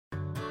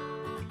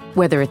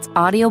Whether it's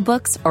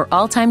audiobooks or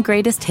all-time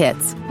greatest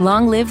hits,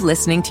 long live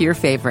listening to your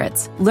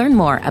favorites. Learn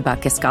more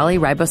about Kisqali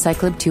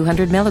Ribociclib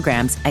 200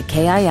 milligrams at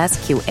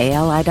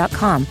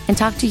KISQALI.com and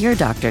talk to your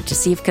doctor to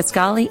see if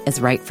Kisqali is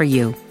right for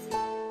you.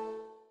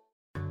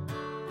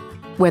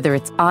 Whether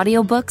it's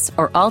audiobooks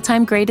or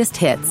all-time greatest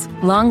hits,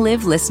 long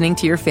live listening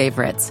to your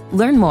favorites.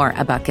 Learn more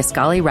about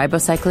Kisqali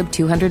Ribociclib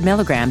 200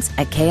 milligrams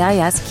at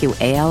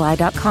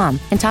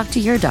KISQALI.com and talk to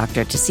your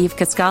doctor to see if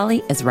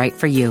Kisqali is right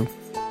for you.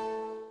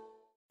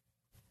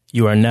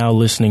 You are now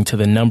listening to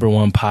the number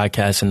one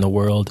podcast in the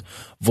world,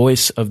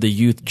 voice of the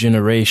youth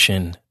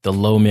generation, the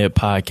Low Mid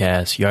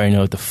Podcast. You already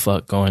know what the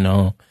fuck going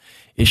on.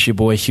 It's your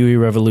boy Huey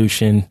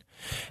Revolution.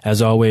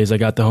 As always, I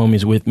got the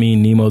homies with me,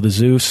 Nemo the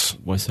Zeus.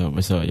 What's up,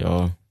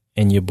 y'all?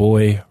 And your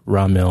boy,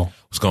 Ramil.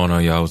 What's going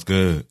on, y'all? What's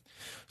good?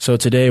 So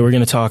today we're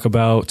going to talk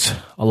about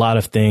a lot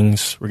of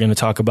things. We're going to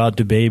talk about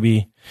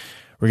DaBaby.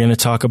 We're going to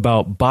talk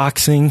about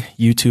boxing,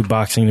 YouTube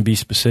boxing to be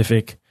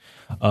specific.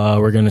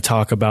 We're going to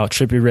talk about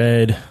Trippie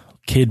Redd,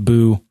 Kid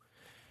Buu.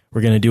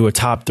 We're going to do a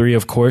top three,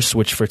 of course,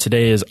 which for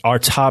today is our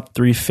top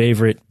three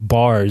favorite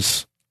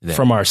bars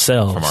from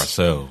ourselves.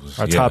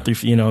 Our top three,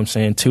 you know what I'm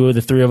saying? Two of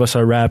the three of us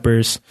are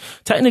rappers.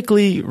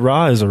 Technically,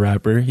 Ra is a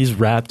rapper. He's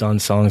rapped on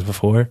songs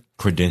before.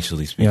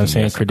 Credentially speaking. You know what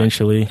I'm saying?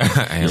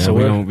 Credentially. So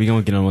we're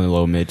gonna get on with a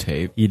Low Mid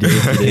tape. You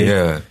did.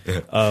 Yeah.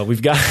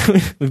 We've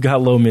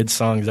got Low Mid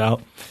songs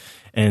out.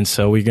 And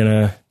so we're going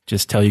to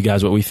just tell you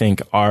guys what we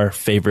think our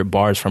favorite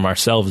bars from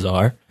ourselves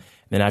are.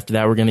 Then after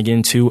that, we're going to get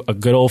into a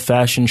good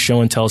old-fashioned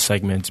show and tell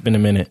segment. It's been a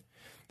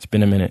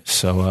minute.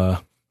 So,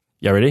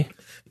 y'all ready?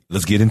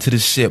 Let's get into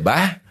this shit,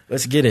 bye.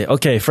 Let's get it.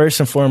 Okay, first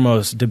and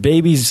foremost,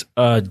 DaBaby's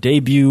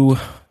debut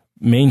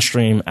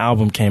mainstream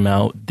album came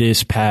out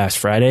this past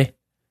Friday,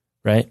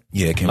 right?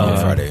 Yeah, it came out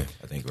Friday,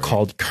 I think. Right?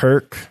 Called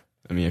Kirk.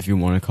 I mean, if you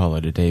want to call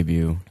it a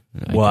debut.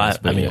 It's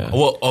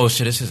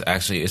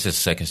his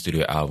second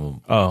studio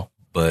album. Oh.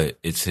 But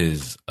it's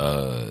his...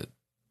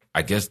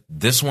 I guess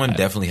this one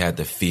definitely had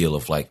the feel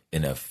of like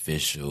an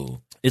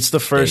official. It's the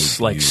first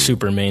debut. Like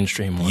super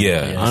mainstream one.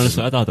 Yeah.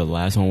 Honestly, I thought the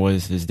last one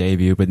was his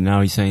debut, but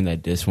now he's saying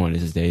that this one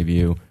is his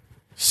debut.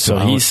 So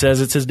he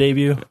says it's his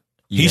debut?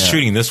 He's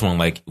treating this one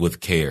like with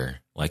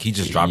care. Like he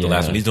just dropped the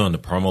last one. He's doing the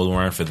promo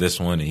run for this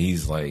one and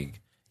he's like,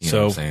 you know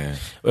what I'm saying?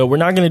 Well, we're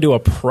not going to do a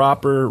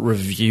proper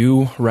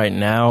review right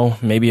now.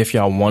 Maybe if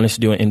y'all want us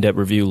to do an in-depth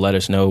review, let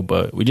us know.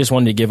 But we just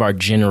wanted to give our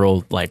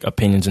general like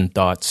opinions and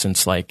thoughts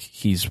since like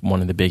he's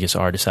one of the biggest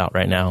artists out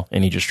right now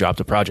and he just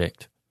dropped a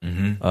project.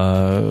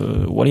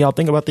 Mm-hmm. What do y'all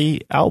think about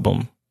the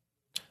album?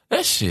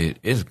 That shit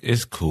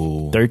is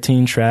cool.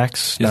 13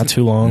 tracks, not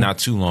too long. Not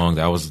too long.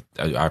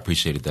 I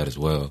appreciated that as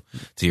well.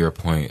 To your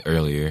point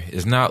earlier,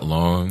 it's not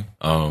long.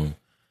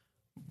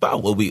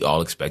 About what we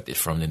all expected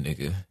from the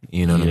nigga.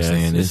 You know what I'm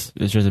saying? It's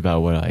just about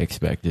what I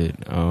expected.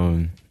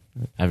 I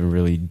haven't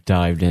really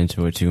dived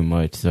into it too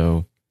much,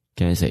 so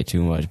can't say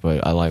too much,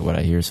 but I like what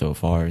I hear so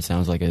far. It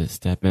sounds like a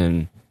step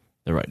in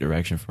the right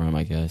direction for him,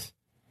 I guess.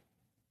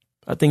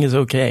 I think it's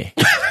okay,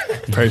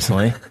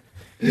 personally.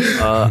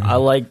 I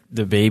like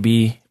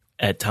DaBaby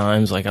at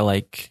times. Like, I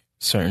like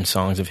certain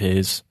songs of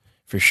his,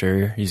 for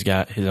sure. He's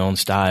got his own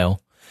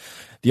style.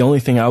 The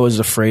only thing I was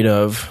afraid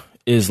of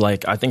is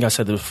like, I think I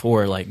said this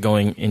before, like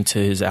going into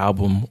his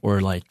album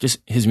or like just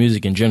his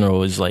music in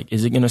general is like,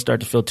 is it going to start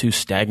to feel too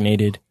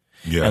stagnated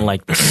and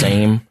like the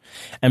same?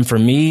 And for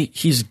me,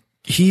 he's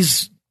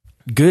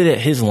good at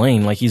his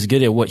lane. Like he's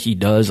good at what he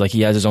does. Like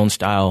he has his own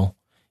style.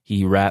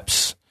 He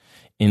raps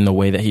in the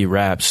way that he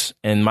raps.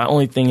 And my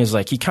only thing is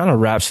like, he kind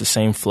of raps the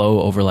same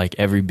flow over like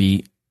every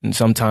beat. And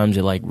sometimes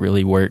it like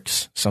really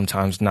works.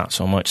 Sometimes not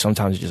so much.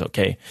 Sometimes it's just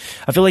okay.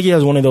 I feel like he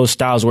has one of those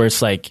styles where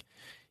it's like,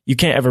 you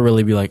can't ever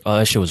really be like, oh,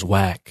 that shit was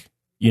whack.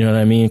 You know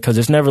what I mean? Because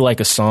it's never like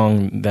a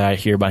song that I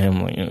hear by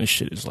him like, you know, this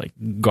shit is like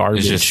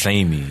garbage. It's just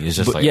samey. It's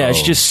just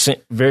it's just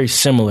very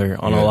similar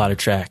on a lot of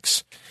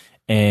tracks.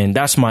 And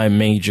that's my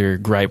major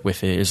gripe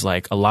with it is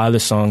like a lot of the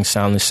songs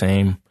sound the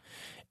same.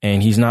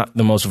 And he's not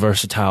the most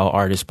versatile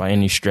artist by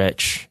any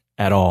stretch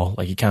at all.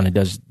 Like he kind of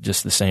does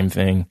just the same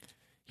thing.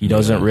 He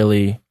doesn't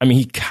really, I mean,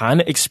 he kind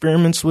of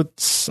experiments with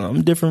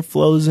some different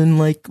flows and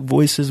like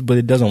voices, but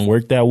it doesn't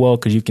work that well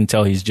because you can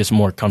tell he's just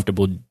more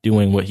comfortable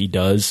doing what he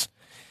does.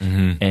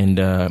 Mm-hmm. And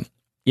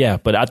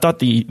but I thought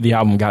the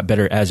album got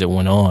better as it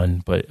went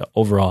on, but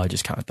overall I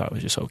just kind of thought it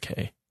was just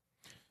okay.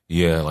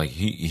 Yeah, like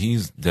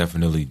he's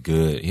definitely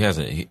good.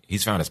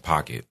 He's found his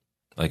pocket,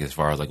 like as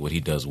far as like what he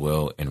does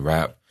well in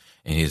rap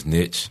and his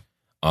niche.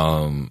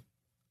 I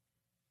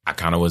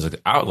kind of was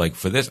out like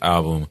for this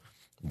album,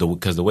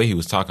 because the way he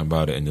was talking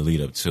about it in the lead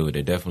up to it,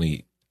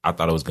 I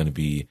thought it was going to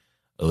be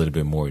a little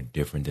bit more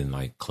different than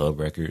like club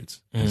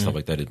records and stuff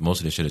like that.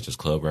 Most of the shit is just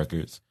club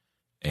records.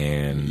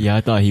 And yeah,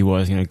 I thought he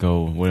was going to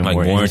go with a like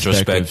more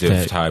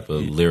introspective type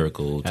of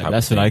lyrical type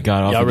that's of what I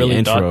got off y'all of the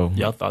intro.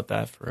 Y'all thought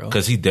that for real?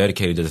 Because he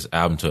dedicated this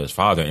album to his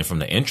father. And from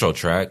the intro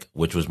track,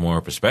 which was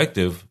more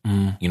perspective,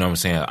 you know what I'm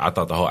saying? I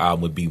thought the whole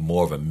album would be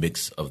more of a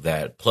mix of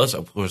that. Plus,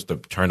 of course, the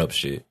turn up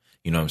shit.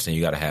 You know what I'm saying?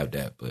 You got to have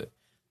that. But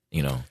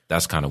you know,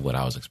 that's kind of what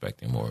I was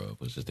expecting more of,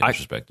 was just the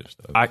introspective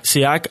stuff.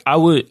 I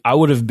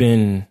would have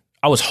been.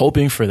 I was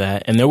hoping for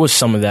that, and there was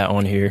some of that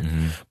on here,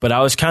 but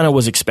I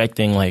was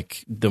expecting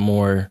like the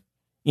more,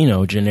 you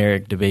know,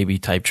 generic DaBaby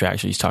type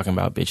tracks where he's talking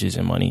about bitches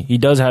and money. He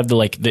does have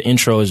the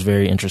intro is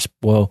very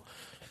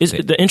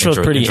the intro is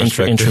pretty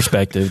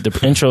introspective. The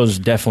intro is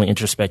definitely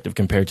introspective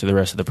compared to the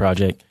rest of the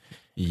project,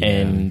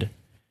 and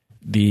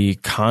the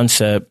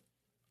concept.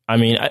 I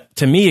mean,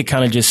 to me, it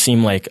kind of just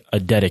seemed like a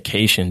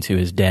dedication to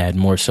his dad,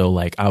 more so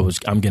like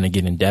I'm going to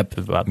get in depth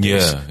about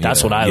this.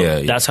 That's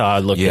how I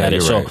looked at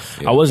it. So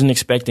right. I wasn't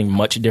expecting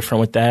much different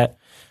with that.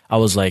 I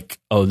was like,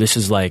 oh, this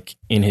is like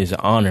in his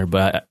honor,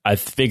 but I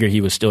figured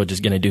he was still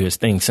just going to do his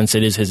thing since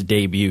it is his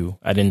debut.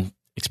 I didn't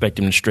expect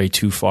him to stray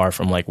too far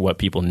from like what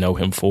people know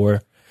him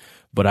for,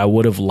 but I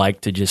would have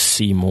liked to just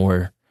see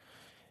more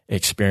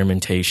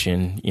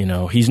experimentation. You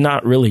know, he's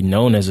not really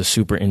known as a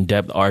super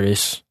in-depth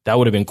artist. That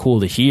would have been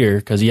cool to hear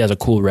because he has a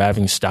cool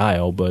rapping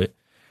style, but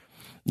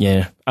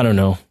yeah, I don't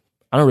know.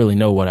 I don't really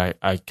know what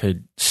I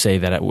could say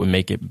that would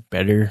make it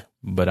better,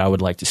 but I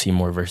would like to see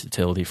more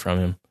versatility from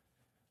him.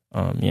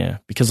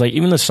 Because like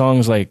even the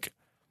songs like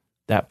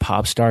that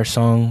Pop Star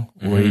song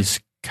where he's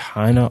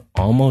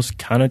almost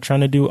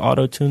trying to do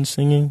auto-tune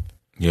singing.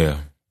 Yeah.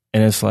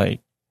 And it's like,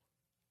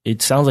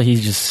 it sounds like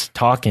he's just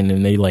talking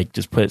and they like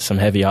just put some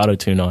heavy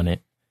auto-tune on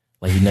it.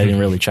 Like he didn't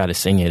really try to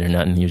sing it or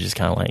nothing. He was just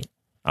kind of like,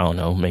 I don't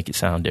know, make it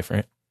sound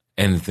different.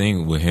 And the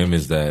thing with him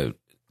is that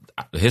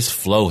his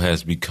flow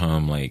has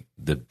become like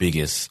the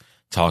biggest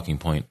talking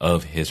point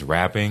of his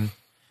rapping.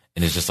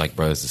 And it's just like,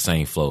 bro, it's the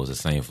same flow. It's the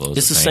same flow.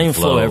 It's the same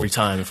flow every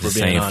time. If we're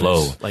being honest,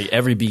 flow. Like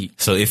every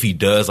beat. So if he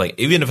does, like,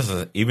 even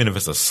if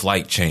it's a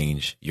slight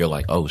change, you're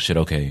like, oh shit,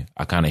 okay,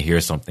 I kind of hear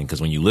something.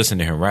 Because when you listen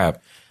to him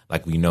rap,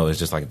 like we know, it's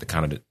just like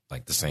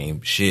the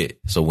same shit.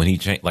 So when he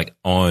changed, like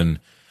on,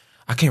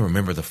 I can't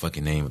remember the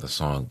fucking name of the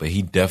song, but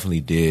he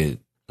definitely did.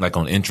 Like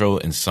on intro,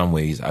 in some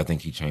ways, I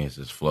think he changed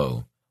his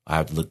flow. I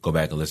have to go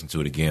back and listen to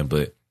it again,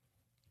 but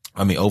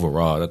I mean,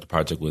 overall, that the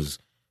project was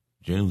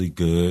generally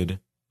good.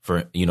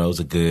 It was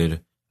a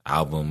good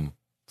album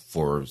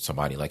for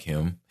somebody like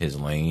him, his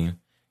lane.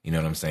 You know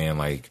what I'm saying?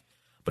 Like,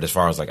 but as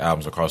far as like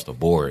albums across the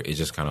board, it's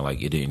just kind of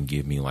like it didn't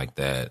give me like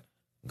that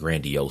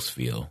grandiose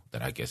feel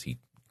that I guess he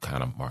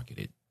kind of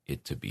marketed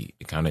it to be.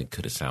 It kind of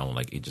could have sounded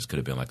like it just could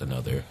have been like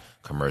another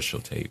commercial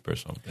tape or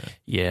something.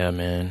 Yeah,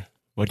 man.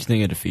 What do you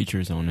think of the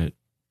features on it?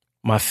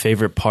 My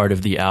favorite part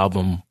of the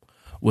album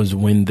was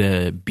when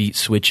the beat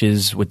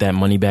switches with that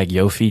Moneybagg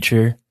Yo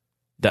feature.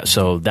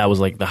 That was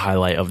like the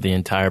highlight of the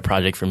entire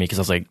project for me because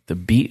I was like, the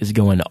beat is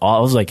going all.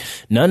 I was like,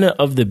 a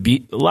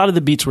lot of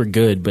the beats were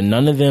good, but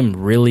none of them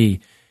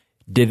really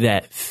did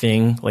that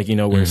thing, like, you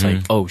know, where it's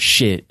like, oh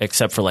shit,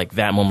 except for like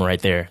that moment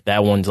right there.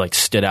 That one's like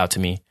stood out to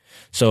me.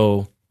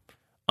 So,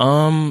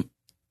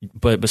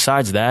 but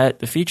besides that,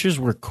 the features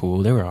were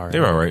cool. They were all right. They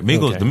were all right. The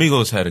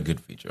Migos had a good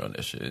feature on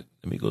that shit.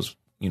 The Migos,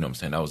 you know what I'm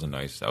saying? That was a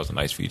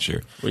nice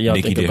feature. What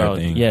y'all think about,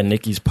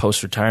 Nicki's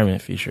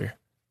post-retirement feature?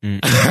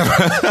 Right.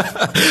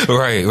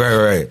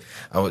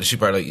 She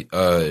probably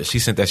she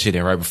sent that shit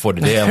in right before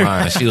the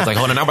deadline. She was like,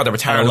 "Hold on, I'm about to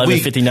retire."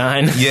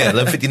 11:59. Yeah,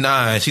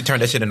 11:59. She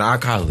turned that shit into our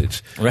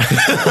college. Right.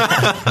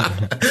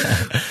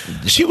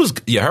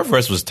 Her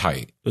verse was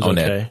tight on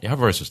okay. that. Yeah, her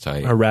verse was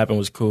tight. Her rapping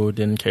was cool.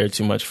 Didn't care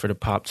too much for the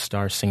pop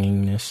star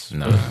singingness.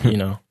 No, you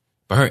know.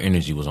 But her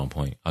energy was on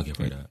point. I'll give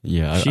her that.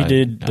 Yeah, she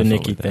did the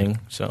Nicki thing.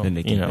 So the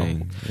Nicki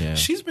thing. Yeah,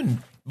 she's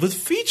been with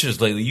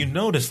features lately. You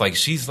notice, like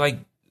she's like.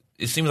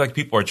 It seems like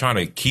people are trying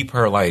to keep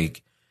her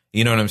like,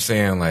 you know what I'm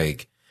saying?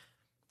 Like,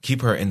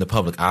 keep her in the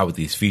public eye with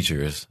these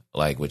features,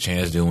 like with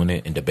Chance doing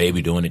it and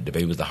DaBaby doing it.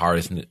 DaBaby was the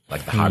hottest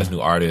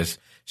new artist.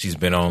 She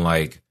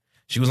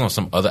was on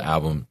some other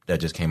album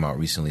that just came out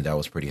recently that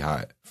was pretty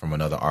hot from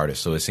another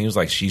artist. So it seems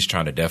like she's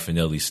trying to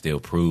definitely still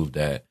prove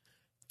that,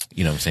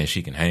 you know what I'm saying,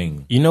 she can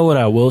hang. You know what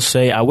I will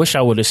say? I wish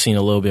I would have seen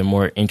a little bit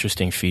more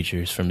interesting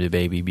features from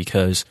DaBaby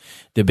because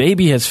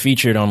DaBaby has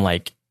featured on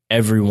like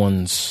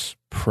everyone's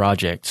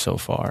project so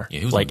far.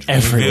 Yeah, he was like on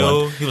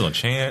everyone. He was on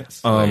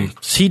Chance.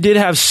 He did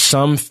have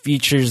some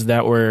features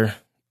that were,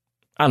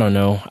 I don't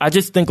know. I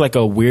just think like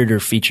a weirder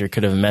feature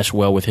could have meshed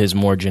well with his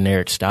more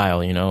generic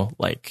style, you know?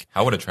 Like,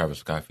 how would a Travis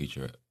Scott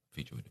feature with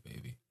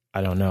DaBaby? I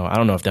don't know. I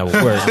don't know if that would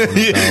work.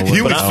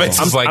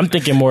 I'm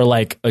thinking more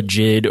like a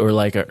JID or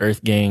like a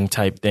Earth Gang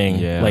type thing.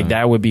 Yeah. Like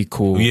that would be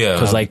cool. Yeah.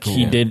 Because like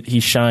he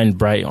shined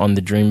bright on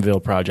the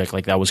Dreamville project.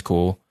 Like that was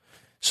cool.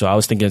 So I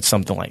was thinking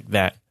something like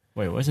that.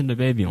 Wait, wasn't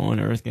DaBaby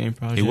on Earth Gang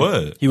project?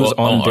 He was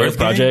on Earth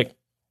project.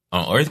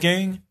 On Earth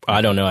Gang?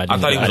 I don't know. I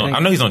thought he was I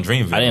know he's on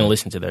Dreamville. I didn't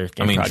listen to the Earth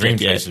Gang project. Dream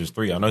Chasers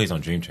 3. I know he's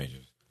on Dream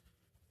Chasers.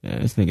 Yeah,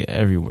 this nigga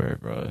everywhere,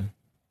 bro.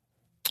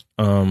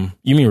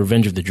 You mean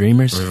Revenge of the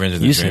Dreamers? Revenge of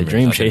the you Dreamers. Said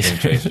Dream Chasers.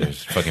 Dream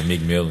Chasers. Fucking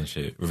Meek Mill and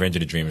shit. Revenge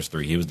of the Dreamers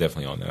 3. He was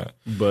definitely on that.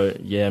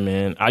 But yeah,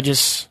 man,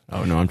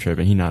 oh no, I'm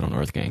tripping. He's not on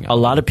Earth Gang. A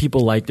lot of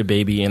people like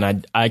DaBaby,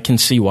 and I can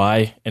see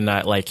why. And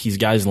he's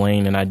Guy's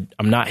lane, and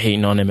I'm not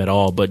hating on him at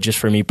all. But just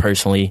for me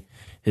personally,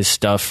 his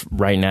stuff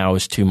right now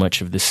is too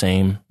much of the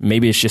same.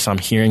 Maybe it's just I'm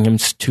hearing him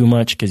too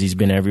much because he's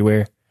been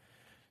everywhere.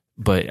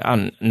 But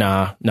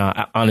nah.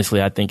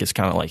 Honestly, I think it's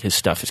kind of like his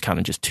stuff is kind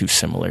of just too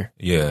similar.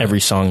 Yeah. Every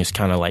song is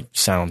kind of like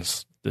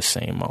sounds the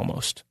same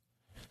almost.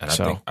 And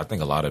I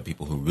think a lot of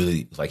people who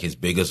really, like, his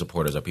biggest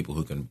supporters are people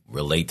who can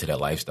relate to that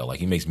lifestyle.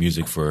 Like, he makes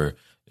music for,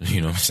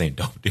 you know what I'm saying,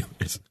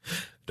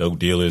 dope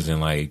dealers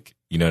and, like,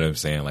 you know what I'm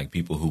saying, like,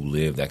 people who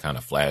live that kind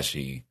of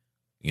flashy,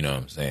 you know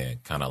what I'm saying,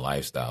 kind of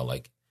lifestyle,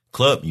 like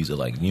club music,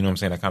 like, you know what I'm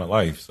saying, that kind of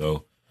life.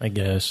 So I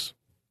guess.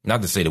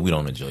 Not to say that we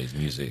don't enjoy his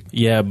music.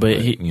 Yeah, but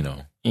he, you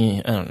know,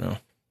 I don't know.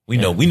 We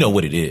know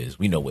what it is.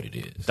 We know what it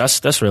is.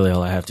 That's really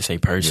all I have to say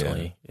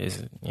personally.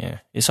 Yeah.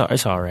 It's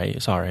all right.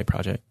 It's all right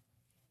project.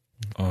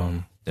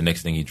 The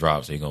next thing he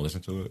drops, are you gonna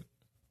listen to it?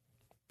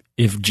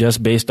 If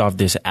just based off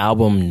this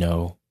album,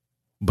 no.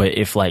 But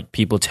if like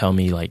people tell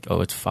me like, oh,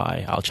 it's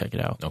fire, I'll check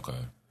it out. Okay.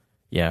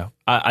 Yeah.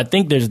 I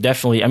think there's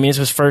definitely, I mean, it's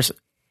his first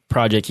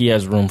project. He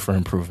has room for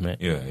improvement.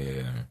 Yeah.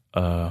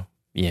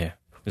 Yeah.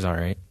 It's all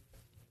right.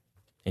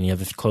 Any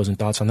other closing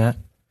thoughts on that?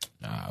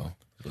 Nah.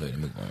 Go ahead and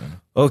move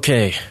on.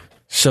 Okay.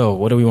 So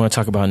what do we want to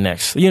talk about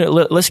next? You know,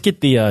 let's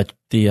get the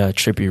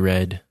Trippie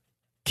Redd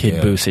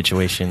Kid Buu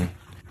situation.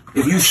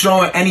 If you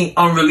showing any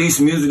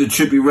unreleased music to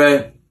Trippie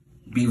Redd,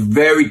 be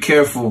very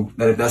careful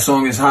that if that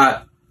song is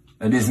hot,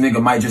 that this nigga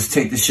might just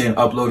take this shit and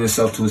upload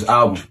himself to his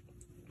album.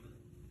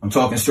 I'm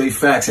talking straight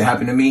facts. It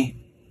happened to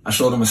me. I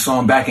showed him a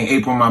song back in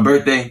April on my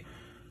birthday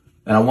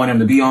that I want him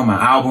to be on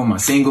my album, my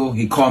single.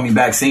 He called me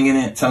back singing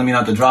it, telling me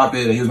not to drop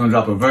it, that he was gonna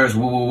drop a verse,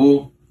 woo, woo,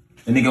 woo.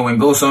 The nigga went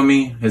ghost on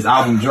me. His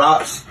album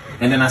drops,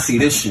 and then I see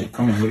this shit.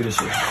 Come here, look at this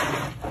shit.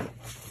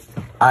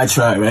 I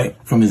Tried, right?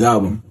 From his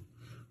album.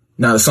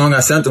 Now, the song I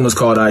sent him was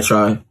called I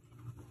Tried.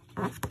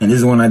 And this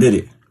is when I did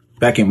it.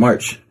 Back in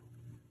March.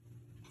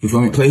 You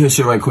feel me? Play his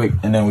shit right quick,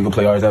 and then we can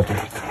play ours after.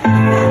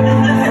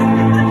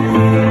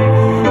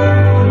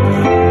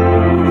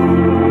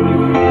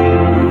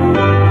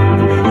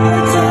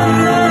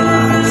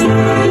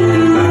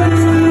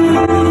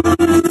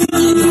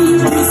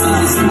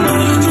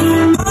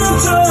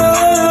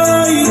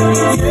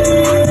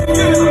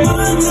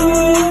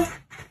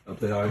 I'll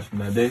play ours from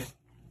that day.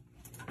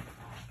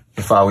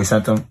 The file we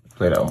sent them,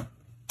 play that one.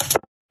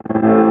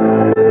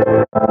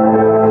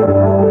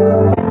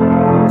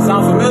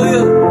 Sound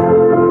familiar?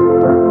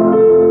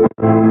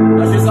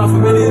 Does this sound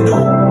familiar,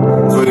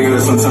 dude? So they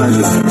gotta sometimes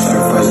just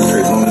sacrifice and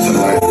create moments in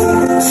life.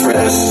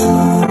 Fresh.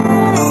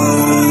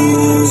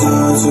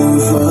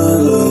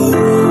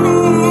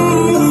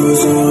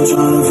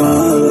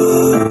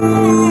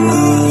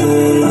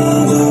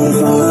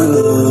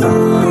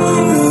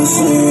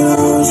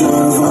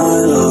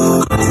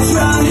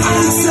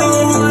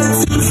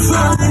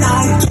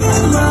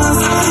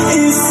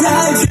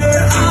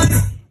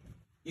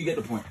 You get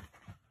the point.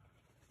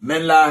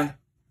 Men lie,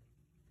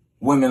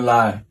 women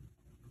lie.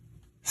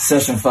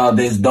 Session file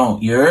days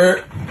don't. You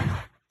heard?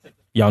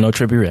 Y'all know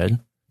Trippie Redd.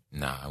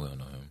 Nah, I don't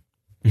know him.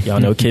 Y'all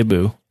know Kid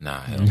Buu. Nah,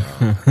 hell no.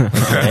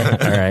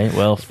 All right.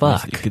 Well,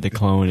 fuck. The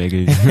clone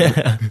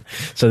nigga.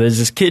 So there's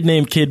this kid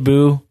named Kid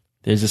Buu.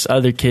 There's this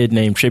other kid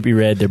named Trippie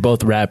Redd. They're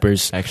both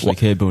rappers. Actually,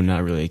 Kid Buu,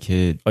 not really a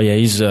kid. Oh yeah,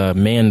 he's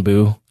Man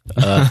Buu.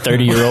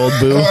 30-year-old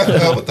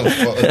Buu. What the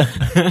fuck?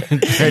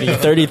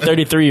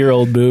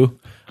 33-year-old Buu.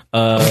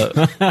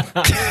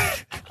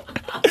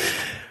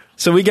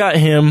 So we got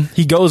him.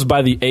 He goes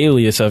by the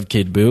alias of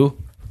Kid Buu.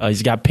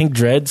 He's got pink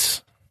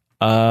dreads.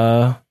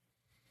 Yeah,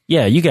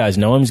 you guys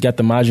know him. He's got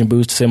the Majin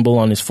Buu symbol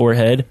on his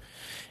forehead.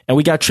 And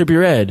we got Trippie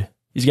Redd.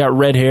 He's got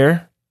red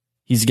hair.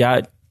 He's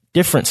got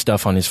different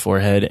stuff on his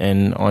forehead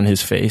and on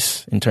his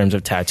face in terms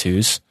of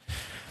tattoos.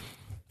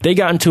 They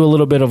got into a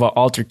little bit of an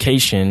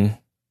altercation,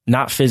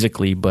 not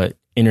physically, but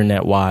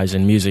internet-wise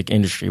and music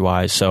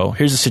industry-wise. So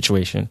here's the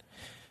situation.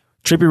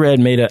 Trippie Redd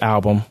made an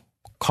album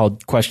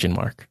called Question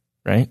Mark,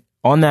 right?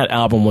 On that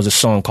album was a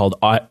song called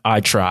I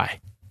Try,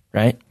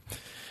 right?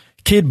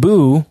 Kid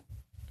Buu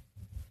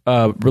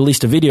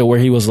released a video where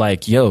he was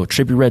like, yo,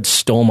 Trippie Redd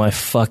stole my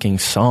fucking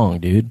song,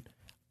 dude.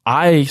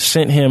 I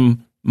sent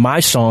him my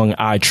song,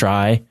 I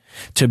Try,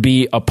 to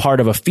be a part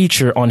of a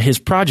feature on his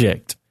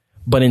project.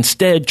 But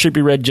instead,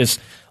 Trippie Redd just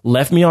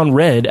left me on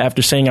red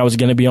after saying I was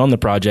going to be on the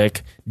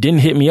project, didn't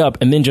hit me up,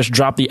 and then just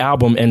dropped the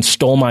album and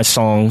stole my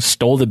song,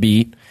 stole the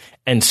beat,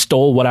 and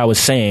stole what I was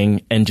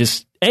saying, and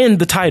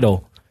the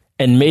title,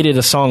 and made it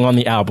a song on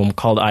the album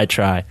called I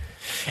Try.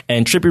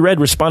 And Trippie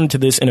Redd responded to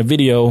this in a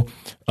video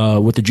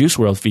with the Juice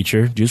WRLD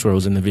feature. Juice WRLD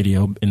was in the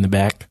video in the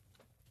back.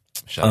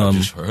 Shout out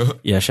Juice WRLD.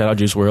 Yeah, shout out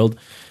Juice WRLD.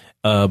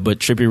 But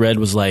Trippie Redd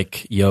was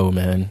like, yo,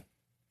 man,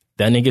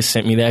 that nigga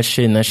sent me that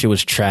shit and that shit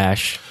was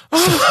trash.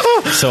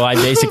 So I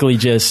basically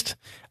just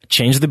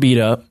changed the beat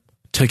up,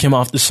 took him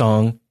off the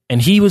song,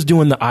 and he was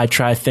doing the I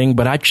Try thing,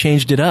 but I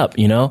changed it up,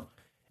 you know?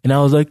 And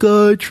I was like,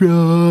 I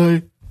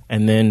try.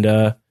 And then,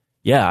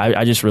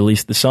 I just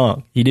released the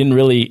song. He didn't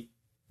really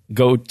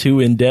go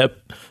too in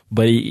depth,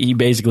 but he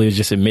basically was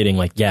just admitting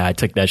like, yeah, I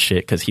took that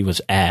shit because he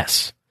was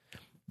ass.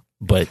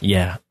 But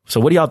yeah. So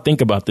what do y'all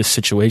think about this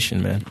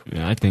situation, man?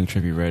 Yeah, I think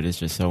Trippie Redd is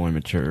just so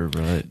immature,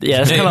 bro.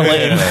 Yeah, that's kind of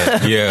lame.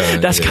 Yeah.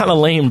 That's kind of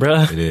lame,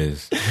 bro. It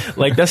is.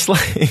 Like, that's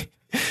like,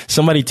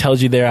 somebody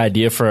tells you their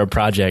idea for a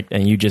project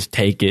and you just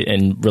take it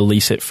and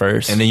release it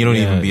first. And then you don't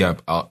even be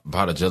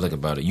apologetic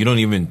about it. You don't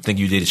even think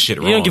you did shit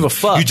wrong. You don't give a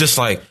fuck. You just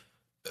like,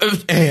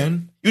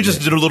 and you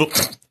just did a little.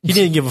 He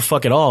didn't give a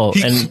fuck at all.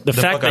 And the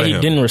fact that he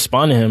didn't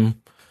respond to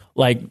him,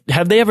 like,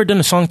 have they ever done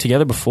a song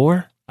together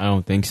before? I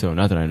don't think so.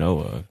 Not that I know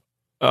of.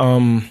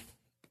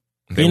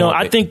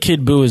 I think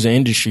Kid Buu is an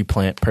industry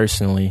plant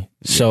personally.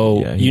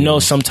 So,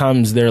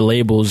 sometimes their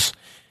labels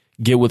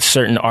get with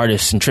certain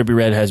artists, and Trippie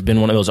Redd has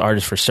been one of those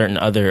artists for certain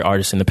other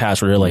artists in the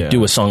past where they're like,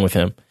 do a song with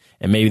him.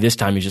 And maybe this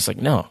time he's just like,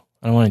 no,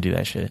 I don't want to do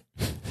that shit.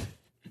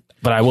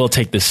 But I will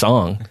take this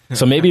song.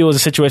 So maybe it was a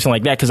situation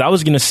like that. Because I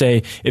was going to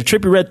say, if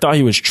Trippie Redd thought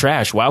he was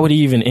trash, why would he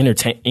even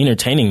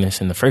entertaining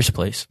this in the first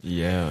place?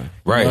 Yeah.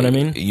 Right. You know what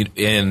I mean?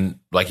 And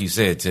like you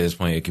said, to his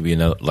point, it could be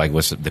another, like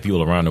what's the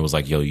people around it was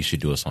like, yo, you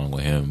should do a song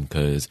with him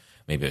because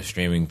maybe for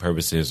streaming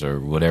purposes or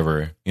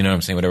whatever. You know what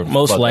I'm saying? Whatever.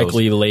 Most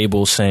likely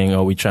labels saying,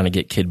 oh, we trying to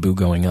get Kid Buu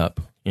going up,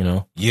 you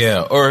know?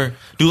 Yeah. Or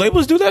do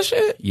labels do that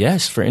shit?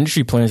 Yes. For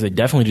industry plans, they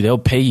definitely do. They'll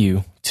pay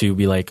you to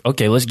be like,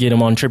 okay, let's get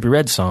him on Trippie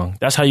Redd's song.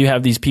 That's how you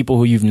have these people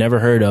who you've never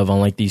heard of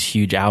on like these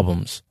huge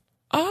albums.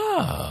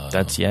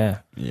 That's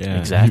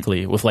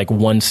exactly. With like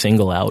one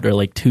single out or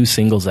like two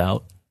singles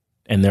out,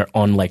 and they're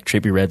on like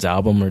Trippie Redd's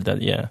album or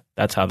that.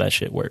 That's how that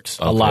shit works.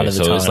 Okay, a lot of the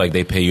time. So it's like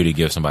they pay you to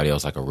give somebody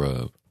else like a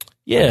rub.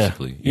 Yeah,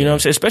 you know what I'm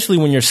saying. Especially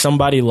when you're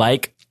somebody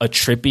like a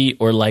Trippie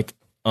or like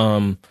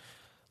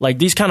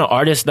these kind of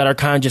artists that are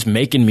kind of just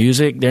making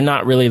music. They're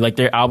not really like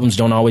their albums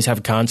don't always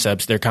have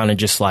concepts. They're kind of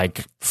just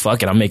like,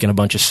 fuck it, I'm making a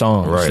bunch of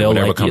songs. Right, They'll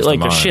whatever comes to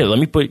mind. Shit. Let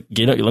me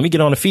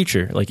get on a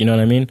feature. Like, you know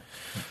what I mean?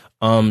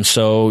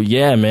 So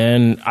yeah,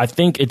 man, I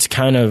think it's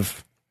kind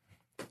of,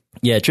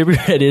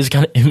 Trippie Redd is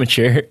kind of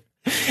immature.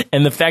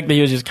 And the fact that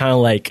he was just kind of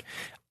like,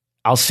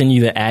 I'll send you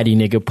the Addy,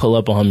 nigga, pull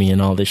up on me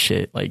and all this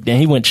shit. Like, then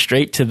he went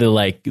straight to the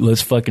like,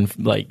 let's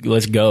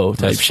go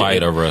type Let's shit.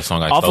 fight over a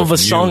song off of a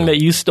song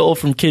that you stole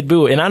from Kid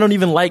Buu. And I don't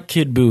even like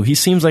Kid Buu. He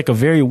seems like a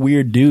very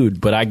weird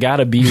dude, but I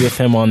gotta be with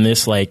him on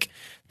this, like,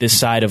 this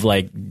side of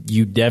like,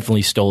 you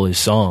definitely stole his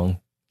song.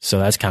 So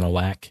that's kind of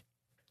whack.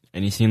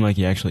 And he seemed like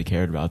he actually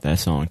cared about that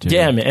song too.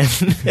 Yeah, man.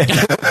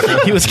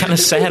 He was kind of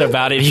sad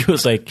about it. He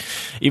was like,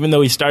 even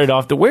though he started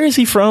off where is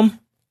he from?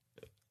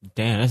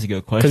 Damn, that's a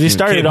good question. Because he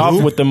started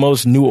off with the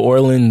most New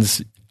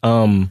Orleans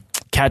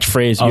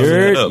catchphrase.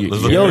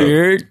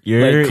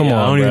 You're. Come on,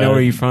 I don't even know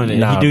where you're from.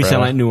 Nah, he do bro.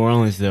 sound like New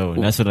Orleans though.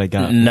 And that's what I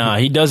got. Nah,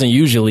 he doesn't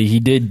usually. He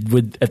did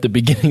at the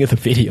beginning of the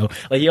video.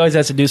 Like he always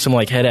has to do some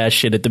like head ass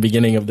shit at the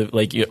beginning of the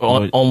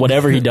on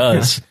whatever he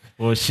does.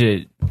 Well,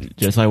 shit.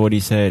 Just like what he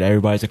said,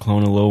 everybody's a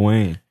clone of Lil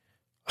Wayne.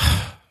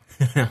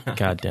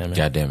 God damn it.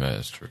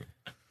 That's true.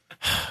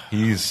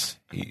 He's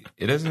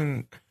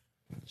 31.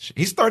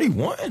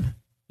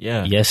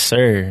 Yeah. Yes,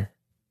 sir.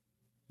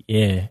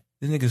 Yeah.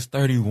 This nigga's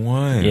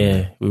 31.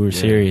 Yeah, we were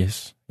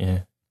serious.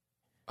 Yeah.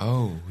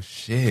 Oh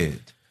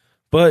shit.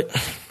 But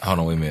hold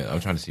on, wait a minute. I'm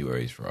trying to see where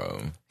he's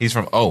from. He's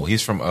from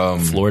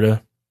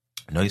Florida.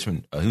 No, he's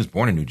from he was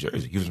born in New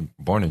Jersey. He was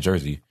born in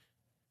Jersey.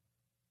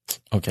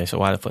 Okay, so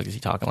why the fuck is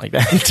he talking like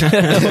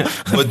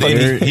that? But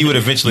then he would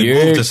eventually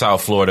move to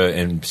South Florida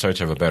in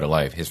search of a better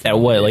life. At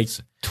what, like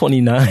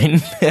 29? He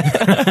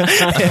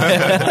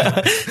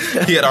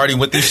had already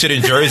went through shit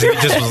in Jersey. He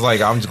just was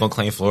like, I'm just gonna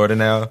claim Florida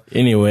now.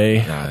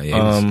 Anyway,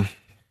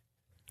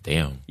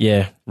 damn.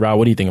 Yeah, Rob,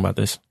 what do you think about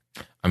this?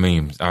 I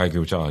mean, I agree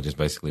with y'all. Just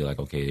basically like,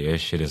 okay,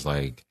 this shit is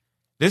like,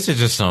 this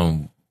is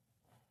some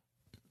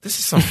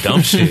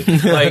dumb shit.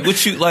 Like,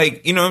 what you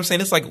like? You know what I'm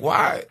saying? It's like,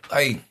 why?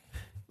 Like,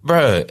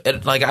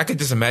 bruh, like I could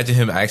just imagine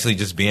him actually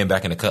just being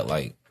back in the cut.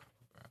 Like,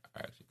 I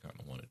actually kind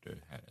of wanted to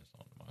have this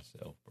on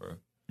myself, bro.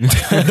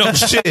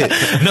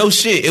 No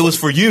shit. It was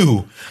for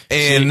you.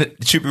 And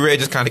Trippie Redd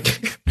just kind of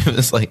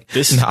it's like,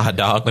 nah,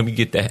 dog. Let me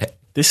get that.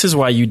 This is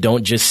why you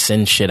don't just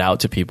send shit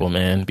out to people,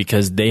 man,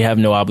 because they have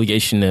no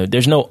obligation to.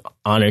 There's no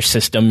honor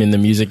system in the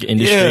music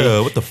industry. Yeah,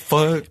 what the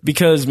fuck?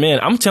 Because, man,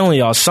 I'm telling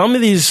y'all, some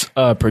of these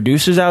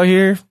producers out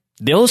here,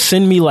 they'll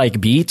send me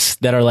like beats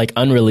that are like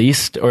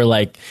unreleased or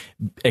like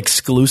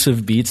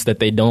exclusive beats that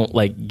they don't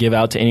like give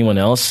out to anyone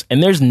else.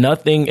 And there's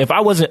nothing, if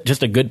I wasn't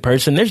just a good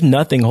person, there's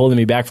nothing holding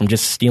me back from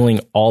just stealing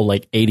all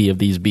like 80 of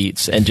these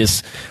beats and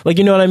just like,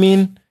 you know what I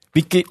mean?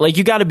 Like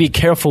you got to be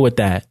careful with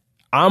that.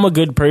 I'm a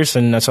good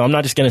person, so I'm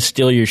not just going to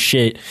steal your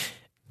shit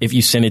if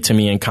you send it to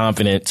me in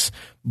confidence,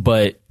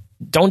 but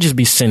don't just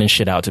be sending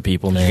shit out to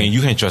people, man.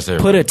 You can't trust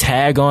everybody. Put a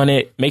tag on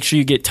it. Make sure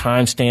you get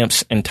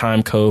timestamps and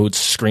time codes,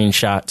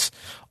 screenshots,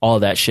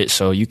 all that shit,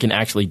 so you can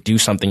actually do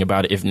something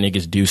about it if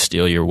niggas do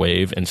steal your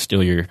wave and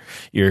steal your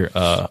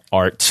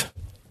art.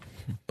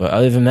 But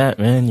other than that,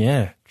 man,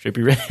 yeah,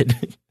 Trippie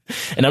Redd.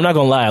 And I'm not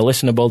gonna lie, I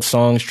listen to both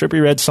songs.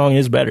 Trippie Redd's song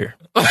is better.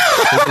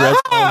 Trippie Redd's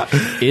song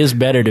is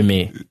better to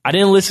me. I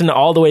didn't listen to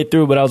all the way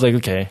through, but I was like,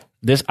 okay,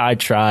 this I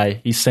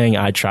Try. He's saying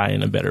I Try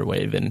in a better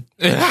way than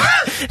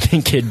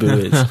Kid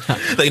Buu is.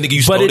 Like, nigga,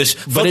 you stole this.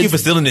 Fuck you for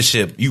stealing this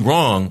shit. You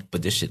wrong,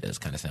 but this shit does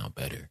kind of sound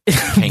better.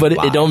 But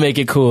it don't make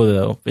it cool,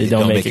 though. It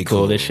don't make it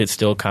cool. This shit's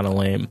still kind of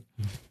lame.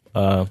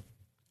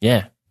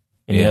 Yeah.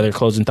 Any other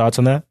closing thoughts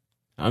on that?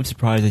 I'm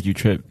surprised that you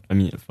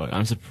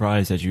I'm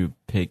surprised that you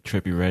picked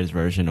Trippie Redd's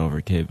version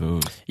over Kid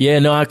Boo's. Yeah,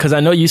 no, because I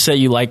know you said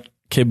you like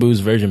Kid Boo's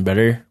version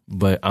better,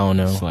 but I don't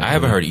know. Like, I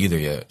haven't heard either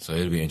yet, so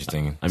it'll be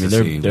interesting. I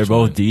mean, they're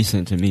both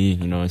decent to me.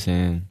 You know what I'm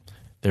saying?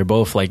 They're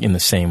both like in the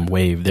same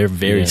wave. They're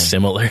very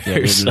similar. Yeah,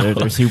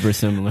 they're super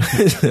similar.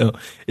 So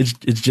it's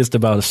just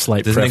about a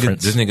slight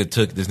preference. This nigga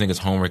took this nigga's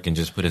homework and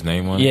just put his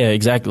name on it. Yeah,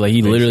 exactly. Like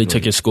he literally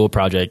took his school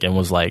project and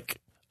was like,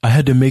 I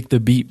had to make the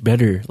beat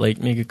better. Like,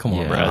 nigga, come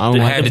on, bro. I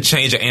had to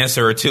change an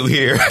answer or two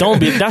here. Don't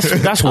be.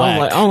 That's whack.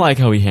 I don't like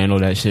how he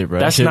handled that shit, bro.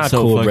 That's that not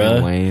so cool, bro.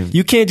 Lame.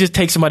 You can't just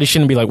take somebody's shit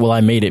and be like, well,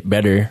 I made it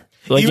better.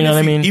 Like, you know what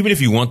I mean? Even if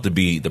you want the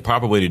beat, the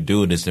proper way to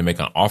do it is to make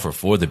an offer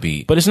for the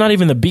beat. But it's not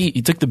even the beat.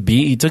 He took the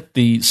beat. He took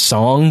the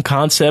song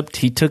concept.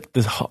 He took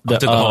the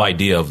whole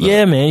idea of the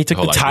man. He took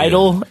the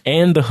title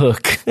and the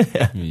hook.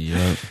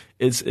 Yep.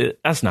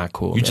 That's not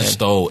cool. You man. just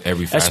stole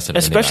every facet,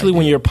 especially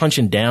when you're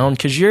punching down,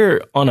 because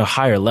you're on a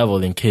higher level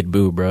than Kid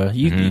Boo, bro.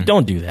 You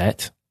don't do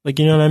that. Like,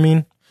 you know what I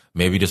mean?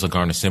 Maybe this will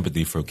garner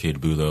sympathy for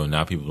Kid Boo, though.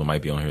 Now people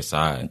might be on his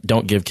side.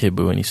 Don't give Kid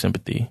Boo any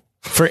sympathy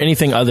for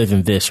anything other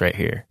than this right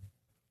here.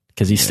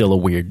 Because he's still a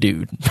weird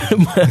dude.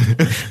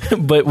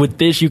 But with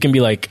this, you can be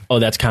like, oh,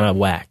 that's kind of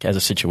whack as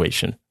a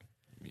situation.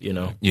 You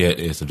know?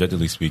 Yeah,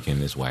 subjectively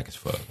speaking, it's whack as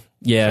fuck.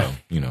 Yeah. So,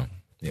 you know,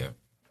 yeah.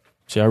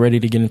 So y'all ready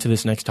to get into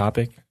this next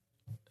topic?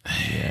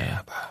 Yeah.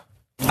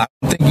 I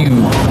don't think you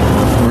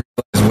realize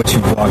what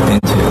you walked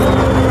into.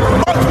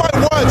 Mark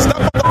my words,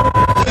 that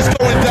motherfucker is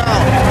going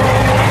down.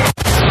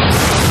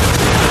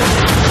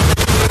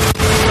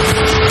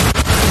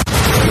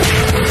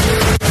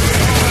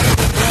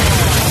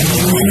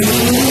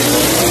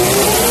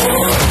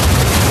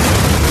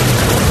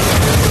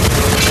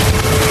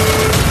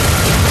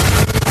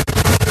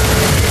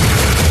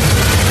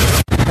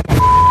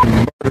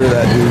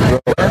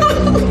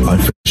 I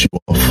finish you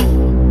off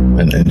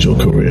and end your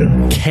career.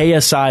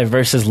 KSI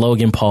versus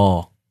Logan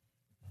Paul.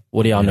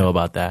 What do y'all know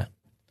about that?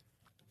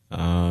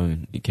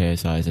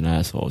 KSI is an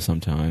asshole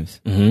sometimes.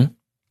 Mm-hmm.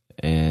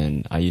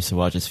 And I used to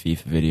watch his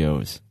FIFA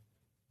videos,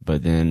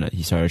 but then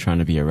he started trying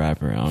to be a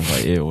rapper. And I was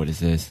like, ew, what is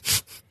this?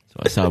 So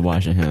I stopped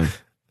watching him.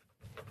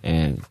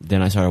 And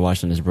then I started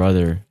watching his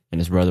brother, and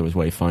his brother was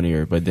way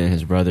funnier. But then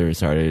his brother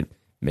started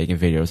making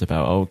videos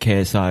about, oh,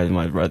 KSI is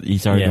my brother. He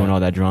started doing all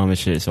that drama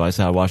shit. So I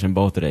started watching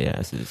both of their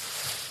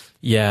asses.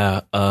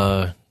 Yeah,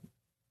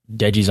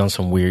 Deji's on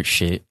some weird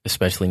shit,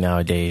 especially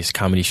nowadays.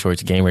 Comedy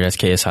Shorts Gamer, that's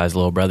KSI's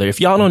little brother. If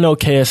y'all don't know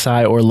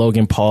KSI or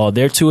Logan Paul,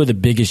 they're two of the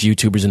biggest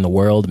YouTubers in the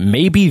world,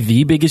 maybe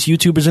the biggest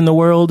YouTubers in the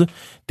world.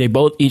 They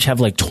both each have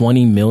like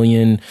 20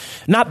 million,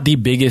 not the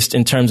biggest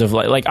in terms of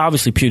like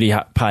obviously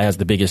PewDiePie has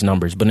the biggest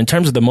numbers, but in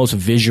terms of the most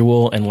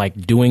visual and like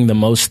doing the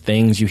most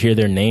things, you hear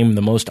their name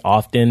the most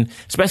often,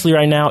 especially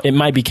right now, it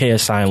might be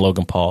KSI and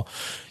Logan Paul.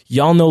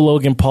 Y'all know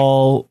Logan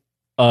Paul.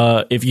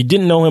 If you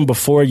didn't know him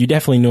before, you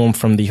definitely knew him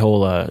from the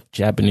whole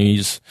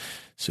Japanese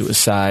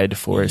suicide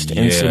forest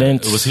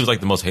incident. He was like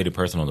the most hated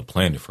person on the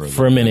planet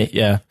for a minute,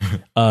 yeah.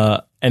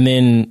 And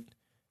then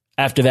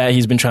after that,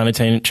 he's been trying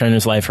to turn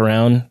his life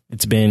around.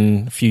 It's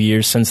been a few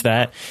years since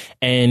that.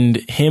 And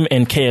him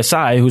and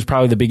KSI, who's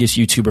probably the biggest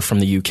YouTuber from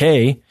the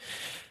UK,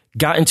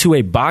 got into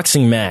a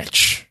boxing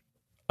match.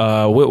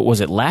 What was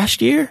it,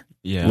 last year?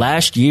 Yeah.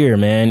 Last year,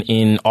 man,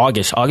 in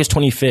August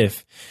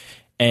 25th.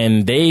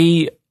 And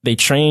they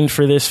trained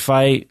for this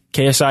fight.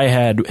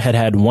 KSI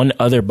had one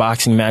other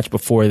boxing match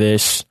before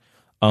this,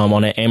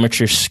 on an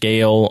amateur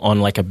scale,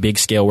 on like a big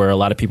scale where a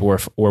lot of people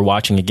were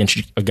watching against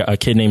a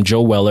kid named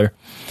Joe Weller.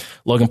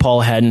 Logan Paul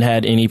hadn't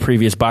had any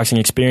previous boxing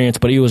experience,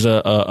 but he was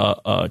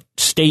a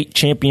state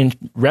champion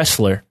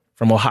wrestler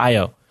from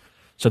Ohio.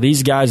 So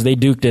these guys, they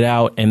duked it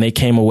out and they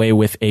came away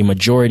with a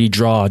majority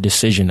draw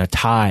decision, a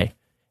tie.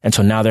 And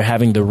so now they're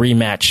having the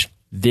rematch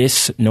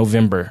this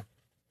November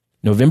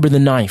the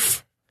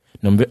 9th.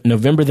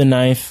 November the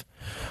 9th,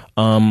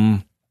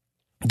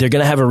 they're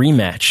going to have a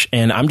rematch.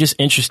 And I'm just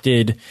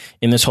interested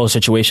in this whole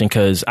situation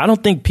because I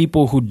don't think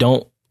people who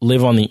don't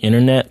live on the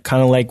internet,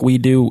 kind of like we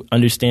do,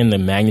 understand the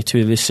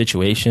magnitude of this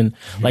situation.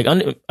 Like,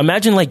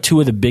 imagine like two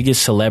of the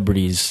biggest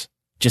celebrities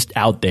just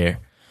out there.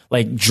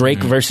 Like Drake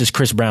versus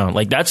Chris Brown.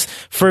 Like that's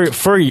for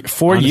honestly,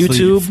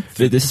 YouTube.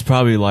 This is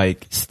probably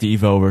like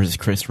Steve-O versus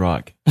Chris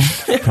Rock.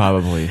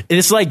 Probably.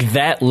 It's like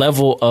that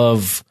level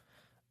of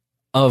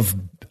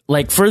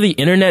like for the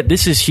internet,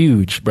 this is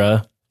huge,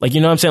 bruh. Like, you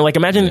know what I'm saying? Like,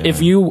 imagine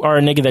if you are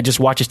a nigga that just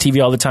watches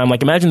TV all the time.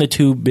 Like, imagine the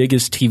two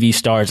biggest TV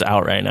stars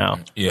out right now.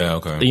 Yeah,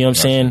 okay. You know what I'm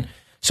saying?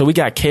 So we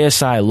got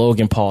KSI,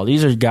 Logan Paul.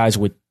 These are guys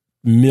with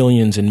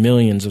millions and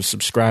millions of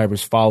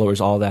subscribers,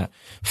 followers, all that,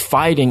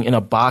 fighting in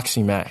a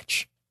boxing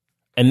match.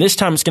 And this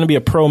time it's going to be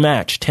a pro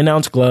match.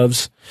 10-ounce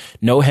gloves,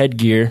 no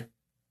headgear.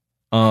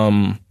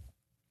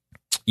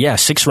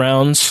 6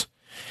 rounds.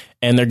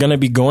 And they're going to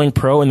be going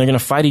pro and they're going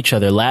to fight each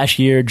other. Last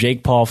year,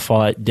 Jake Paul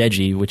fought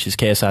Deji, which is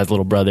KSI's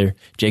little brother.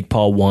 Jake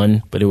Paul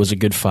won, but it was a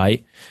good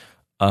fight.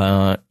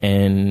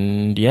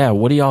 And yeah,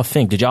 what do y'all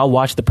think? Did y'all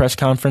watch the press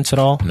conference at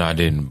all? No, I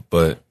didn't.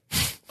 But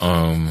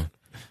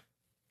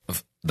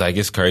like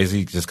it's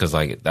crazy just because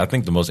like I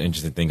think the most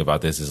interesting thing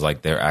about this is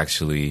like they're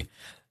actually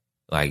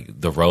like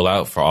the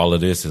rollout for all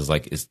of this is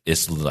like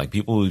it's like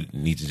people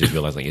need to just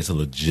realize like it's a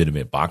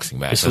legitimate boxing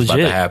match that's about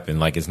to happen.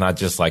 Like it's not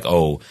just like,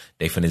 oh,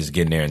 they finna just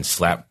get in there and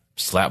slap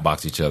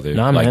box each other.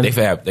 Nah, like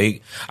man.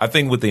 I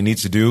think what they need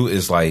to do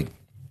is like,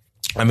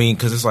 I mean,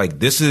 because it's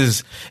like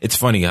it's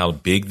funny how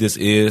big this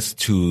is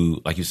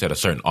to, like you said, a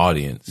certain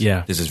audience.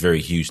 Yeah, this is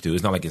very huge too.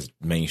 It's not like it's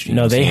mainstream.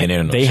 No,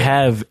 they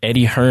have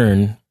Eddie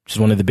Hearn, which is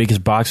one of the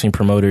biggest boxing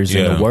promoters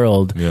in the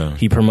world. Yeah.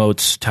 He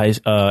promotes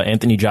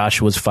Anthony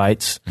Joshua's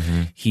fights.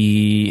 Mm-hmm.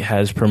 He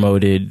has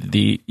promoted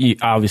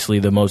obviously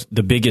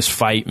the biggest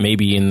fight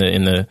maybe in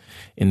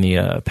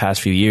the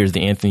past few years,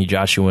 the Anthony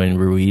Joshua and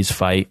Ruiz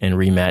fight and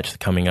rematch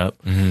coming up.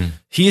 Mm-hmm.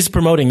 He's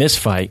promoting this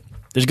fight.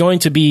 There's going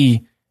to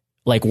be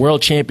like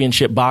world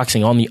championship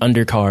boxing on the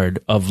undercard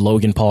of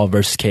Logan Paul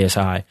versus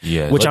KSI.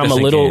 Yeah, which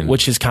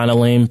is kind of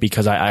lame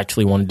because I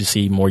actually wanted to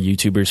see more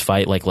YouTubers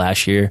fight like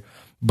last year.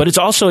 But it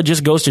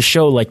just goes to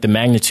show like the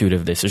magnitude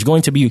of this. There's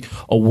going to be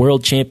a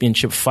world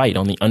championship fight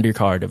on the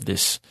undercard of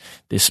this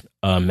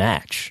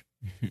match.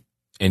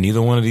 And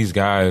neither one of these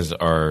guys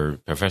are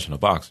professional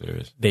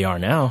boxers. They are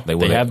now. They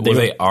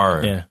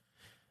are. Yeah.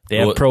 They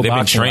have pro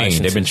boxing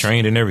licenses. They've been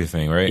trained and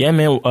everything, right? Yeah,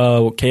 man.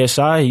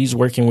 KSI, he's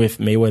working with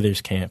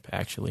Mayweather's camp,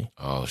 actually.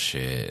 Oh,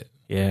 shit.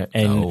 Yeah,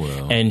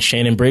 and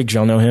Shannon Briggs,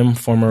 y'all know him,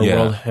 former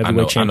world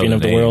heavyweight champion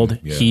of the world.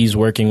 Yeah. He's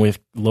working with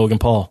Logan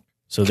Paul.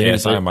 So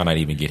KSI might not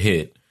even get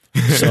hit.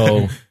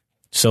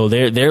 So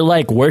they're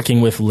like working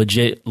with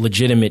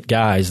legitimate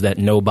guys that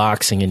know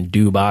boxing and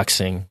do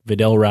boxing.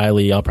 Vidal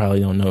Riley, y'all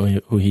probably don't know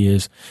who he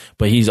is,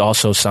 but he's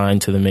also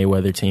signed to the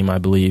Mayweather team, I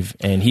believe,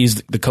 and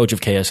he's the coach of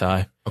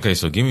KSI. Okay,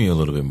 so give me a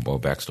little bit more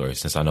backstory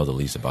since I know the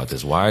least about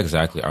this. Why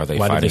exactly are they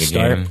fighting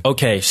again?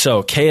 Okay,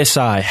 so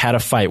KSI had a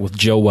fight with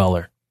Joe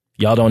Weller.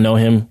 Y'all don't know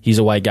him. He's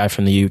a white guy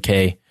from the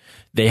UK.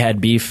 They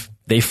had beef.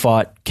 They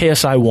fought.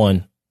 KSI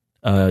won.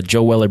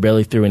 Joe Weller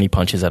barely threw any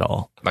punches at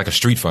all. Like a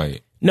street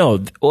fight?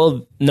 No.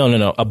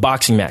 A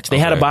boxing match. They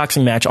had a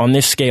boxing match on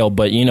this scale,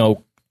 but,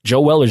 Joe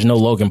Weller's no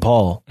Logan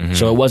Paul,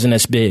 so it wasn't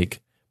as big.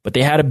 But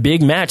they had a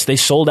big match. They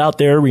sold out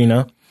their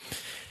arena.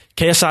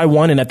 KSI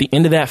won, and at the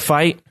end of that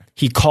fight,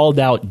 he called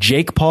out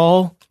Jake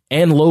Paul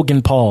and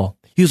Logan Paul.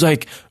 He was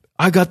like,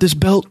 I got this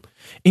belt.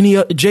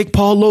 Jake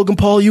Paul, Logan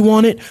Paul, you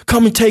want it?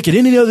 Come and take it.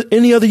 Any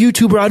other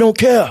YouTuber, I don't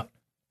care.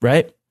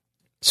 Right?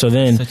 So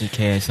then, such a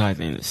KSI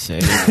thing to say.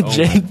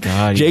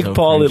 Jake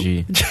Paul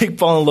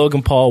and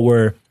Logan Paul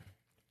were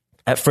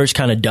at first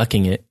kind of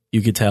ducking it.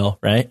 You could tell,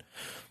 right?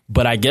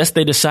 But I guess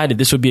they decided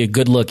this would be a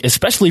good look,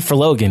 especially for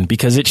Logan,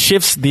 because it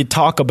shifts the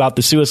talk about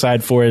the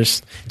Suicide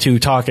Force to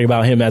talking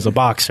about him as a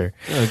boxer.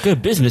 Yeah,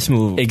 good business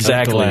move.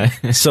 Exactly.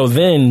 So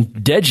then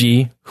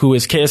Deji, who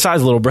is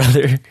KSI's little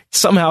brother,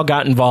 somehow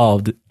got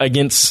involved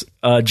against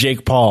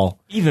Jake Paul.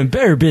 Even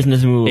better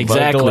business move.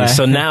 Exactly.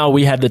 So now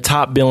we had the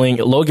top billing.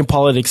 Logan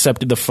Paul had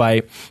accepted the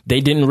fight. They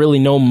didn't really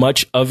know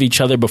much of each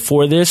other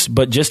before this,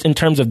 but just in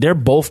terms of they're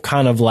both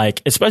kind of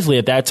like, especially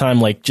at that time,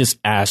 like just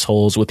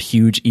assholes with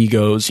huge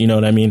egos. You know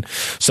what I mean?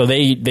 So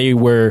they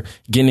were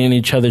getting in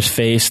each other's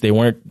face. They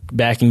weren't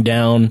backing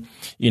down,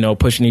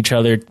 pushing each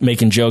other,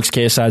 making jokes.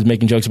 KSI's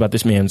making jokes about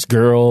this man's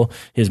girl,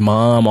 his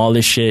mom, all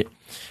this shit.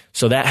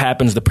 So that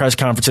happens. The press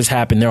conferences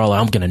happen. They're all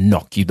like, I'm going to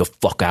knock you the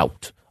fuck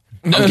out.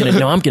 I'm going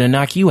to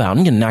knock you out.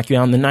 I'm going to knock you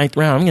out in the 9th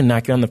round. I'm going to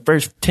knock you out in the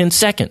first 10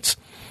 seconds.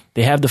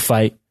 They have the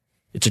fight.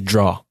 It's a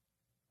draw.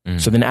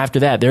 So then after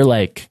that, they're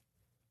like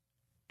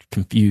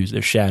confused.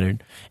 They're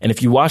shattered. And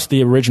if you watch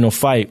the original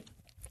fight,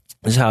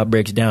 this is how it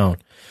breaks down.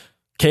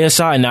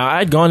 KSI, now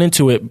I'd gone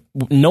into it.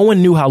 No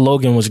one knew how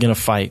Logan was going to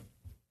fight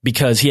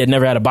because he had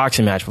never had a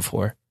boxing match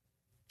before.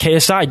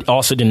 KSI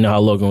also didn't know how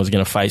Logan was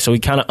going to fight, so he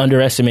kind of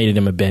underestimated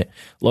him a bit.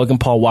 Logan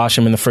Paul washed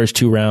him in the first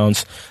 2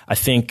 rounds. I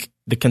think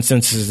the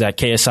consensus is that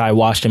KSI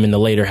washed him in the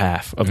later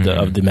half of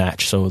the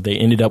match, so they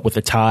ended up with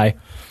a tie.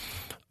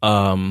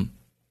 And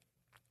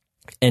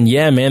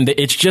yeah, man,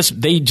 they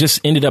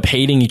just ended up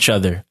hating each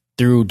other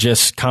through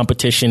just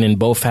competition and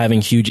both having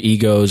huge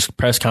egos,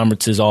 press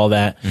conferences, all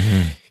that.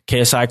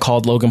 KSI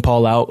called Logan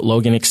Paul out.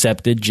 Logan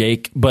accepted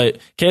Jake. But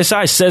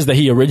KSI says that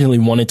he originally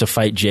wanted to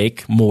fight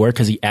Jake more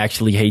because he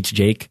actually hates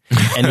Jake.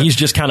 And he's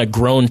just kind of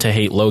grown to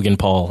hate Logan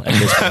Paul at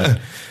this point.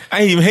 I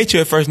didn't even hate you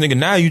at first, nigga.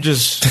 Now you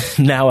just...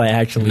 Now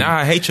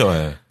I hate your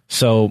ass.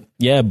 So,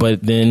 yeah,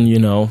 but then,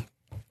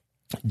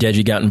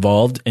 Deji got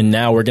involved. And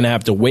now we're going to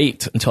have to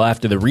wait until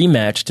after the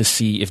rematch to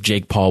see if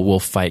Jake Paul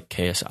will fight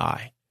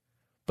KSI.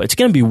 But it's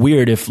going to be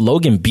weird if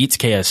Logan beats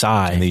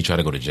KSI. And then you try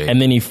to go to Jake.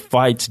 And then he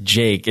fights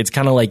Jake. It's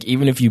kind of like,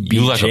 even if you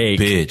beat Jake,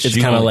 it's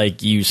kind of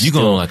like you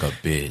going like a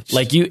bitch.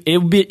 Like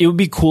it would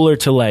be cooler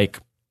to like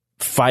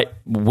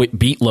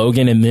beat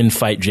Logan and then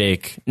fight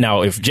Jake.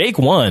 Now, if Jake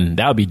won,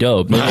 that would be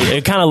dope.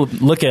 It kind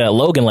of look at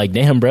Logan like,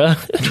 damn, bro.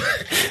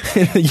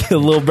 Your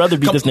little brother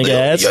beat this nigga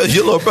ass.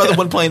 Your little brother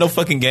wasn't playing no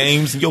fucking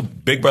games. And your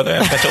big brother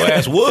ass got your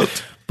ass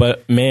whooped.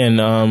 But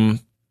man,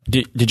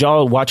 did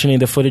y'all watch any of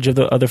the footage of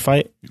the other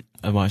fight?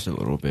 I watched a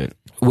little bit.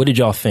 What did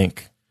y'all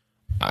think?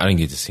 I didn't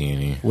get to see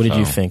any. What did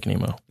you think,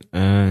 Nemo?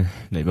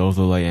 They both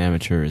look like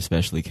amateurs,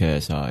 especially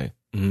KSI.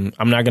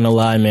 I'm not going to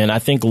lie, man. I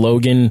think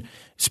Logan,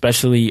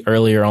 especially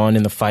earlier on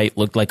in the fight,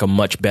 looked like a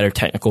much better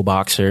technical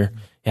boxer.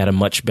 He had a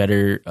much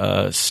better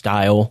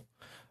style.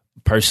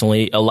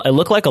 Personally, it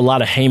looked like a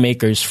lot of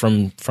haymakers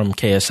from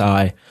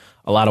KSI,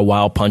 a lot of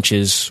wild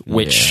punches,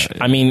 which,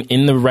 I mean,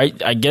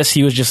 I guess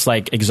he was just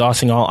like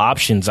exhausting all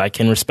options. I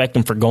can respect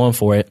him for going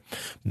for it.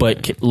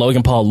 But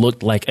Logan Paul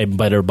looked like a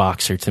better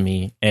boxer to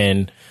me.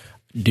 And,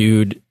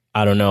 dude,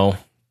 I don't know.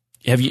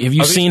 Have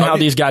you seen how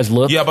these guys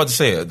look? Yeah, I'm about to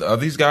say, are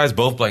these guys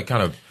both like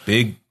kind of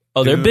big?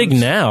 Oh, they're big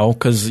now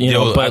because,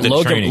 but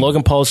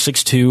Logan Paul's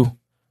 6'2".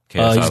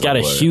 He's got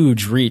a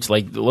huge reach.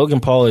 Like Logan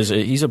Paul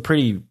he's a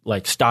pretty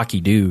like stocky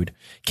dude.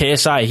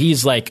 KSI,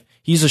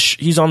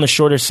 he's on the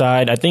shorter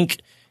side. I think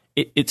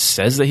it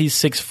says that he's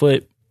 6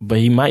 foot, but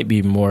he might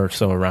be more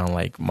so around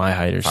like my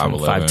height or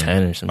something,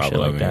 5'10" or some shit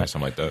like that.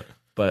 Something like that.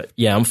 But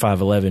yeah, I'm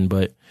 5'11",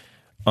 but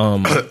you know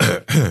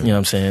what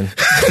I'm saying?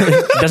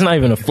 That's not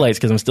even a flex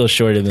because I'm still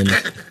shorter than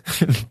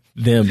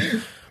them.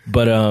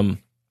 But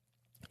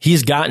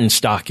he's gotten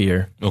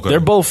stockier. Okay. They're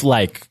both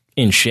like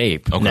in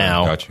shape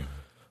now. Got you.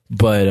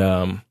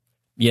 But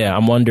yeah,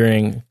 I'm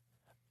wondering.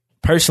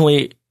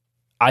 Personally,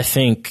 I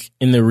think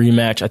in the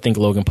rematch, I think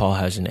Logan Paul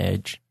has an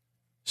edge.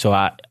 So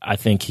I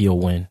think he'll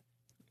win.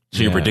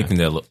 So you're predicting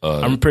that?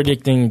 I'm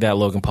predicting that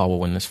Logan Paul will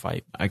win this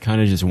fight. I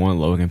kind of just want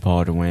Logan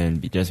Paul to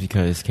win just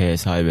because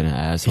KSI has been an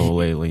asshole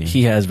lately.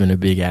 He has been a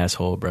big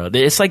asshole, bro.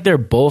 It's like they're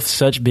both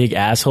such big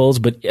assholes,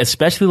 but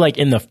especially like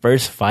in the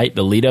first fight,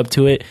 the lead up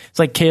to it, it's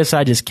like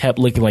KSI just kept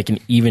looking like an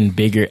even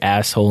bigger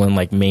asshole and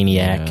like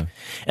maniac. Yeah.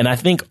 And I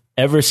think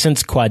ever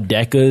since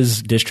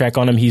Quadeca's diss track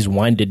on him, he's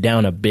winded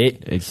down a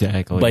bit.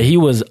 Exactly. But he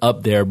was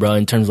up there, bro,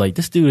 in terms of like,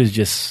 this dude is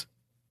just...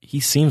 He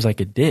seems like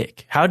a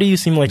dick. How do you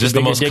seem like just a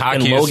bigger the most dick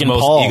than cockiest, Logan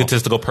most Paul?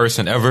 Egotistical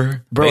person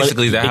ever? Bro,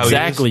 basically, is that exactly.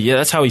 How he is? Yeah,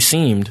 that's how he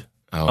seemed.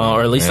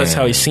 Or at least that's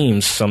how he Man.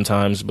 seems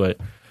sometimes. But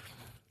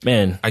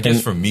man, I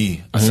guess for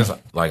me, since,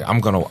 like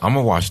I'm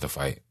gonna watch the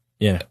fight.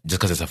 Yeah, just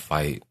because it's a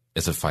fight.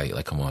 It's a fight.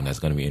 Like, come on, that's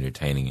going to be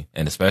entertaining.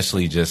 And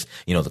especially just,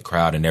 the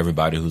crowd and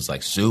everybody who's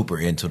like super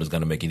into it is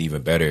going to make it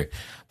even better.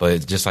 But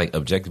it's just like,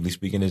 objectively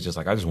speaking, it's just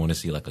like, I just want to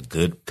see like a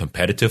good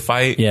competitive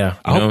fight. Yeah.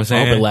 You know what I'm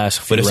saying? I hope it lasts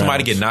a few But if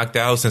somebody rounds. get knocked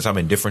out, since I'm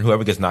indifferent,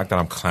 whoever gets knocked out,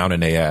 I'm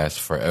clowning their ass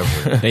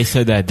forever. They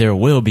said that there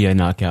will be a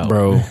knockout.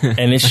 Bro.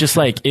 And it's just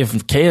like, if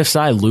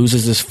KSI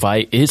loses this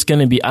fight, it's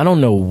going to be, I don't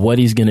know what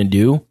he's going to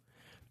do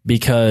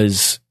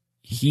because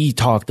he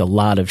talked a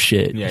lot of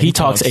shit. Yeah, he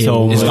talks It's a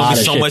going to lot be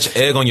of so shit. much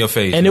egg on your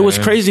face. And it was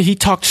man. crazy. He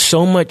talked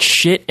so much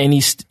shit, and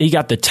he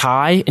got the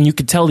tie, and you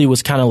could tell he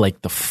was kind of like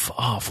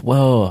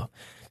well,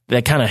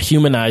 that kind of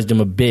humanized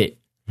him a bit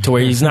to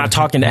where he's not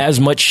talking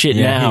as much shit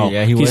now.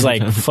 Yeah, he's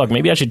like, fuck,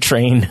 maybe I should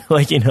train,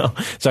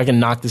 so I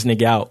can knock this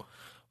nigga out.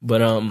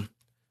 But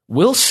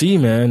we'll see,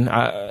 man.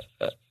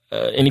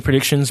 Any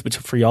predictions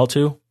for y'all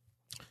two?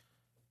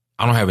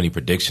 I don't have any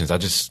predictions.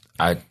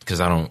 Because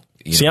I don't.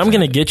 See, I'm going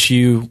to get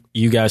you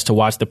guys to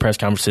watch the press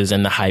conferences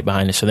and the hype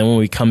behind it. So then when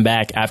we come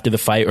back after the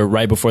fight or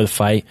right before the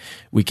fight,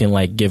 we can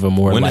like give a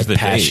more When like is the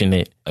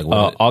passionate. date?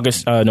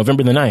 Like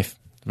November the 9th.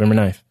 November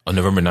 9th. Oh,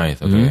 November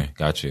 9th. Okay.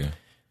 Got you.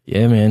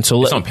 Yeah, man.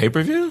 So It's on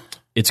pay-per-view?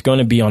 it's going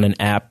to be on an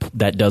app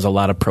that does a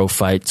lot of pro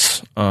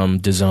fights,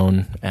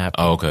 DAZN app.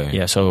 Oh, okay.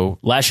 Yeah, so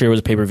last year was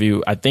a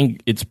pay-per-view. I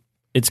think it's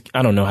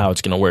I don't know how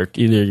it's going to work.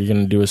 Either you're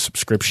going to do a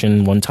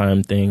subscription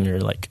one-time thing or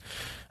like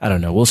I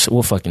don't know.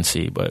 We'll fucking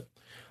see, but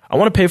I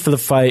want to pay for the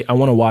fight. I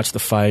want to watch the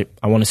fight.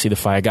 I want to see the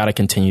fight. I got to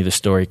continue the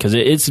story because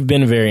it's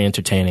been very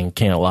entertaining.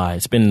 Can't lie.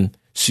 It's been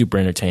super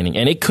entertaining.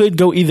 And it could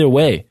go either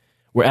way.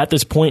 We're at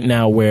this point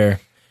now where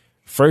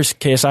first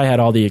KSI had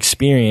all the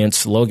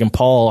experience. Logan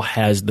Paul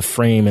has the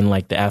frame and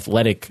like the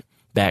athletic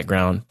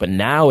background. But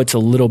now it's a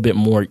little bit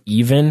more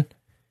even,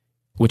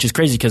 which is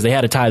crazy because they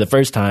had a tie the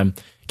first time.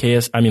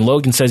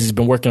 Logan says he's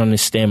been working on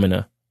his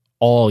stamina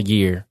all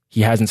year.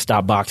 He hasn't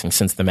stopped boxing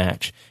since the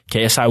match.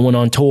 KSI went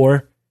on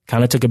tour.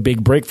 Kind of took a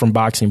big break from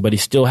boxing, but he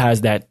still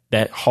has that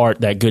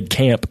heart, that good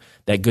camp,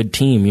 that good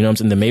team. You know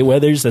what I'm saying? The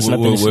Mayweathers, that's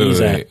nothing to sneeze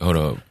at. Hold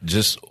up.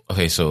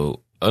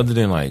 So other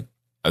than like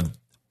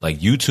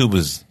YouTube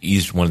is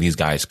each one of these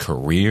guys'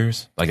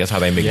 careers. Like that's how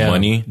they make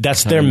money.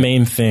 That's their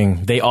main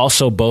thing. They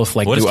also both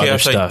like do other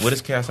stuff. What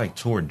is KSI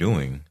Tour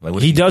doing? Like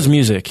he does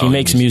music. He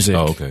makes music.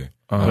 Oh, okay.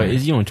 But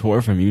is he on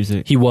tour for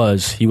music? He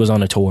was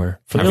on a tour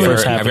for the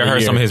first half of the year. Have you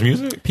heard some of his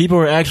music? People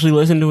were actually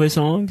listening to his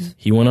songs?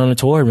 He went on a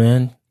tour,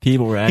 man.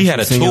 People were actually He had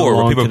a singing tour where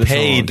along people to the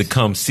paid to songs.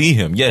 come see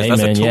him. Yes, Hey,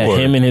 that's man, a tour. yeah,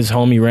 him and his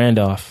homie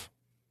Randolph.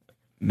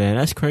 Man,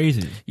 that's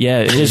crazy. Yeah,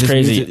 it is His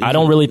crazy. music- I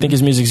don't really think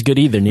his music's good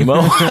either,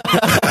 Nemo.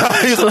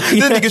 This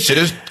nigga shit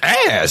is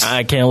ass.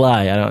 I can't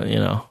lie. I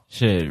don't,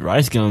 Shit,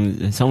 Rice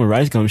Gum, some of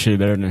Rice Gum shit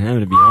better than him,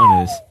 to be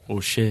honest. Oh,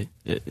 shit.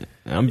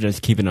 I'm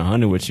just keeping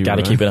 100 with you. Got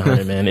to bro. keep it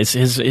 100, man. It's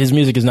his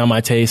music is not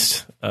my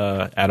taste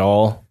at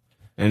all.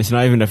 And it's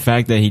not even the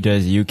fact that he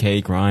does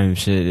UK grime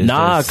shit. It's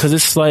just- Because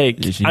it's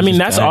like, It's I mean, just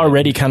that's bad.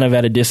 already kind of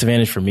at a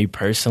disadvantage for me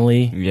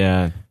personally.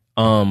 Yeah.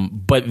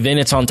 But then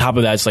it's on top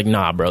of that, it's like,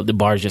 nah, bro, the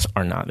bars just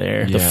are not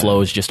there. The Yeah.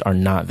 flows just are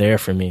not there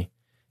for me.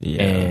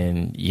 Yeah.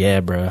 And yeah,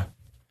 bro.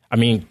 I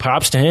mean,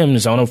 props to him.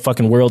 He's on a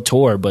fucking world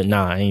tour, but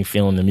nah, I ain't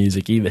feeling the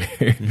music either.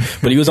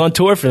 But he was on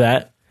tour for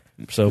that,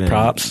 so Man,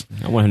 props.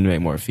 I want him to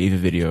make more FIFA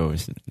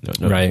videos.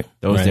 Right.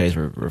 Those days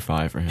were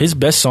fine for him. His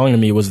best song to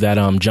me was that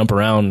Jump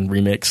Around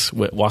remix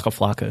with Waka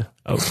Flocka.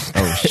 Oh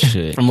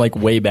shit. From like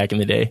way back in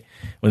the day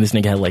when this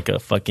nigga had like a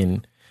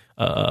fucking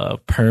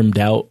permed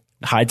out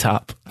high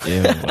top.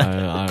 Ew,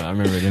 I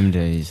remember them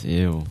days.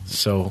 Ew.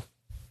 So,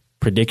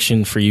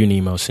 prediction for you,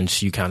 Nemo,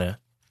 since you kind of,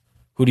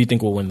 who do you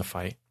think will win the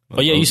fight? Oh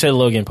yeah, you said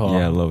Logan Paul.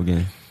 Yeah,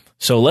 Logan.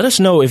 So let us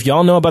know if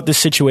y'all know about this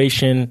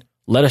situation.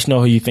 Let us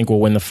know who you think will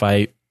win the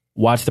fight.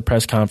 Watch the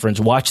press conference.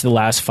 Watch the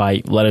last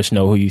fight. Let us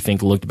know who you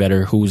think looked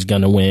better, who's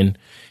gonna win.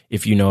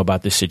 If you know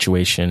about this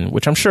situation,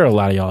 which I'm sure a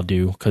lot of y'all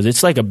do, because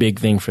it's like a big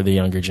thing for the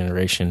younger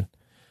generation.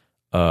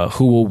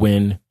 Who will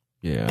win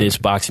this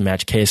boxing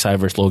match? KSI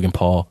versus Logan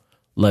Paul.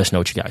 Let us know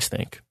what you guys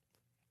think.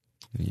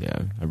 Yeah,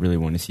 I really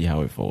want to see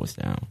how it falls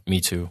down.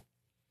 Me too.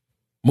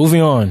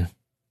 Moving on.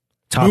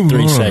 Top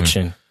 3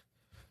 section.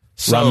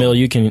 So, Ramil,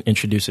 you can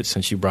introduce it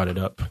since you brought it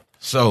up.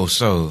 So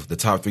the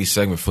top 3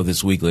 segment for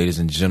this week, ladies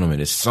and gentlemen,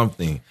 is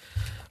something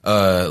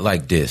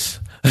like this.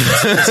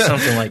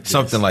 Something like this.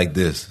 Something like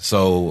this.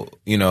 So,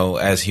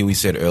 as Huey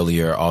said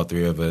earlier, all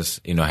 3 of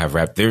us, have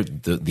rapped.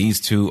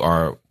 These 2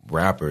 are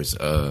rappers,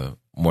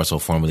 more so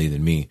formally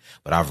than me,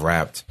 but I've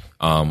rapped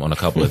on a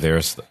couple of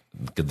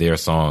their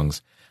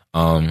songs.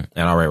 And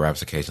I write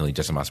raps occasionally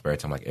just in my spare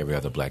time like every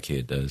other black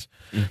kid does.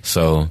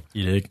 So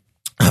you dig?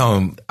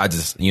 I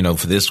just,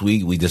 for this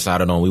week, we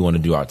decided we want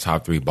to do our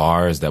top 3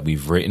 bars that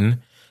we've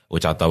written,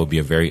 which I thought would be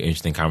a very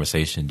interesting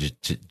conversation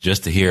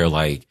just to hear,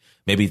 like,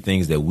 maybe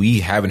things that we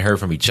haven't heard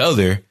from each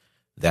other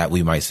that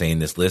we might say in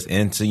this list,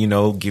 and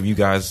to, give you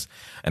guys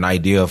an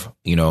idea of,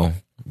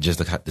 just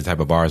the type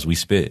of bars we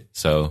spit.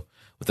 So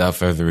without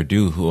further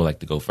ado, who would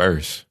like to go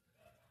first?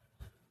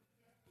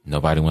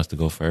 Nobody wants to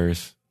go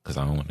first because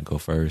I don't want to go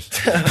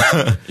first.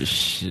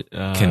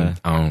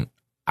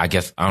 I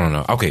guess, I don't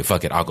know. Okay,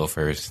 fuck it. I'll go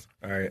first.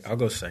 All right, I'll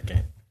go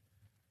second.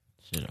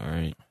 Shit, all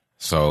right.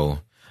 So,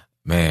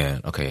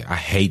 man, okay, I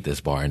hate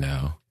this bar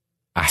now.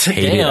 I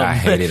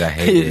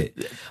hate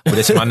it. But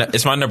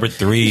it's my number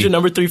 3. It's your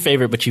number 3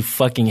 favorite, but you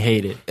fucking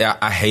hate it. Yeah,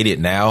 I hate it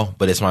now,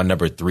 but it's my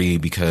number 3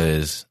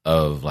 because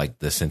of like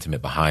the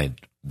sentiment behind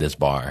this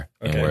bar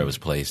and where it was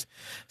placed.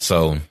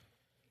 So,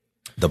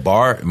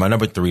 my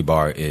number 3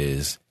 bar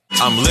is,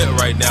 I'm lit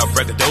right now,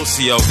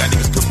 braggadocio. Got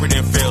niggas cooking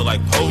and feel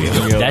like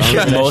polio. That's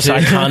your most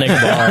iconic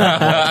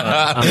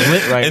bar. I'm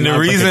lit right and now.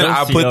 And the reason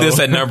I put this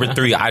at number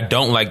 3, I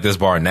don't like this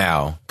bar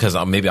now because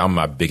maybe I'm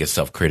my biggest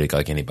self-critic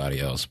like anybody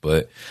else.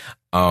 But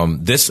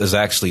this is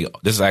actually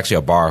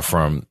a bar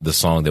from the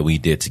song that we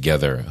did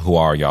together, Who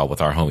Are Y'all,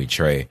 with our homie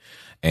Trey.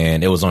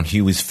 And it was on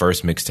Huey's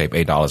first mixtape,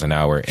 $8 an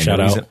hour. And Shout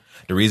out.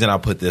 The reason I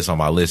put this on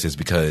my list is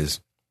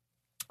because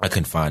I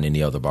couldn't find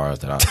any other bars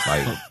that I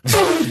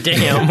like.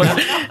 Damn.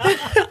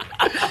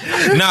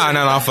 Nah,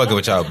 I'm fucking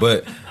with y'all.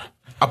 But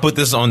I put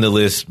this on the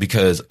list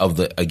because of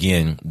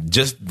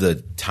just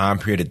the time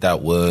period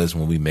that was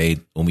when we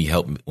made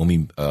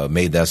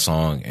that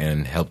song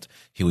and helped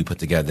Huey put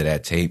together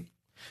that tape.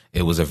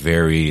 It was a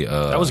very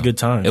that was a good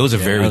time. It was a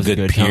very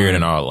good period time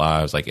in our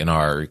lives, like in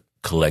our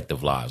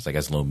collective lives, like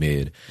as Lil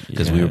Mid,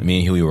 because me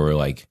and Huey were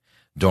like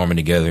dorming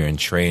together, and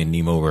Trey and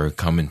Nemo were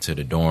coming to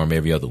the dorm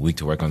every other week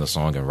to work on the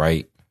song and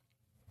write.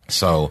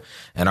 So,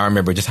 and I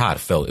remember just how it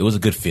felt. It was a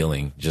good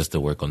feeling just to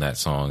work on that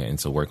song and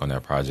to work on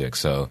that project.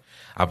 So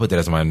I put that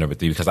as my number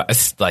 3 because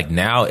it's like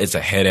now it's a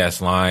head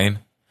ass line.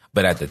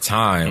 But at the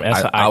time,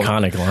 that's an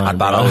iconic line. I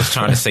thought I was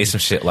trying to say some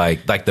shit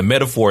like the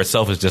metaphor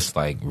itself is just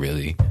like,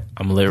 really?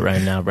 I'm lit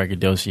right now,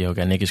 braggadocio.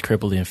 Got niggas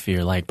crippled in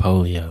fear like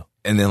polio.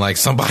 And then like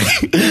somebody,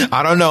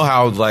 I don't know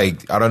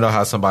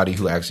how somebody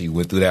who actually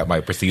went through that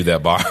might perceive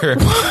that bar.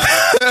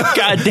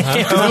 God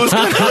damn.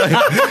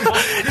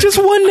 Just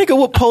one nigga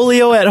with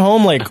polio at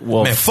home, like,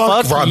 well, man,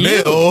 fuck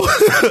Ramil.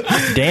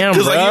 Damn,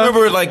 bro. Like, you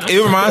remember, like,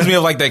 it reminds me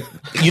of like that.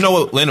 You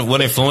know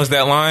what influenced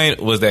that line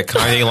was that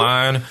Kanye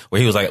line where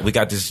he was like, "We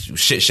got this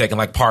shit shaking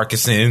like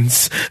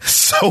Parkinson's."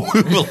 So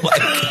we were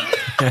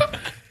like,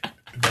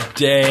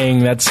 dang,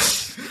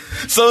 that's.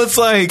 So it's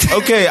like,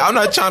 okay, I'm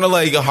not trying to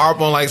like harp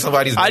on like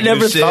somebody's. I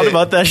never shit. thought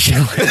about that shit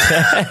like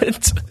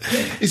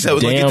that. He said,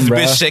 "Look at this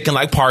bitch shaking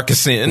like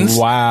Parkinson's."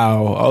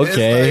 Wow.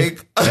 Okay.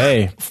 Like,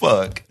 hey,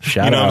 fuck.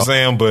 Shout you know out. what I'm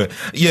saying? But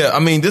yeah, I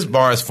mean, this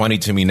bar is funny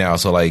to me now.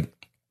 So like,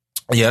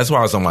 yeah, that's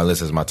why it's on my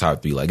list as my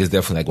top 3. Like, it's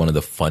definitely like one of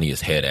the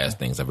funniest head ass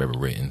things I've ever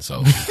written.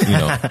 So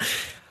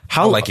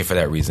I like it for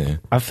that reason.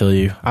 I feel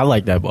you. I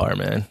like that bar,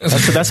 man.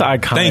 That's an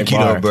iconic Thank you,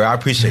 bar. though, bro. I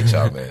appreciate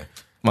y'all, man.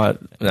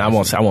 I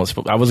won't.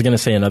 I was gonna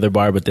say another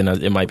bar, but then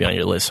it might be on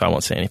your list, so I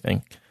won't say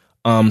anything.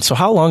 So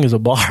how long is a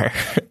bar?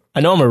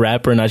 I know I'm a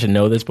rapper and I should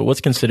know this, but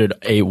what's considered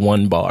a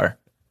one bar?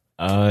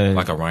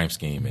 Like a rhyme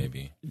scheme,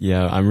 maybe.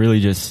 Yeah, I'm really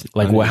just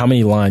like what? How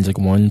many lines? Like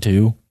 1,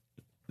 2?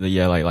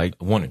 Yeah, like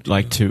 1 or 2.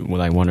 like 2,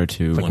 like 1 or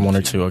 2. Like 1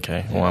 or 2.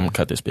 Okay. Well, I'm gonna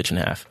cut this bitch in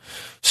half.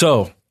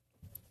 So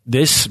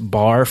this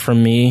bar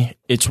from me,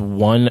 it's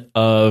one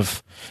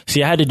of...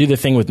 See, I had to do the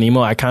thing with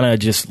Nemo. I kind of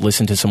just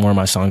listened to some more of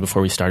my songs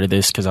before we started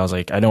this because I was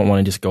like, I don't want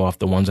to just go off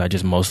the ones I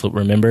just most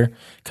remember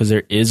because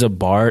there is a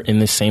bar in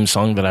this same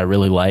song that I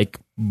really like,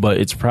 but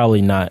it's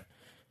probably not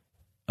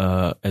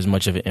as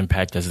much of an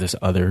impact as this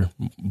other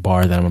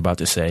bar that I'm about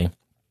to say.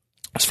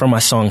 It's from my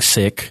song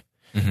Sick,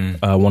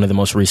 one of the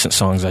most recent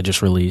songs I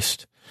just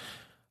released.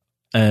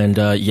 And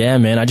yeah,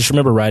 man, I just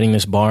remember writing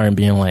this bar and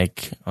being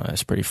like, oh,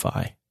 that's pretty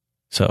fly.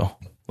 So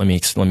let me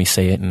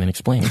say it and then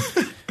explain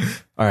it.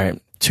 All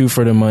right. 2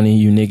 for the money,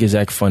 you niggas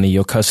act funny.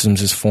 Your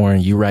customs is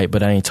foreign. You right,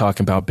 but I ain't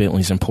talking about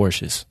Bentleys and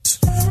Porsches.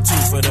 2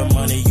 for the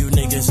money, you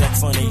niggas act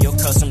funny. Your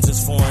customs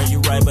is foreign. You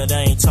right, but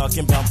I ain't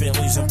talking about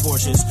Bentleys and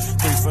Porsches.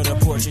 3 for the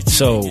Porsche.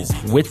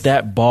 So with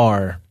that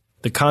bar,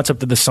 the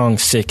concept of the song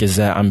Sick is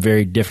that I'm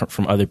very different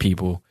from other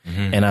people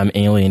and I'm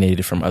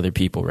alienated from other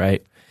people,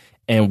 right?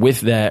 And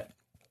with that,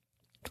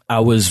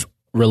 I was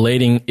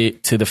relating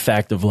it to the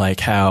fact of like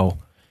how,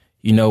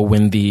 you know,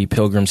 when the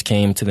Pilgrims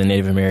came to the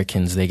Native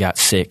Americans, they got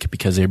sick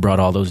because they brought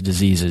all those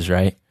diseases,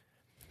 right?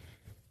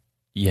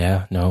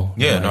 Yeah, no.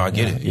 Yeah, no, I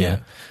get it. Yeah.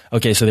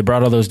 Okay, so they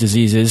brought all those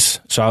diseases.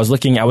 So I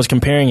was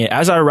comparing it.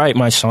 As I write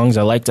my songs,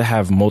 I like to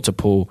have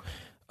multiple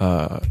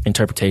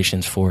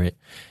interpretations for it.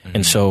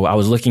 And so I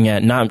was looking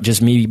at not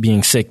just me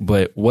being sick,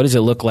 but what does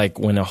it look like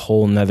when a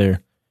whole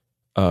nother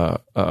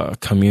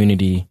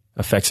community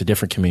affects a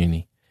different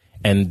community?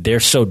 And they're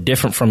so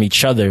different from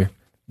each other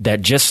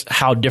that just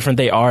how different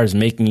they are is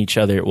making each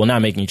other, well,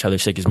 not making each other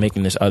sick, is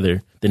making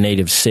the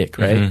natives sick,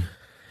 right?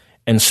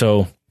 And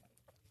so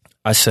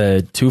I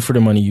said, 2 for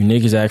the money, you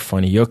niggas act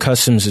funny. Your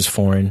customs is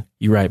foreign.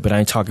 You right, but I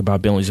ain't talking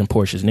about Bentleys and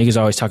Porsches. Niggas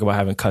always talk about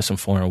having custom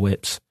foreign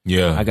whips.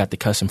 Yeah. I got the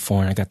custom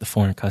foreign, I got the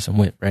foreign custom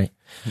whip, right?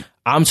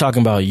 I'm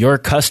talking about your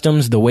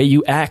customs, the way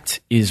you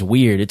act is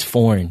weird. It's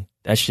foreign.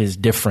 That shit is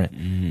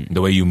different.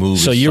 The way you move.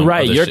 So you're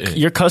right.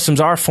 Your customs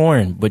are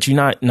foreign, but you're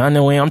not in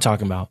the way I'm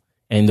talking about.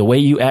 And the way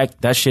you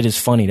act, that shit is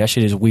funny. That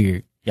shit is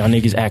weird. Y'all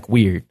niggas act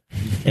weird.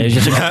 And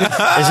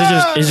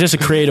it's just a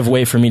creative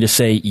way for me to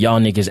say y'all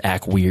niggas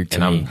act weird to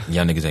me.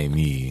 Y'all niggas ain't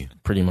me.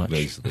 Pretty much.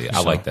 Basically.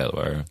 I like that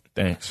word.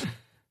 Thanks.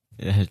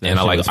 Yeah, and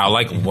I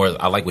like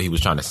what he was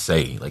trying to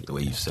say, like the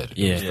way you said it.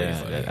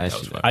 Yeah.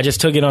 I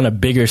just took it on a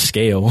bigger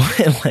scale.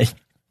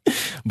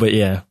 But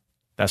yeah,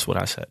 that's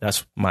what I said.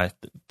 That's my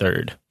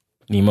third.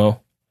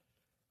 Nemo?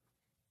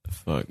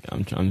 Fuck,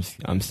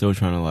 I'm still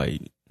trying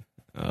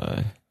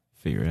to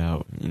figure it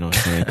out. You know what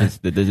I'm saying? 'Cause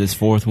this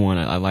fourth one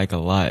I like a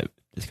lot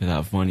just because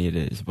how funny it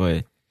is.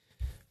 But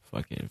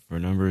fuck it, for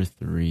number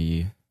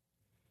 3,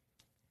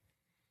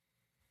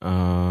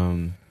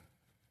 Nemo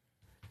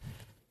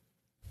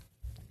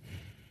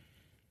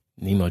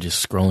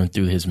just scrolling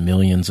through his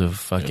millions of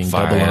fucking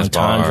double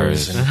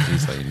entendres. And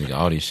he's like, nigga,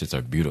 all these shits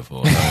are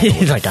beautiful.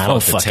 He's like, I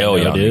don't fucking tell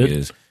y'all, dude.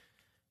 Niggas.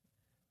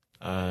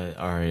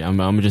 All right, I'm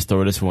gonna just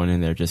throw this one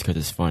in there just because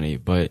it's funny.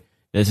 But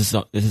this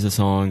is a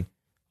song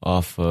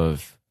off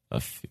of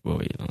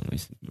wait, let me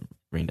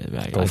bring that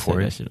back. Go for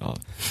it. That shit off.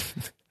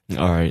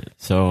 All right,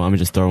 so I'm gonna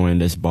just throw in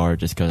this bar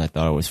just because I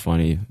thought it was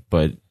funny.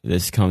 But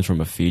this comes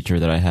from a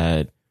feature that I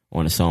had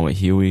on a song with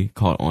Huey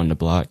called "On the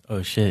Block."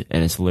 Oh shit!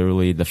 And it's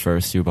literally the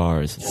first 2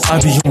 bars. I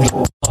be on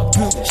the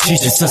block. She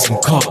just said some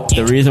cock.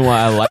 The reason why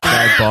I like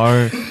that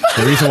bar,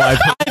 the reason why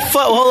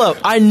hold up,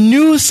 I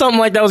knew something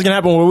like that was gonna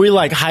happen where we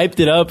like hyped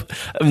it up.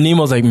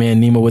 Nemo's like, man,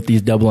 Nemo with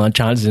these double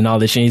entendres and all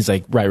this shit. He's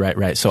like,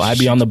 right. So I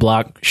be on the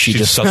block. She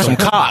just sucked some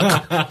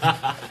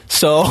cock.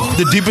 So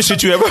the deepest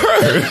shit you ever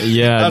heard.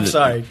 Yeah, I'm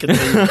sorry.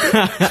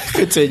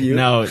 Continue.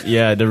 No,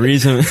 yeah. The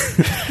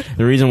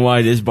reason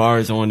why this bar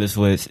is on this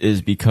list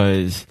is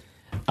because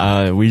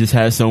we just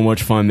had so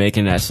much fun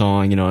making that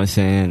song. You know what I'm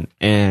saying?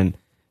 And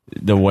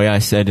the way I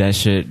said that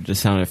shit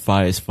just sounded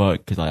fire as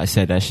fuck because I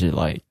said that shit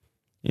like,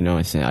 you know what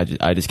I'm saying?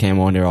 I just came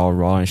on there all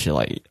raw and shit.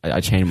 Like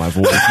I changed my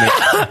voice,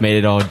 made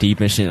it all deep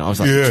and shit. And I was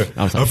like, I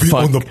be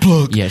on the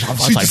block. Yeah, I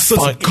was like,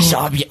 fuck,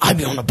 I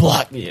be on the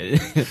block. Yeah.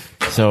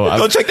 So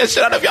go check that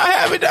shit out if y'all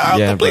have it now.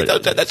 Yeah, please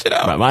don't check that shit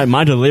out.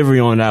 My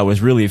delivery on that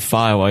was really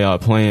fire while y'all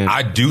playing.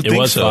 I do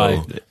think so.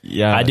 Fire.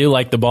 Yeah, I do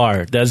like the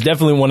bar. That's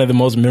definitely one of the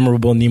most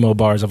memorable Nemo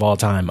bars of all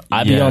time.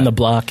 I be on the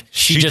block.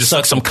 She just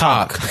sucked some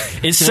cock.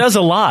 It says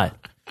a lot.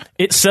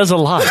 It says a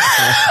lot.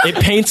 It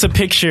paints a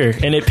picture,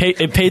 and it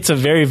paints a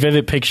very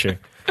vivid picture.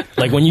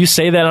 Like when you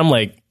say that, I'm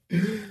like,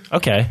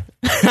 okay.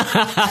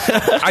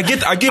 I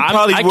get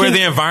probably where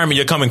the environment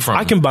you're coming from.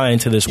 I can buy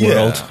into this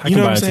world. I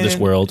can buy into this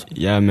world.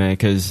 Yeah, man,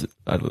 because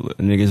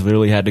niggas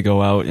literally had to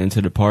go out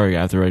into the park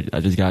after I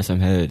just got some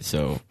head,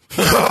 so.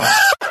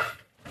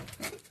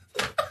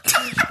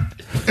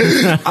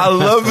 I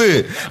love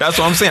it. That's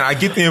what I'm saying. I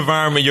get the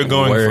environment you're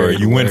going for.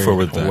 You went for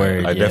with that.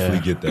 I definitely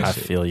get that. I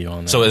shit. feel you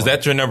on that. So is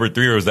that your number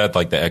 3 or is that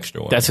like the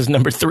extra one? That's his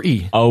number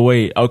 3. Oh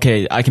wait,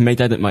 okay. I can make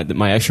that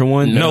my extra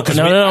one. No, make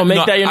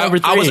that your number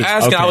 3. I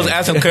was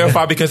asking to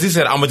clarify because he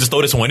said I'm gonna just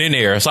throw this one in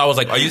there. So I was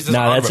like, are you just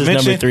that's his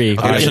number 3.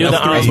 Okay, We can do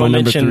the honorable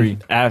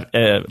mention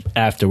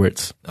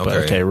afterwards.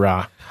 Okay,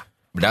 raw.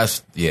 But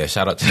that's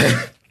shout out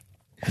to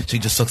She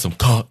just sucked some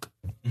cock.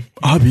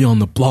 I'll be on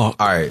the block.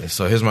 All right,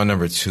 so here's my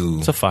number 2.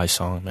 It's a 5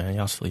 song, man.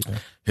 Y'all sleeping.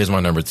 Here's my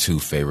number 2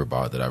 favorite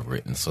bar that I've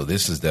written. So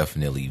this is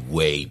definitely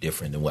way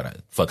different than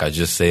what I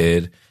just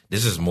said.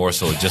 This is more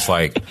so just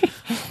like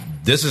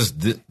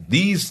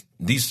these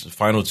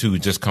final 2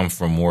 just come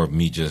from more of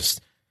me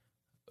just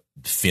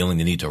feeling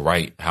the need to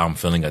write how I'm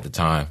feeling at the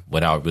time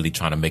without really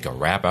trying to make a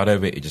rap out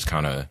of it. It just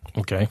kind of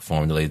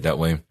formulated that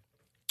way.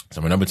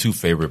 So my number 2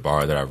 favorite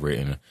bar that I've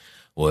written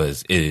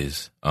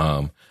is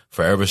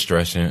forever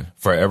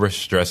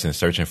stressing,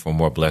 searching for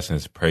more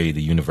blessings. Pray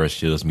the universe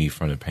shields me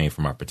from the pain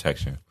for my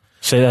protection.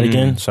 Say that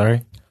again.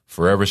 Sorry.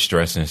 Forever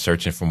stressing,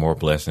 searching for more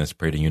blessings.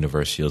 Pray the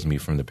universe shields me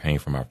from the pain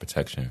for my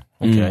protection.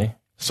 Okay.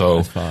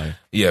 So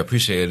yeah,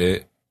 appreciate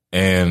it.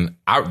 And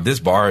this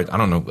bar, I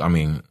don't know. I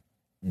mean,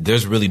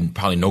 there's really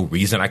probably no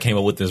reason I came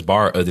up with this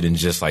bar other than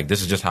just like,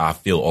 this is just how I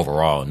feel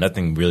overall.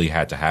 Nothing really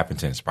had to happen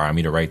to inspire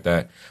me to write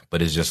that.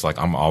 But it's just like,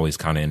 I'm always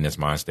kind of in this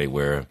mind state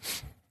where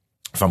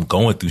if I'm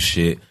going through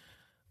shit,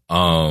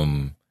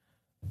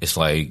 it's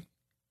like,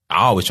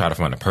 I always try to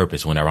find a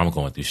purpose whenever I'm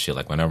going through shit,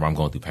 like whenever I'm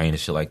going through pain and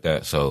shit like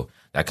that. So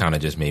that kind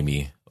of just made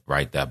me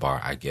write that bar,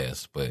 I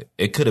guess. But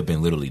it could have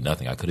been literally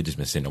nothing. I could have just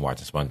been sitting and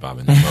watching SpongeBob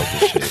and smoke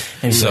this shit.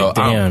 And so like,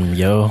 damn,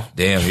 yo.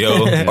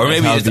 Or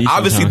maybe it's,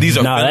 obviously these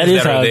are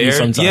feelings that are there.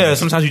 Sometimes. Yeah,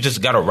 sometimes you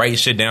just got to write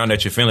shit down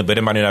that you're feeling, but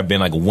it might not have been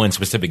like one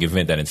specific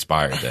event that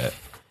inspired that.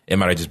 It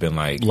might have just been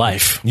like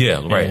life.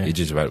 Yeah, right. Yeah. It's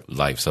just about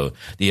life. So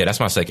yeah, that's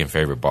my second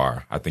favorite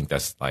bar. I think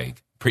that's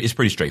like, it's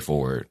pretty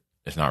straightforward.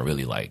 It's not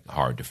really like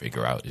hard to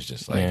figure out. It's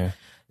just like,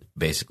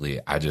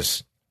 basically, I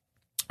just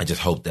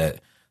hope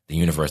that the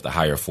universe, the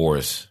higher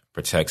force,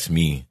 protects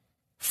me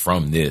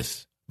from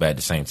this. But at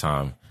the same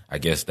time, I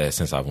guess that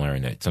since I've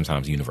learned that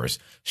sometimes the universe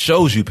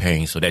shows you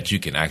pain so that you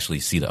can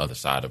actually see the other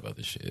side of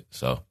other shit.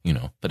 So, you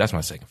know, but that's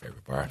my second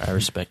favorite bar. I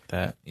respect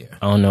that. Yeah.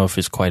 I don't know if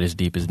it's quite as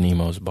deep as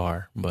Nemo's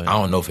bar, but I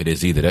don't know if it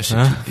is either. That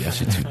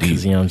shit too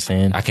deep. You know what I'm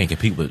saying? I can't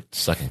compete with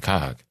sucking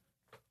cock.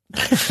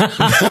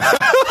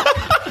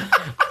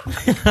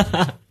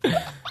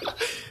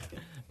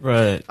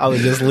 Right. I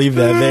would just leave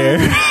that there.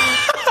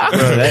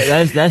 Bro,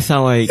 that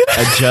sound like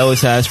a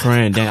jealous ass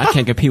friend. Damn, I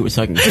can't compete with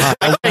sucking cock.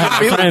 I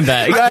have my friend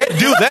back. I can't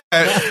do that.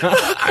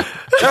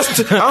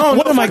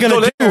 What am I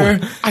gonna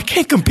do? I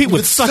can't compete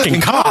with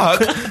sucking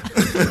cock.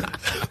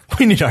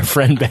 We need our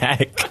friend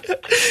back.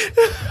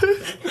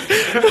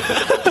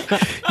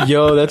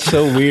 Yo, that's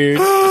so weird.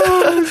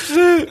 Oh,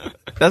 shit.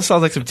 That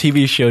sounds like some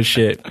TV show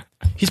shit.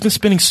 He's been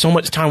spending so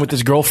much time with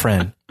his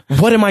girlfriend.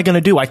 What am I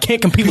gonna do? I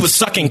can't compete with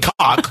sucking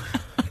cock.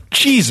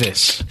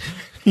 Jesus.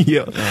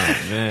 Yo. Oh,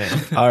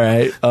 man. All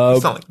right.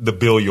 Sound like the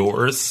Bill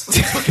Yours.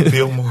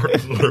 Bill Moore.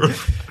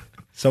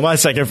 So my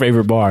second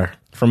favorite bar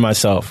from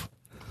myself.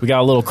 We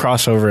got a little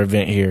crossover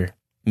event here.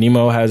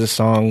 Nemo has a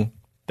song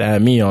that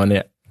had me on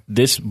it.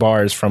 This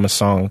bar is from a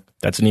song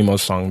that's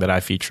Nemo's song that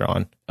I feature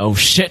on. Oh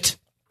shit.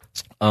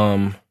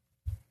 Fuck,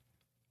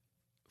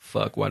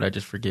 why'd I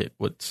just forget?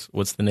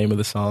 What's the name of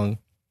the song?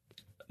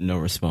 No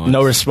Response.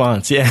 No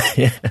Response,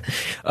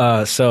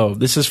 yeah. So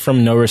this is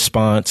from No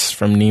Response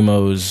from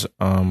Nemo's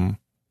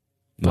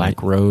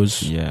Black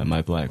Rose. Yeah,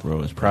 my Black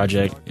Rose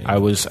project. Yeah.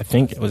 Was that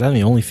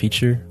the only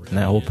feature in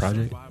that whole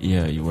project?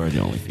 Yeah, you were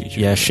the only feature.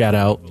 Yeah, shout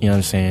out, you know what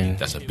I'm saying?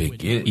 That's a big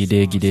get. You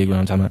dig what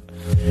I'm talking about.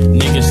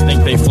 Niggas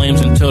think they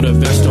flames until the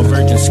Vestal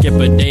Virgins skip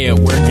a day at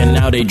work and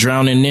now they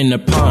drowning in the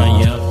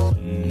pond,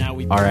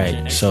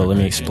 Alright, so let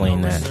me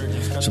explain that.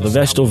 So the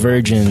Vestal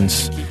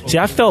Virgins, see,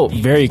 I felt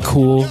very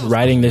cool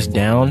writing this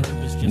down.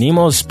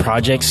 Nemo's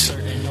projects,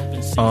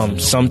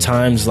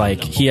 sometimes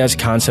like he has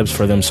concepts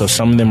for them, so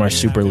some of them are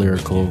super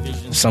lyrical,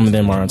 some of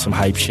them are on some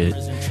hype shit.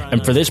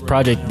 And for this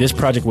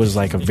project was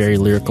like a very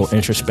lyrical,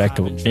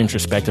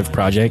 introspective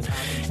project.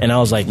 And I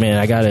was like, man,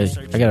 I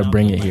gotta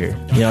bring it here.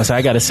 You know, so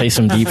I gotta say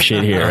some deep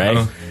shit here,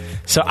 right?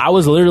 So I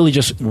was literally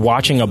just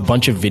watching a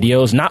bunch of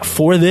videos, not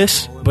for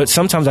this, but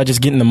sometimes I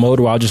just get in the mode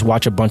where I'll just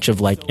watch a bunch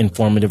of like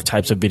informative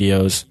types of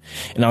videos.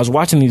 And I was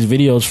watching these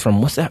videos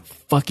from, what's that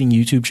fucking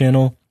YouTube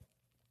channel?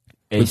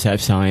 ASAP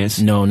Science.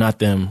 No, not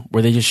them.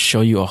 Where they just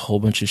show you a whole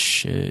bunch of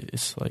shit.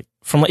 It's like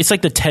it's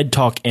like the TED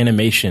Talk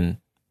animation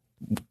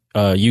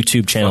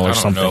YouTube channel or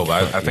something.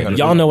 I think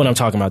y'all know what I'm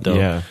talking about though.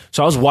 Yeah.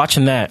 So I was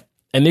watching that,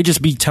 and they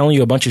just be telling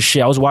you a bunch of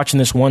shit. I was watching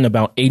this one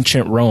about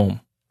ancient Rome,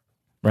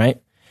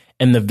 right?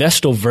 And the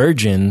Vestal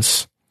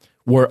Virgins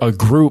were a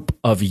group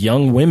of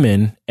young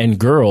women and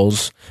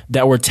girls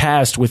that were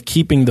tasked with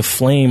keeping the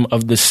flame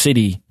of the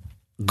city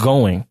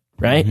going,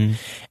 right? Mm-hmm.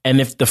 And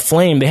if the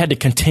flame, they had to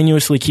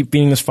continuously keep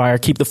feeding this fire,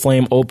 keep the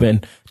flame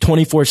open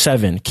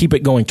 24/7, keep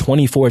it going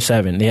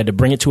 24/7. They had to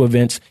bring it to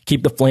events,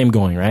 keep the flame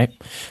going, right?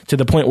 To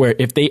the point where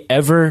if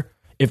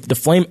the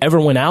flame ever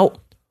went out,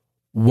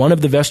 one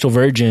of the Vestal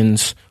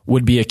Virgins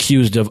would be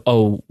accused of,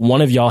 oh, one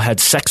of y'all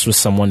had sex with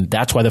someone,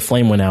 that's why the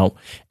flame went out,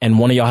 and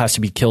one of y'all has to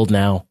be killed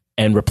now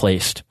and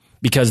replaced.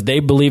 Because they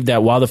believed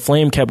that while the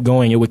flame kept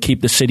going, it would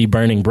keep the city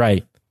burning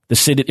bright. The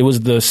city, it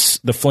was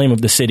the flame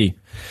of the city.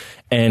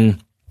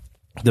 And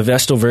the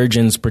Vestal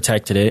Virgins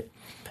protected it.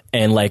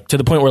 And like to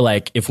the point where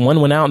like if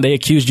one went out and they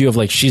accused you of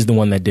like she's the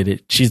one that did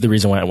it, she's the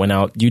reason why it went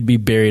out, you'd be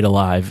buried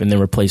alive and then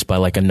replaced by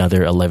like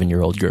another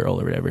 11-year-old girl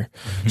or whatever.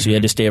 So you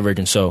had to stay a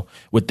virgin. So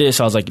with this,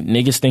 I was like,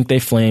 niggas think they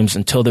flames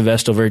until the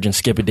Vestal virgins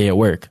skip a day at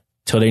work,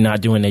 till they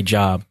not doing their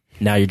job.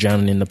 Now you're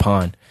drowning in the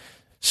pond.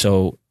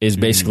 So it's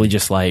basically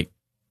just like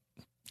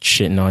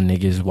shitting on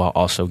niggas while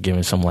also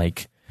giving some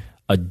like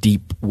a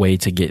deep way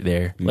to get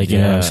there. Like, you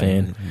know what I'm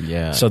saying?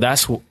 Yeah. So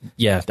that's where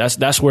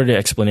the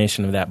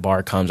explanation of that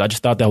bar comes. I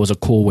just thought that was a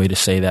cool way to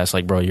say that. It's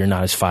like, bro, you're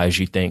not as fire as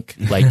you think.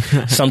 Like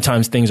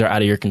sometimes things are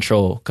out of your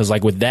control. Cause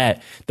like with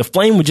that, the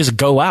flame would just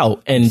go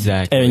out and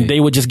they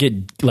would just get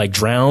like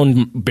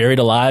drowned, buried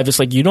alive. It's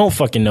like, you don't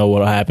fucking know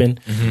what'll happen.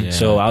 Yeah.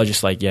 So I was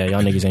just like, yeah,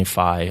 y'all niggas ain't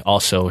fire.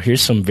 Also,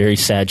 here's some very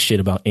sad shit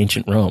about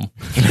ancient Rome.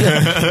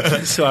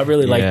 So I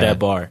really like that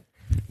bar.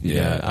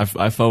 Yeah,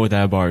 I fought with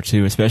that bar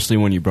too, especially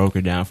when you broke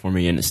it down for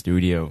me in the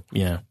studio.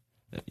 Yeah.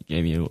 It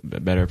gave me a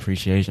better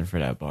appreciation for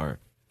that bar.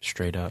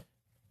 Straight up.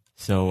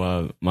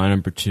 So my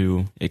number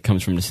 2, it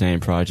comes from the same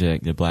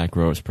project, the Black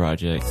Rose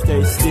Project.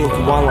 Stay sick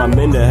while I'm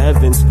in the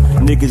heavens.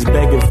 Niggas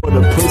begging for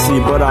the pussy,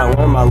 but I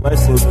learned my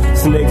lessons.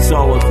 Snakes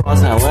all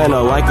across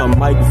Atlanta like a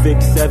Mike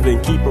Vick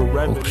 7. Keep a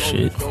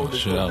revving. Oh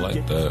shit, I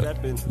like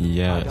that.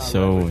 Yeah,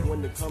 so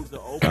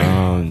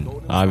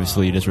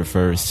obviously this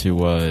refers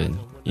to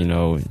you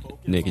know,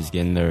 niggas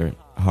getting their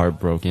heart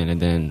broken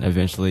and then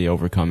eventually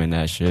overcoming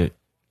that shit.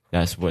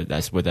 That's what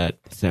that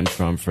stems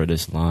from for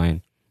this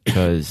line.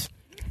 Because,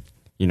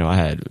 you know, I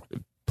had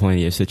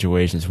plenty of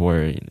situations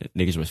where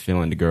niggas was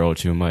feeling the girl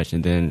too much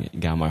and then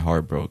got my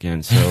heart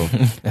broken. So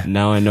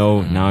now I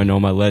know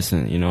my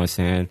lesson, you know what I'm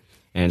saying?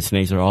 And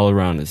snakes are all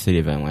around the city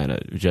of Atlanta,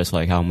 just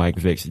like how Mike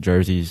Vick's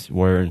jerseys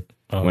were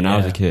when I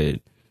was a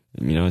kid.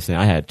 You know what I'm saying?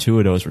 I had 2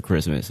 of those for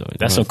Christmas. So,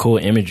 that's some cool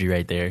imagery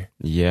right there.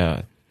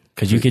 Yeah.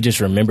 Because you could just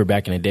remember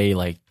back in the day,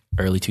 like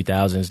early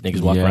 2000s,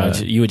 niggas walk around,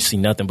 you would see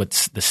nothing but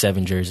the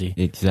 7 jersey.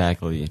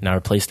 Exactly. Now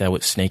replace that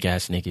with snake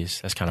ass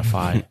niggas. That's kind of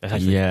fire. That's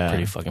actually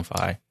pretty fucking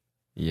fire.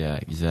 Yeah,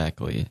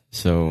 exactly.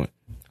 So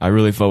I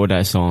really fought with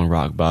that song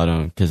Rock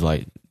Bottom because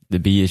like the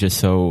beat is just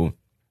so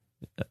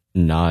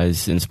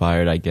Nas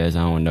inspired, I guess.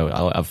 I don't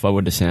know. I fought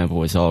with the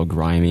sample. It's all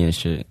grimy and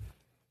shit.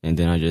 And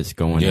then I just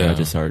go in there and I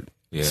just start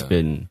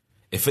spitting.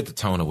 It fit the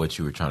tone of what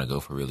you were trying to go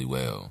for really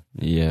well.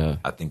 Yeah.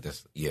 I think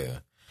that's,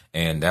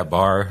 And that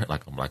bar,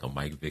 like a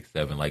Mike Vick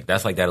 7, like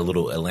that's like that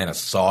little Atlanta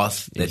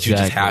sauce that you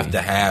just have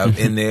to have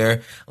in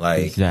there.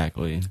 Like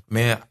exactly,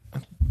 man,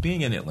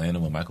 being in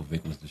Atlanta when Michael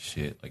Vick was the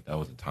shit, like that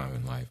was a time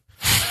in life.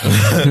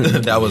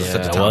 That was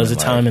such a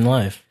time in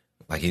life.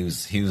 Like he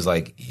was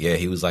like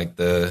he was like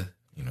the,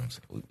 you know what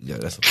I'm saying? Yeah,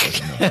 that's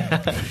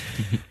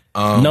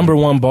a number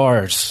 1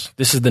 bars.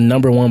 This is the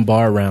number 1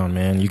 bar round,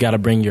 man. You got to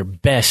bring your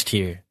best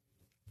here.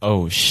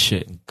 Oh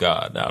shit,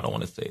 God, now I don't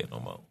want to say it no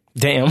more.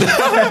 Damn.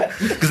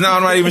 Because now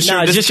I'm not even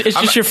sure. It's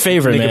just your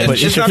favorite, man.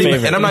 But it's your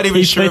favorite. And I'm not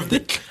even sure.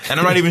 And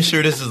I'm not even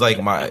sure this is like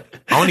I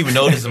don't even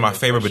know this is my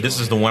favorite, but this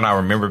is the one I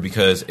remember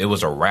because it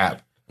was a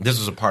rap. This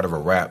was a part of a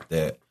rap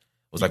that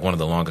was like one of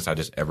the longest I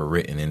just ever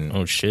written. And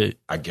oh shit!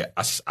 I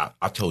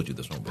told you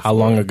this one before. How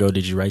long ago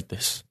did you write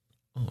this?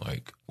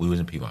 Like we was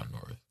in Piedmont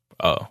North.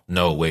 Oh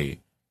no, wait.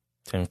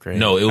 10th grade.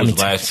 No, it was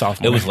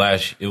sophomore.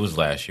 It was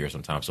last year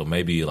sometime. So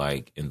maybe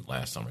like in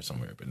last summer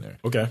somewhere up in there.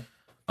 Okay.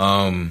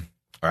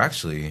 Or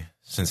actually,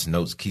 since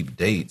notes keep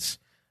dates,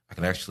 I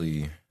can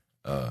actually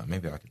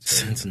maybe I could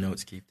say since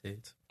notes keep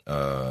dates. Let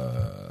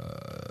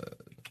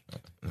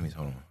me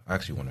hold on. I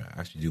actually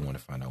do want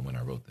to find out when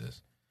I wrote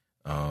this.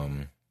 All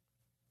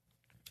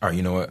right,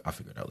 you know what? I'll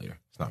figure it out later.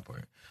 It's not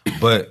important.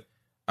 But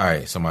all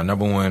right, so my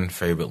number 1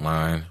 favorite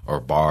line or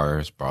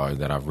bars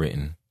that I've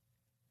written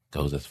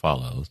goes as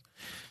follows.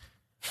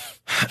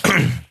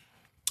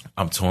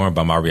 I'm torn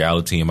by my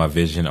reality and my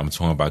vision. I'm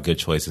torn by good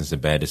choices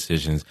and bad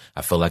decisions.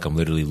 I feel like I'm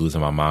literally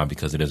losing my mind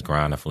because of this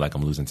grind. I feel like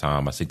I'm losing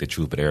time. I seek the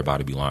truth, but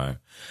everybody be lying.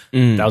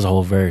 That was a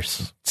whole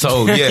verse.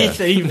 So yeah,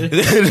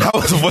 that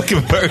was a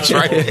fucking verse,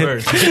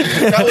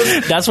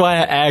 right? That's why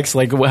I asked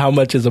like how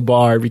much is a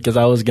bar, because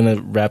I was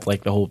gonna rap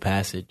like the whole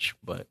passage,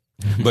 but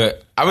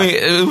I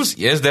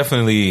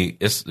mean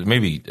it's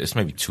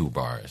maybe 2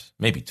 bars,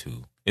 maybe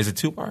 2. Is it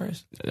 2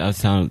 bars? That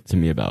sounded to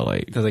me about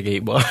like it was like 8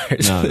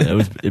 bars.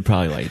 No, it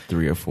probably like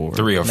 3 or 4.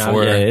 3 or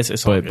 4. Yeah,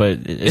 it's but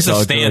it's a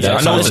stanza.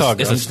 I know it's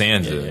a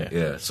stanza.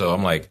 Yeah. So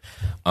I'm like,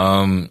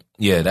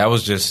 that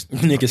was just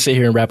nigga sit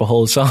here and rap a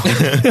whole song.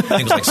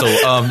 Niggas like, so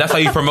that's how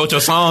you promote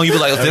your song. You be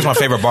like, this is my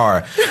favorite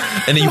bar,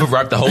 and then you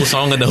rap the whole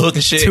song and the hook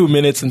and shit. 2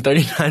 minutes and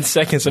 39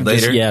 seconds of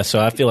later. This. So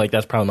I feel like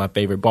that's probably my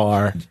favorite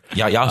bar.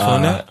 Y'all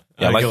feeling that?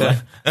 Y'all like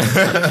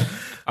that?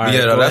 All right,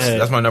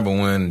 that's my number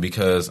 1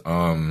 because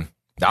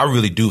I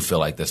really do feel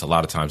like this a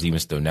lot of times, even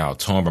still now,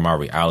 torn by my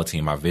reality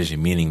and my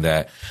vision, meaning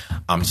that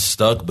I'm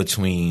stuck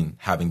between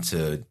having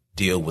to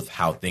deal with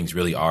how things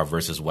really are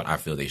versus what I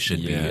feel they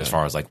should be as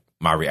far as like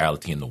my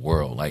reality in the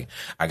world. Like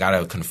I got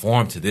to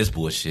conform to this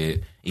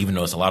bullshit, even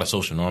though it's a lot of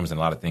social norms and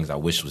a lot of things I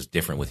wish was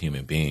different with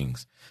human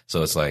beings.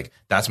 So it's like,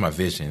 that's my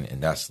vision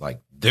and that's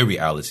like the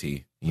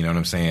reality. You know what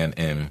I'm saying?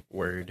 And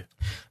word.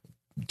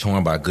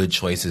 Torn by good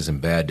choices and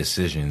bad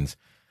decisions.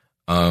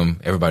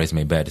 Everybody's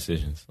made bad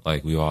decisions.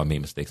 Like, we all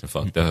made mistakes and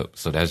fucked up.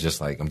 So that's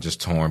just like, I'm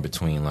just torn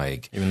between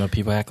like, even though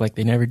people act like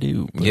they never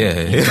do. But.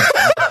 Yeah.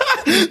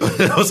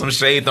 There was some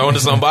shade thrown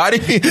to somebody.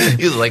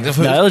 He was like, no,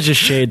 that was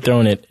just shade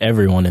thrown at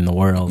everyone in the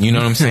world. You know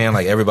what I'm saying?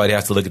 Like, everybody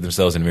has to look at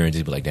themselves in the mirror and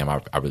just be like, damn,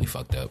 I really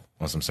fucked up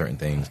on some certain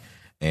things.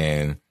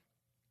 And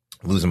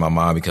losing my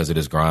mom because of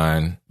this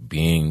grind,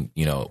 being,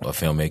 you know, a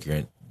filmmaker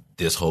and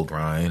this whole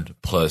grind,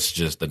 plus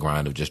just the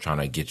grind of just trying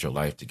to get your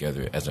life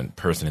together as a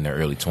person in their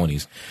early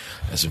 20s,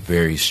 that's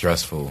very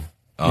stressful.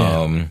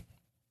 Yeah.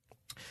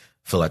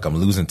 Feel like I'm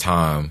losing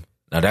time.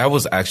 Now, that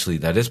was actually,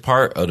 this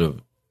part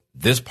of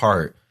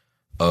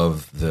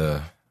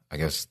the, I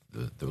guess,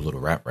 the little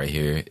rap right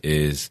here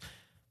is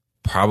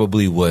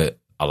probably what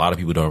a lot of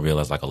people don't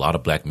realize. Like, a lot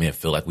of black men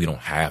feel like we don't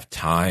have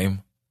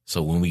time.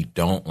 So when we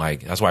don't,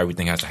 like, that's why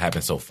everything has to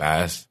happen so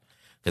fast.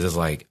 Because it's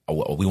like,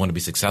 we want to be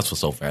successful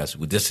so fast.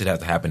 This shit has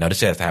to happen now. This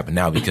shit has to happen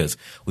now because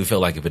we feel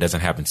like if it doesn't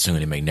happen soon,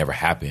 it may never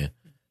happen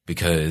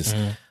because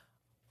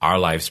our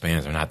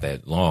lifespans are not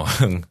that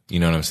long. You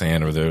know what I'm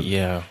saying? Or they're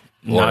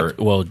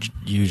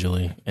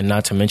usually, and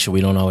not to mention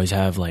we don't always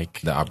have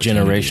like the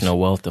generational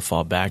wealth to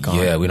fall back on.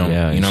 Yeah, we don't. You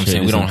know what I'm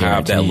saying? We don't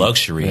have that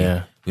luxury.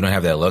 Yeah. We don't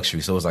have that luxury.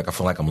 So it's like I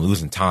feel like I'm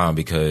losing time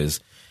because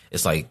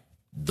it's like,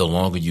 the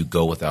longer you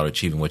go without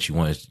achieving what you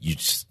want, you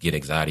just get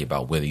anxiety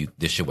about whether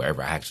this shit will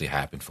ever actually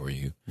happen for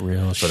you.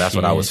 So that's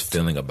what I was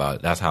feeling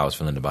about. That's how I was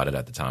feeling about it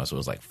at the time. So it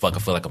was like, fuck, I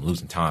feel like I'm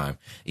losing time,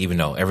 even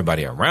though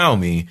everybody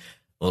around me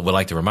would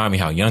like to remind me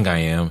how young I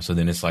am. So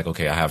then it's like,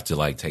 okay, I have to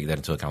like take that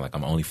into account. Like,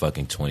 I'm only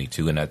fucking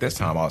 22. And at this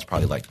time I was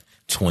probably like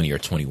 20 or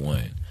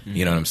 21.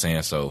 You know what I'm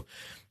saying? So,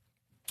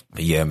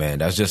 but yeah, man,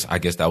 that's just, I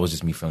guess that was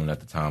just me feeling at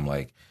the time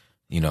like,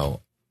 you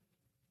know,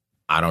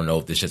 I don't know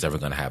if this shit's ever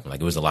going to happen.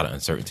 Like, it was a lot of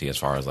uncertainty as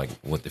far as like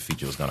what the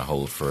future was going to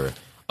hold for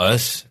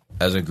us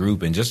as a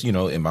group and just, you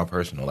know, in my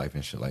personal life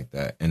and shit like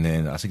that. And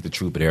then I think the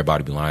truth, but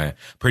everybody be lying.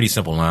 Pretty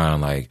simple line.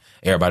 Like,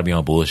 everybody be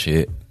on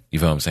bullshit. You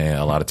feel what I'm saying?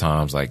 A lot of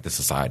times, like, the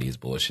society is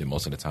bullshit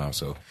most of the time.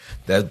 So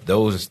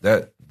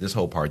this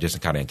whole part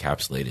just kind of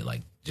encapsulated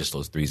like just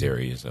those 3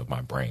 areas of my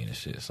brain and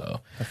shit.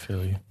 So I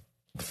feel you.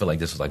 I feel like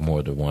this was like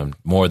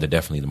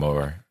definitely the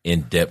more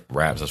in-depth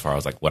raps as far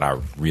as like what I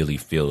really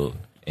feel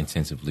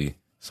intensively.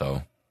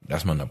 So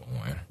that's my number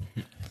one.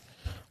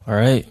 All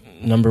right,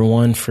 number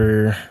one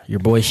for your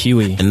boy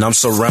Huey. And I'm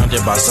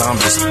surrounded by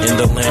zombies in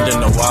the land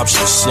and no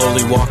options.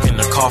 Slowly walking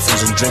the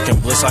coffins and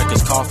drinking bliss like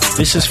it's coffee.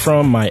 This is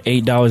from my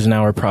 $8 an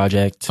hour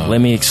project. Let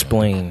me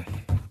explain.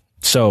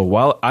 So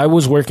while I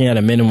was working at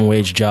a minimum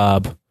wage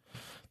job,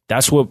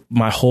 that's what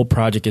my whole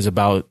project is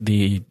about,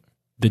 the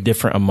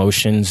different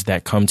emotions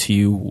that come to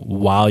you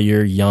while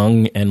you're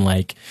young and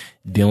like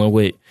dealing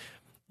with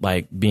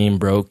like being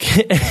broke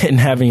and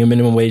having a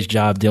minimum wage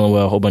job, dealing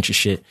with a whole bunch of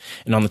shit.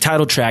 And on the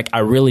title track, I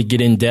really get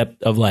in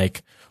depth of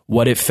like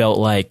what it felt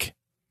like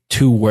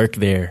to work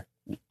there.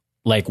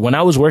 Like, when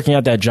I was working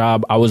at that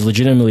job, I was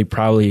legitimately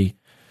probably,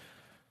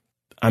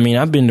 I mean,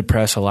 I've been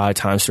depressed a lot of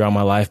times throughout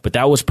my life, but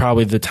that was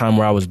probably the time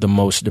where I was the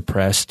most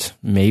depressed,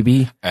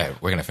 maybe. Hey,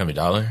 working at Family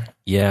Dollar?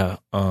 Yeah.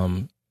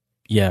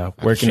 Yeah.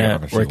 Working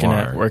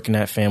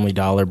at Family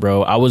Dollar,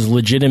 bro. I was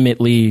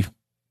legitimately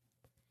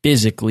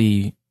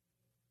physically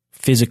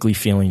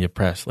feeling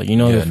depressed. Like, you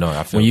know,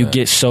 when you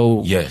get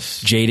so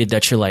jaded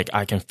that you're like,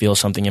 I can feel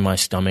something in my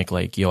stomach.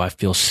 Like, yo, I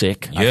feel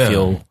sick.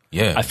 Yeah.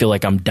 I feel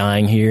like I'm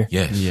dying here.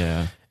 Yes.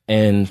 Yeah.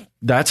 And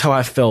that's how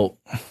I felt.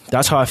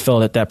 That's how I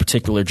felt at that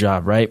particular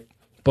job. Right.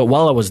 But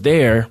while I was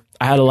there,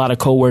 I had a lot of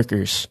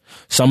coworkers.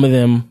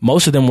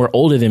 Most of them were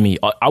older than me.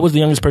 I was the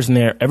youngest person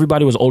there.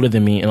 Everybody was older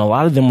than me. And a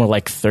lot of them were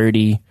like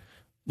 30,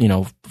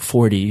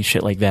 40,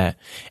 shit like that.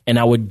 And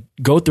I would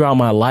go throughout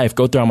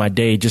my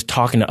day, just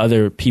talking to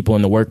other people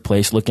in the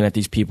workplace, looking at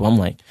these people. I'm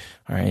like,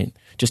 all right,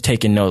 just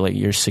taking note, like,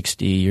 you're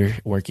 60, you're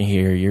working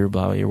here, you're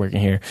working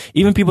here.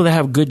 Even people that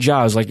have good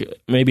jobs, like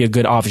maybe a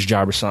good office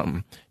job or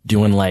something,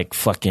 doing like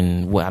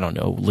fucking, I don't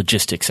know,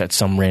 logistics at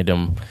some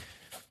random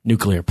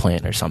nuclear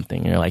plant or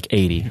something. You're like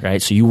 80,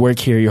 right? So you work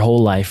here your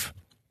whole life.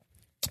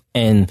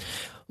 And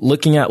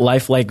looking at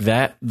life like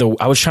that,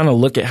 I was trying to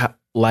look at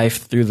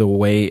life through the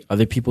way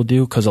other people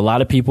do, because a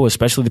lot of people,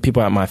 especially the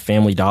people at my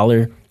Family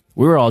Dollar,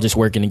 we were all just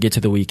working to get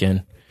to the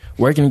weekend.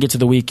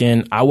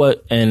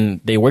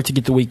 And they work to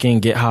get the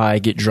weekend, get high,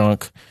 get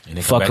drunk,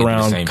 fuck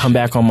around, come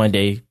back on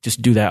Monday,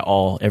 just do that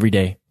every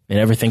day. They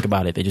never think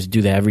about it. They just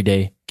do that every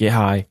day, get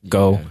high,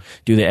 go,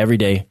 do that every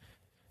day.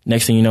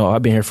 Next thing you know,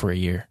 I've been here for a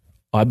year.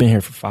 Oh, I've been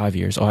here for 5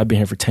 years. Oh, I've been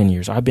here for 10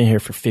 years. Oh, I've been here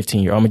for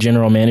 15 years. I'm a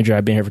general manager.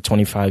 I've been here for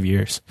 25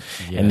 years.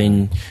 Yeah. And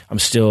then I'm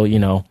still,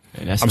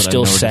 I'm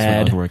still sad.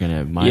 I was working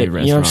at my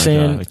restaurant. You know what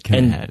I'm saying?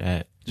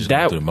 And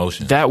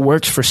that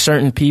works for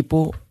certain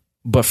people.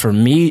 But for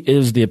me, it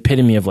was the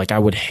epitome of like, I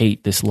would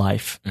hate this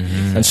life.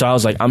 Mm-hmm. And so I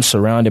was like, I'm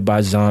surrounded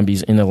by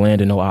zombies in the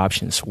land of no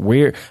options.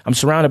 I'm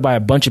surrounded by a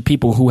bunch of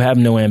people who have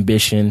no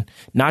ambition,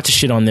 not to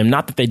shit on them,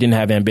 not that they didn't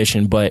have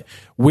ambition, but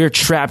we're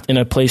trapped in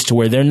a place to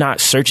where they're not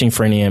searching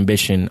for any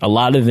ambition. A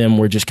lot of them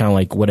were just kind of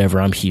like,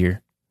 whatever, I'm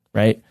here.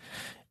 Right.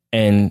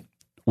 And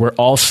we're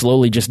all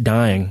slowly just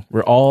dying.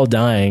 We're all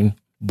dying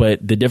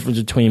But the difference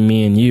between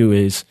me and you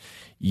is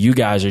you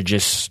guys are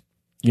just,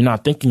 you're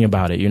not thinking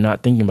about it. You're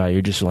not thinking about it.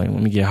 You're just like,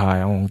 let me get high.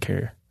 I don't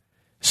care.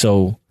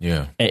 So,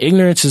 Yeah. and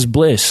ignorance is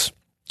bliss.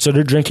 So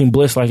they're drinking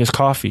bliss like it's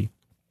coffee.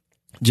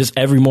 Just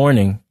every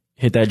morning,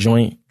 hit that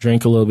joint,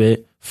 drink a little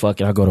bit.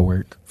 Fuck it, I'll go to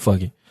work.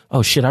 Fuck it.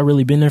 Oh shit, I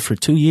really been there for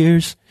 2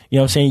 years? You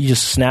know what I'm saying? You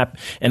just snap.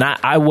 And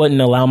I wouldn't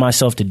allow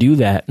myself to do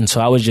that. And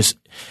so I was just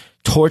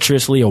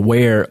torturously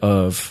aware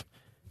of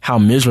how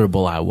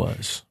miserable I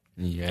was.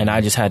 Yeah. And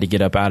I just had to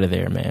get up out of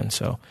there, man.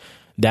 So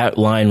that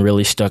line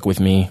really stuck with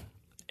me.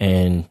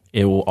 And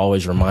it will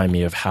always remind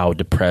me of how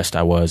depressed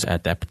I was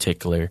at that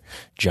particular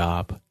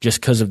job,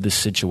 just because of the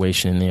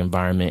situation and the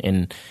environment.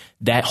 And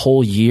that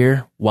whole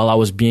year, while I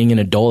was being an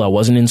adult, I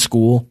wasn't in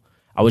school.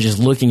 I was just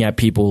looking at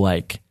people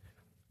like,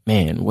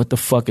 man, what the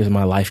fuck is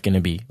my life going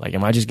to be? Like,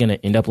 am I just going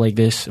to end up like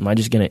this? Am I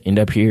just going to end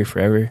up here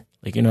forever?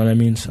 Like, you know what I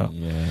mean? So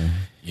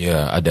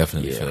Yeah, I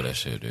definitely feel that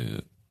shit,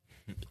 dude.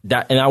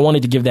 And I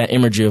wanted to give that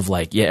imagery of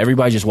like, yeah,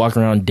 everybody just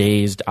walking around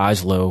dazed,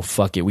 eyes low.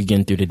 Fuck it, we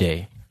getting through the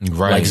day.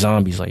 Right. Like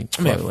zombies, like,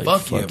 Man,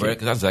 fuck fuck yeah, it. bro.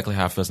 Because that's exactly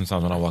how I feel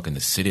sometimes when I walk in the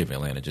city of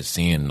Atlanta, just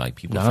seeing like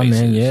people. Nah,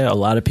 faces. man, yeah, a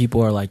lot of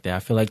people are like that. I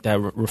feel like that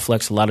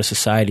reflects a lot of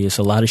society. It's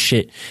a lot of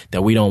shit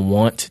that we don't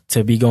want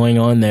to be going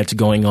on that's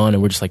going on,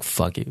 and we're just like,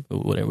 fuck it,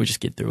 whatever, we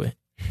just get through it.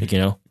 Like, you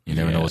know? You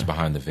never know what's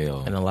behind the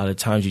veil. And a lot of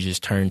times you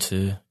just turn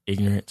to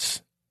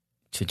ignorance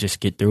to just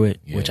get through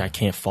it, which I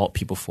can't fault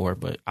people for,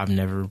 but I've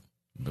never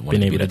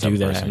been able to do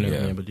that. I've never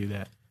been able to do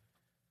that.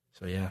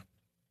 So, yeah.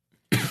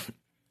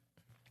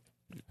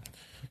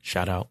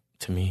 Shout out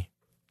to me.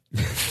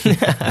 I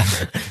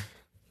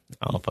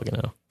don't fucking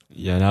know.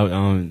 Yeah,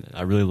 that,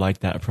 I really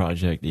like that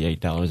project, the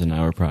 $8 an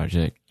hour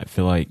project. I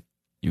feel like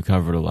you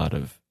covered a lot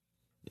of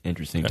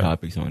interesting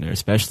topics on there,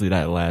 especially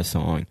that last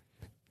song.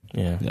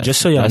 Yeah,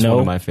 just so y'all that's know, one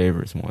of my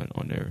favorites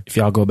on there. If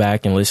y'all go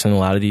back and listen to a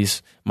lot of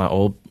these, my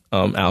old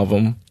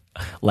album,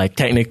 like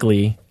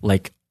technically,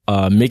 like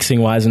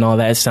mixing wise and all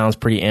that, it sounds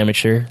pretty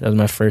amateur. That was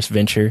my first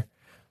venture,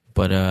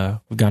 but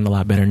we've gotten a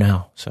lot better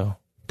now. So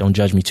don't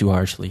judge me too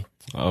harshly.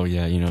 Oh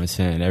yeah, you know what I'm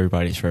saying?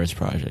 Everybody's first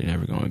project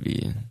never going to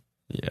be.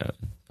 Yeah,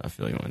 I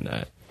feel you on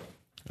that.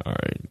 All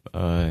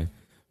right.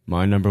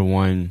 My number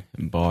one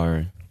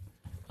bar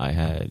I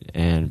had,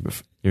 and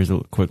here's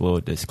a quick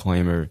little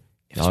disclaimer.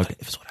 If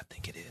it's what I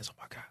think it is, oh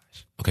my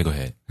gosh. Okay, go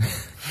ahead.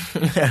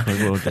 Quick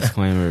little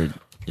disclaimer.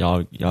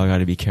 Y'all got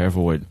to be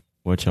careful with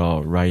what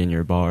y'all write in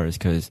your bars,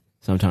 because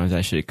sometimes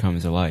that shit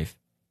comes to life.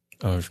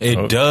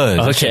 It does.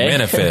 Okay. That shit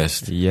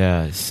manifest.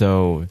 Yeah,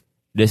 so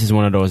this is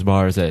one of those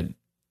bars that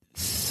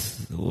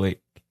slick.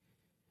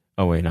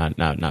 Oh wait, not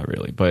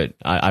really. But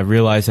I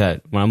realize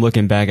that when I'm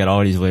looking back at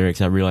all these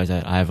lyrics, I realize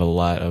that I have a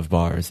lot of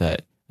bars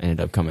that ended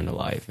up coming to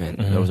life, and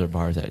those are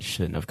bars that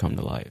shouldn't have come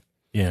to life.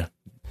 Yeah.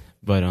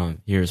 But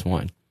here's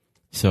one.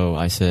 So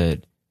I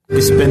said, We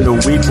spend a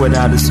week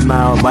without a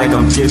smile, like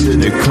I'm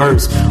gifted a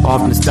curse.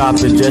 Often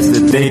stopping just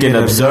to think and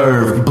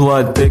observe.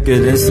 Blood thicker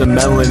than some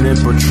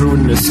melanin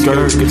protruding the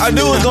skirt. I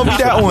knew it was gonna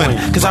be that one,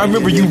 because I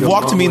remember you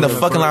walked to me in the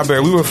fucking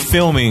library. We were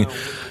filming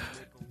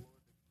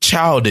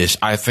Childish,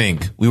 I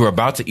think. We were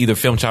about to either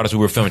film Childish, we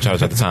were filming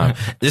Childish at the time.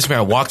 This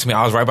man walked to me.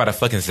 I was right by the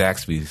fucking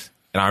Zaxby's.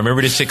 And I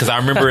remember this shit because I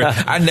remember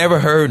I never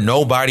heard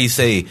nobody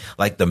say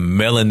like the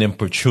melanin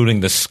protruding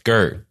the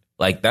skirt.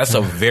 Like that's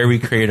a very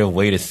creative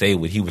way to say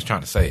what he was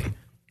trying to say.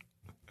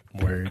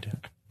 Word.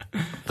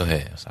 Go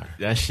ahead. I'm sorry.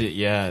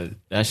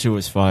 That shit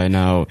was fine.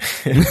 Now,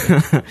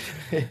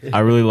 I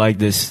really like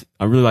this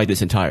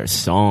entire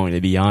song,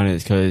 to be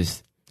honest,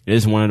 because it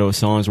is one of those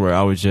songs where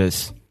I was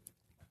just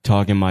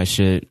talking my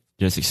shit,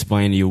 just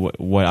explaining to you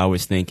what I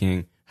was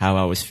thinking, how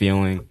I was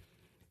feeling.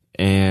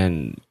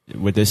 And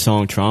with this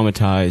song,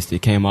 Traumatized,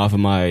 it came off of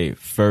my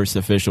first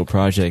official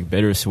project,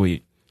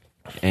 Bittersweet.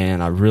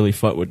 And I really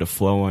fucked with the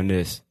flow on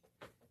this.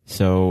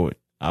 So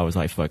I was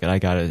like, fuck it, I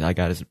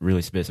gotta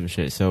really spit some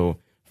shit. So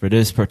for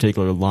this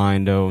particular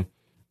line, though,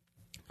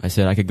 I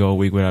said I could go a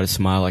week without a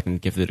smile, I can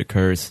give it a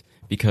curse.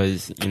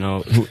 Because, you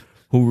know,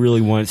 who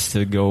really wants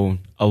to go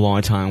a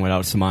long time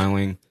without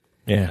smiling?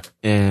 Yeah.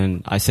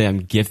 And I say I'm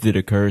gifted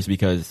a curse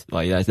because,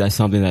 like, that's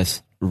something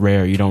that's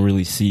rare. You don't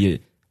really see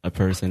it, a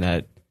person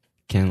that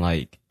can,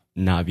 like,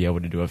 not be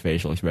able to do a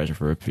facial expression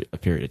for a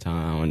period of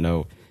time. I don't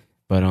know.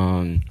 But,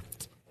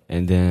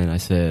 and then I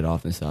said,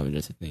 often stopping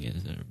just to think,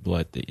 is there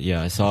blood thick?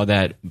 Yeah, I saw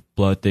that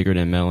blood thicker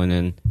than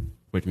melanin,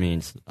 which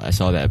means I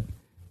saw that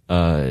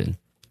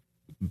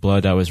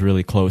blood that was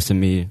really close to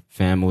me,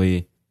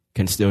 family,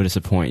 can still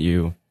disappoint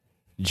you,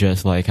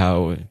 just like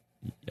how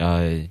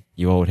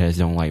you old heads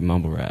don't like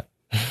mumble rap.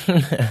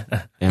 and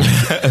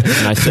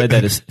I said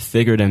that it's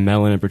thicker than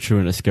melanin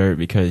protruding the skirt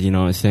because, you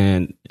know what I'm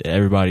saying,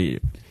 everybody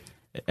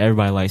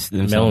likes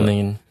themselves.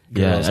 Melanin.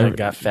 Girls that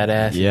got fat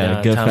ass.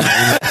 Yeah, good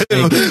fat.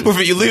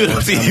 You leave it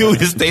up to you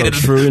to state it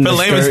for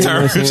layman's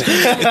terms.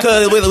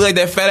 Because we like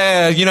that fat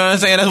ass, you know what I'm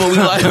saying? That's what we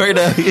like right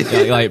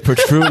now. like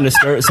protruding the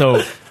skirt.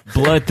 So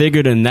blood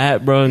thicker than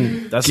that, bro,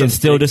 can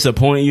still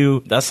disappoint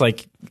you. That's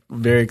like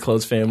very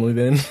close family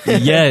then.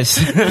 Yes.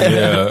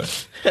 Yeah.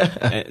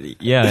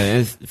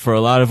 Yeah, for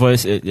a lot of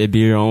us, it'd be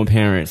your own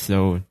parents.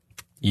 So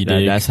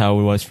That's how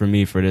it was for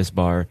me for this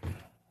bar.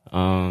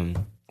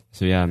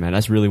 So yeah, man,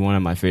 that's really one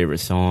of my favorite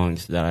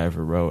songs that I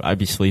ever wrote. I'd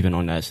be sleeping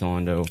on that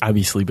song though. I'd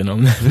be sleeping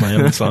on my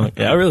own song.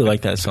 Yeah, I really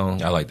like that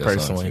song. I like that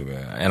personally. song too,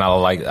 man. And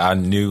I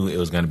knew it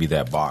was gonna be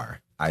that bar.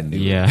 I knew.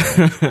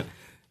 Yeah.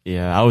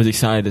 Yeah, I was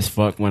excited as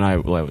fuck when I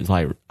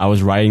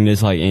was writing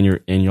this like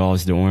in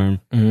y'all's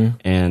dorm,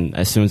 and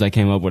as soon as I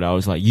came up with it, I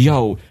was like,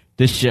 "Yo,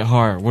 this shit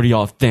hard. What do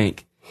y'all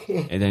think?"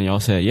 And then y'all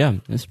said, "Yeah,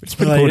 it's pretty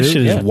cool. This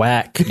shit dude. is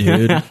whack,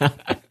 dude.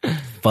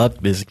 Fuck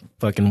this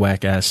fucking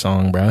whack ass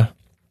song, bro.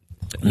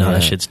 No,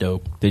 that shit's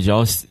dope." Did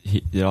y'all say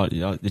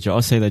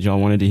that y'all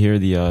wanted to hear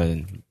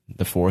the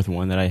fourth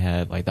one that I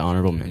had, like the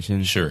honorable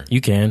mention? Sure, you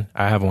can.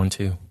 I have one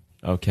too.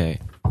 Okay.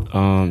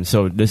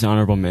 So this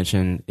honorable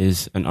mention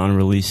is an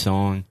unreleased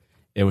song.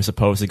 It was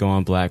supposed to go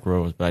on Black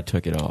Rose, but I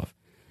took it off.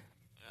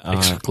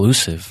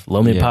 Exclusive.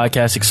 Low Mid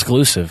Podcast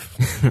exclusive.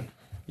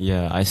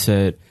 Yeah, I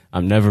said,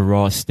 "I'm never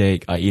raw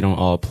steak. I eat on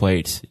all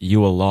plates.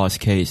 You a lost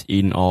case,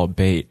 eating all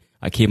bait.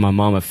 I keep my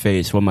mama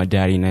face with my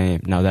daddy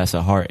name. Now that's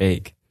a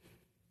heartache."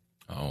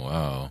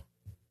 Oh,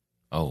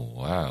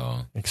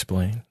 wow.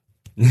 Explain.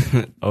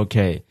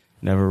 Okay,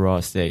 never raw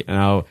steak. And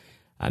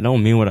I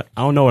don't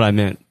know what I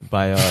meant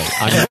by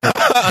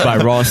by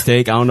raw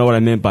steak. I don't know what I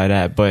meant by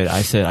that, but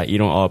I said I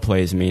eat on all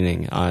plates,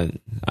 meaning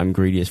I'm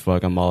greedy as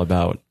fuck. I'm all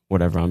about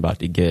whatever I'm about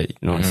to get. You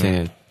know what I'm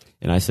saying?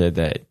 And I said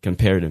that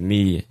compared to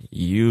me,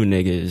 you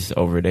niggas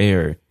over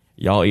there,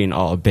 y'all eating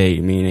all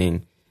bait,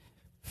 meaning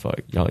fuck,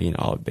 y'all eating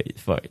all bait.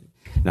 Fuck.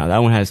 Now that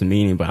one has a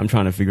meaning, but I'm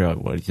trying to figure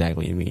out what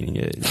exactly the meaning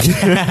is.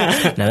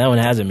 Now that one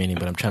has a meaning,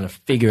 but I'm trying to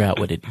figure out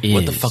what it is.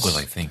 What the fuck was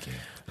I thinking?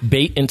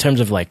 Bait in terms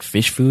of like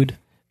fish food?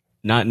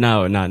 Not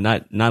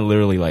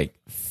literally like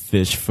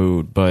fish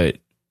food, but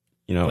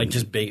you know, like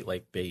just bait,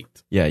 like bait.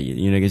 Yeah,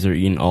 you niggas are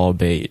eating all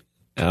bait.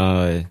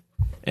 And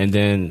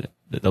then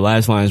the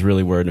last line is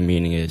really where the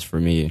meaning is for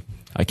me.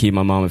 I keep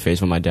my mama face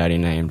with my daddy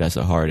name. That's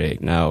a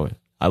heartache. Now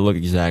I look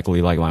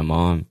exactly like my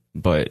mom,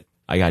 but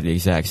I got the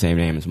exact same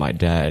name as my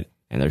dad,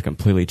 and they're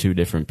completely two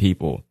different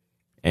people.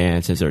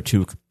 And since they're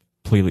two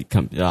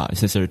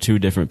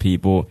different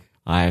people,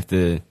 I have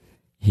to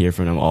hear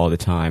from them all the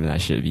time, and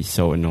that should be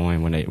so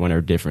annoying when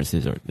their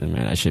differences are.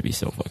 Man, that should be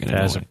so fucking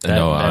annoying.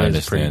 I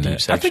understand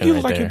that. I think you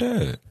look like your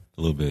dad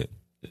a little bit.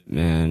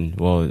 Man,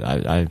 well,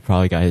 I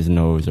probably got his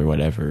nose or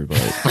whatever, but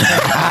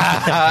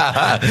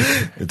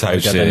the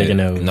type shit.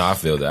 No, I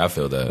feel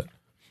that.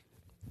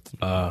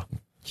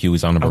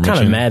 Huey's on the I'm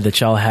kind of mad that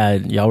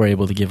y'all were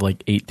able to give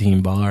like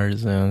 18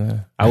 bars.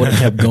 I would have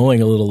kept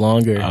going a little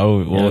longer.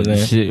 Oh, well,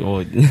 shit.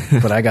 Well.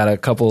 But I got a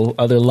couple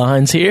other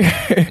lines here.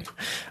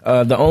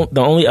 The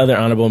only other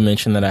honorable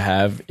mention that I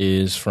have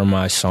is from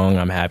my song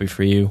 "I'm Happy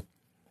for You,"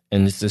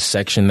 and it's this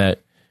section that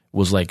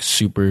was like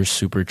super,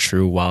 super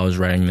true while I was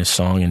writing this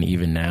song, and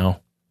even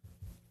now.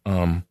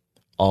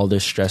 All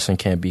this stressing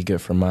can't be good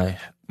for my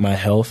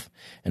health,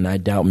 and I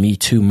doubt me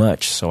too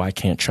much, so I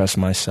can't trust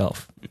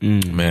myself.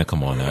 Man,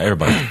 come on now.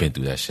 Everybody's been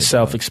through that shit.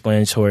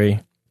 Self-explanatory.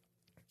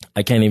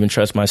 I can't even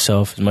trust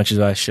myself as much as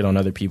I shit on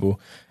other people.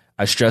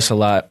 I stress a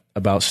lot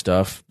about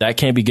stuff. That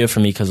can't be good for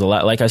me because a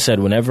lot, like I said,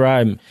 whenever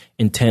I'm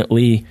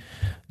intently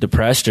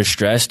depressed or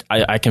stressed,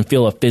 I can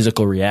feel a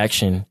physical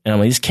reaction. And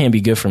I'm like, this can't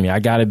be good for me.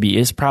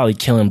 It's probably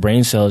killing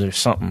brain cells or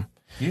something.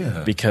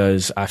 Yeah.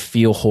 Because I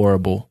feel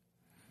horrible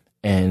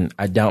and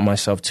I doubt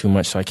myself too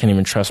much, so I can't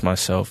even trust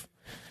myself.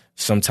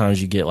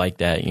 Sometimes you get like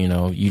that, you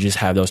know, you just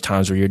have those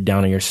times where you're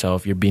down on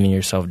yourself, you're beating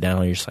yourself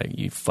down, you're just like,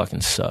 you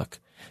fucking suck.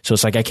 So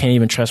it's like, I can't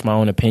even trust my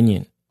own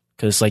opinion.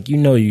 Cause it's like, you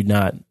know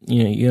what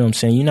I'm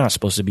saying? You're not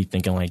supposed to be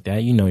thinking like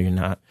that. You know, you're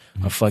not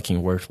a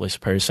fucking worthless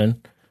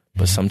person,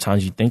 but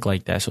sometimes you think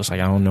like that. So it's like,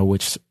 I don't know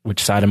which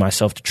side of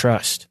myself to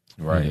trust.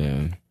 Right.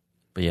 Yeah.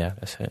 But yeah,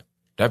 that's it.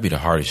 That'd be the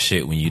hardest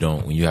shit when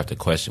you have to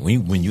question.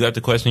 When you have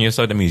to question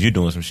yourself, that means you're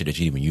doing some shit that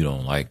you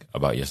don't like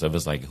about yourself.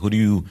 It's like, who do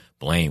you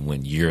blame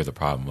when you're the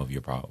problem of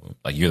your problem?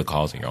 Like, you're the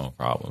cause of your own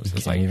problems.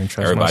 It's can't like even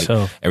trust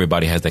myself.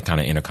 Everybody has that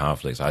kind of inner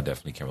conflict, so I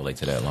definitely can relate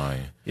to that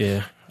line.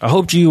 Yeah. I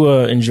hope you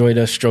enjoyed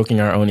us stroking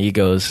our own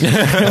egos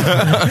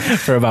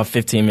for about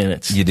 15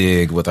 minutes. You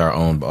dig, with our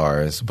own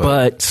bars.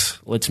 But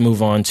let's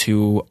move on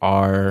to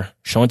our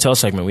show and tell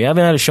segment. We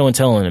haven't had a show and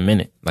tell in a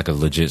minute. Like a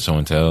legit show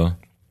and tell?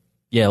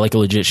 Yeah, like a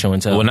legit show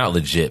and tell. Well, not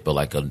legit, but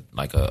like a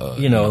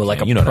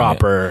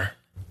proper,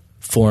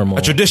 formal,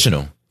 a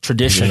traditional.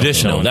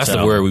 That's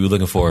the word we were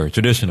looking for.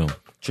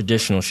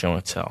 Traditional show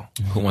and tell.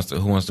 Who wants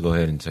to go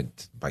ahead and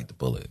bite the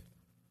bullet?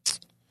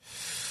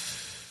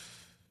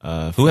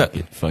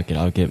 Fuck it,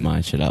 I'll get my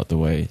shit out the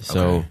way.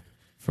 So,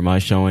 for my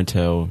show and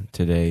tell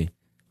today,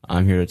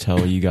 I'm here to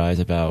tell you guys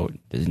about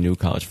this new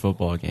college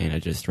football game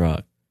that just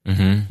dropped.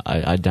 Mm-hmm.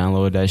 I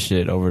downloaded that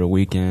shit over the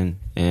weekend,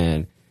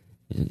 and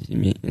you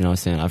know what I'm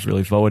saying, I've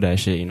really followed that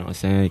shit, you know what I'm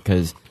saying,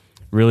 because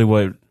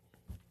really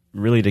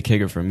the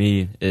kicker for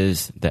me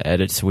is the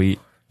edit suite.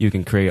 You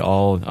can create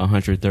all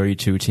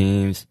 132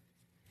 teams.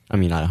 I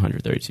mean, not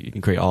 132. You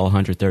can create all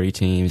 130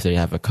 teams. They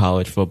have a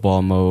college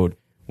football mode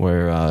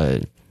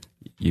where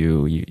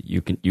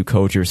you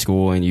coach your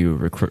school and you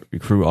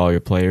recruit all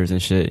your players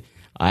and shit.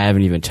 I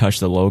haven't even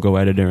touched the logo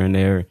editor in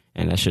there,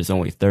 and that shit's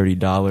only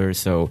 $30.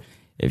 So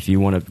if you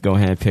want to go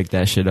ahead and pick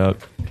that shit up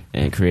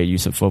and create you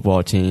some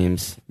football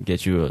teams,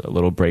 get you a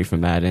little break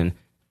from Madden,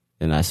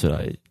 then that's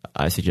what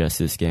I suggest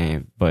this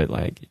game. But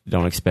like,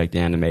 don't expect the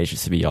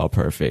animations to be all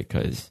perfect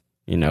because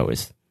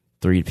it's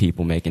 3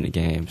 people making the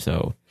game.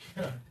 So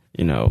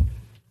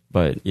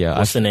but yeah.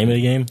 What's the name of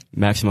the game?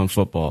 Maximum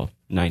Football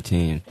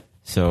 19.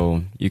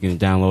 So you can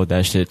download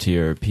that shit to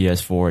your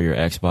PS4, your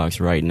Xbox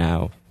right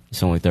now.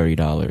 It's only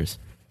 $30.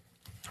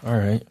 All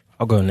right,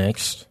 I'll go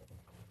next.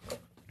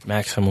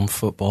 Maximum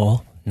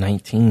Football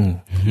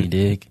 19. You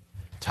dig?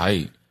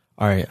 Tight.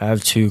 All right, I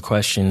have 2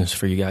 questions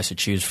for you guys to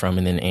choose from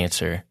and then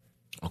answer.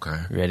 Okay.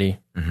 Ready?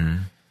 Mm-hmm.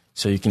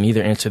 So you can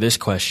either answer this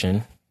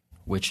question,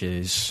 which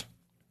is,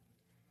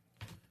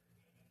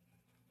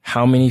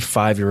 how many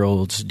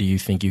 5-year-olds do you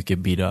think you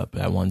could beat up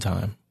at one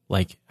time?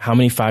 Like, how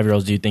many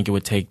 5-year-olds do you think it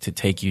would take to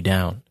take you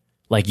down?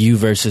 Like, you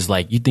versus,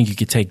 like, you think you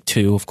could take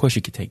 2. Of course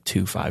you could take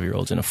 2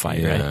 5-year-olds in a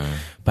fight, right?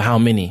 But how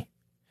many?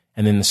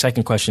 And then the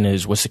second question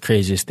is, what's the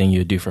craziest thing you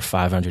would do for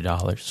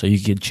 $500? So you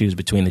could choose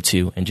between the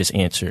 2 and just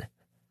answer.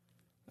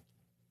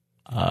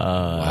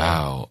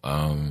 Wow.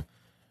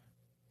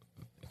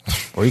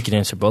 Or you can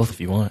answer both if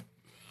you want.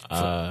 The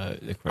I'll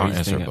craziest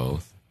answer thing,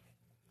 both.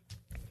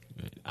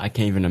 I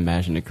can't even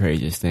imagine the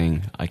craziest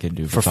thing I could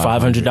do For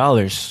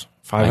 $500.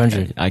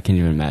 500. I can't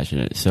even imagine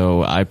it.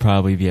 So I'd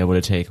probably be able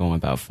to take on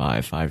about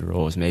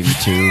 5-year-olds, maybe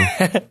 2.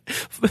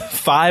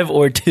 5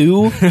 or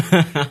 2?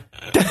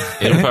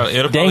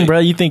 Dang, bro,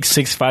 you think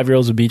 6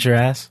 5-year-olds would beat your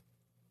ass?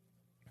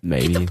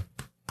 Maybe.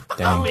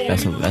 Dang,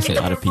 that's a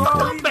lot of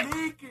people.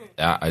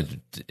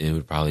 It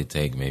would probably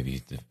take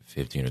maybe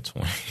 15 or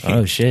 20.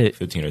 Oh, shit.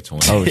 15 or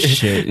 20. Oh,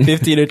 shit.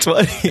 15 or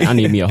 20. I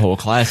need me a whole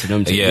class of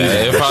them. Yeah,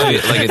 it probably,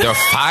 like, they're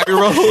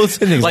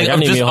 5-year-olds. Like, I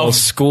need me a whole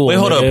school. Wait,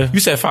 hold nigga. up. You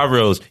said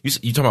 5-year-olds.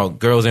 You talking about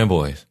girls and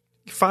boys?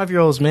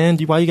 5-year-olds, man.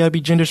 Why you gotta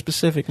be gender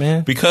specific,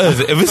 man?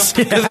 Because if it's,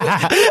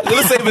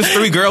 let's say if it's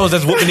 3 girls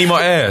that's whooping Nemo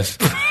ass.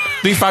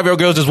 3 5-year-old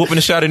girls just whooping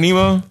the shot at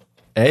Nemo.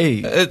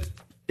 Hey.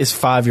 It's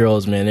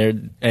 5-year-olds,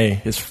 man.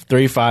 It's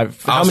 3,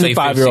 5. How many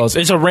 5-year-olds?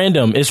 It's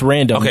random.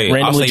 Okay,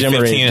 randomly I'll say 15.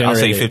 generated. I'll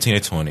say 15 to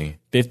 20.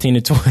 15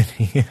 to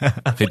 20.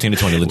 15 to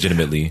 20,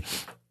 legitimately.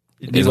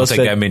 It's gonna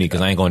take that many because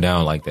I ain't going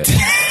down like that.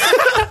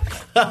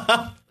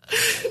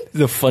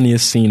 The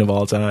funniest scene of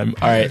all time.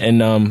 All right,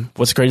 and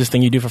what's the craziest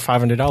thing you do for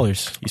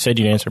 $500? You said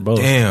you'd answer both.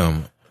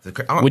 Damn.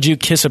 Would you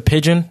kiss a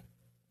pigeon?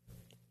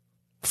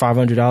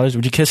 $500.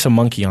 Would you kiss a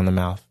monkey on the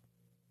mouth?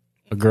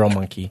 A girl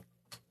monkey.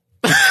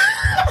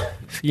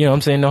 You know what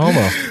I'm saying? No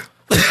homo.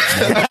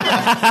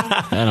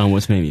 That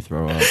almost made me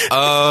throw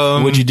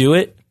up. Would you do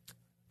it?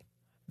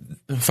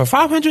 For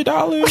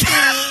 $500?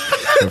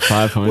 For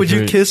 $500? Would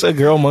you kiss a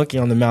girl monkey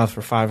on the mouth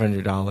for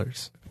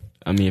 $500?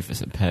 I mean, if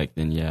it's a peck,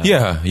 then yeah.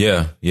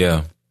 Yeah.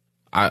 Yeah.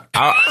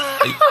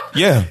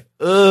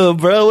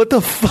 Bro, what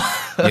the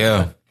fuck?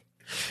 Yeah.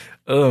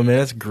 Oh, man,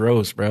 that's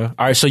gross, bro. All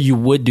right, so you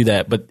would do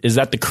that, but is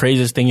that the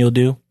craziest thing you'll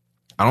do?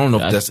 I don't know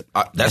if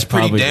that's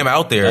pretty probably, damn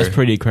out there. That's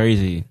pretty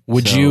crazy.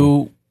 Would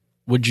you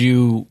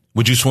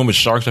swim with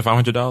sharks for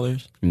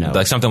 $500? No.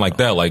 Like something like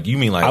that. Like, you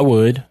mean like I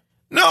would.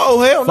 No,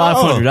 hell no.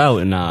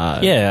 $500? Nah.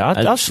 Yeah,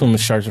 I'll swim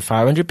with sharks for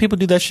 $500. People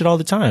do that shit all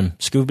the time.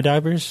 Scuba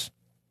divers.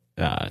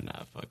 Nah,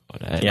 fuck all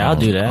that. Yeah, I'll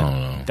do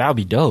that. That would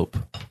be dope.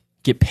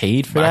 Get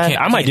paid for that?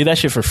 I might do that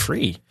shit for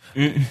free.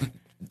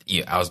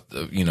 Yeah, I was,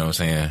 you know what I'm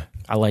saying?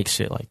 I like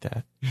shit like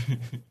that.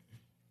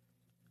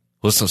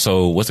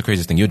 So what's the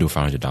craziest thing you'll do for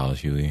 $500,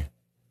 Huey?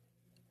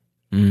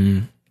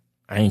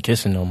 I ain't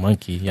kissing no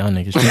monkey. Y'all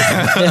niggas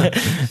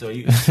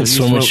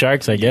swim with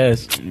sharks, I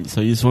guess.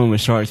 So you swim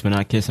with sharks but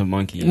not kiss a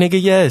monkey?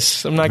 Nigga,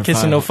 yes. I'm not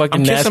kissing no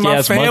fucking nasty kissing my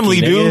ass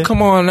family, monkey, dude. nigga.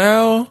 Come on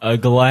now. A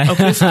glass. I'm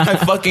kissing my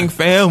fucking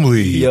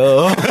family.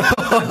 Yo.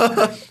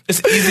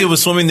 It's easier with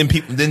swimming than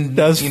people.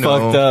 That's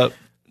fucked up.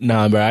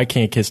 Nah, bro, I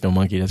can't kiss no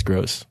monkey. That's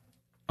gross.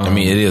 I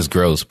mean, it is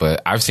gross,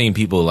 but I've seen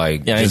people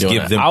like just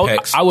give them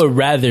pecks. I would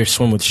rather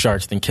swim with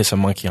sharks than kiss a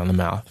monkey on the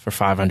mouth for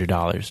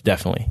 $500.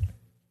 Definitely.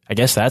 I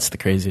guess that's the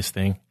craziest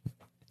thing.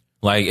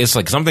 Like, it's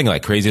like something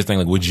like craziest thing.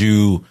 Like, would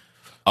you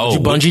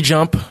bungee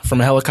jump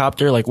from a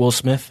helicopter like Will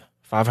Smith?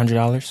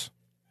 $500?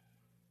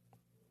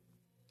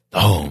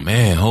 Oh,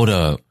 man, hold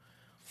up.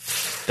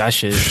 That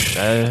shit.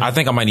 I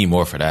think I might need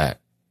more for that.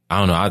 I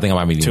don't know. I think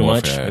I might need more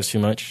for that. That's too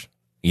much?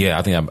 Yeah,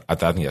 I think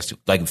that's too,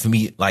 like, for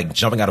me, like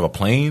jumping out of a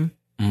plane.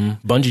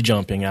 Bungee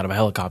jumping out of a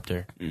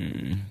helicopter.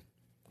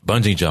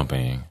 Bungee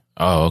jumping.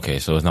 Oh, okay.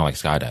 So it's not like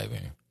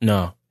skydiving.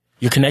 No.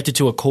 You're connected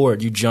to a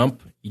cord. You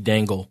jump, you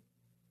dangle.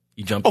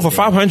 You jump. Oh, for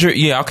 $500?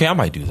 Yeah, okay, I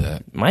might do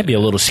that. Might be a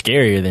little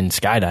scarier than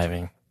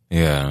skydiving.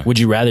 Yeah. Would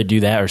you rather do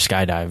that or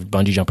skydive?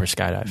 Bungee jump or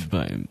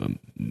skydive?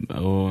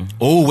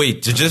 Oh,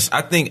 wait.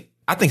 I think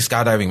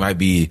skydiving might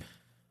be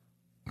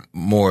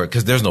more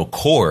because there's no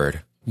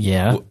cord.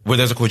 Yeah. Where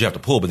there's a cord you have to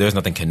pull, but there's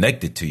nothing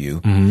connected to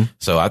you.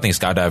 So I think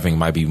skydiving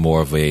might be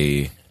more of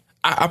a.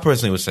 I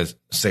personally would say,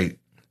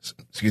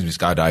 excuse me,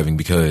 skydiving,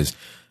 because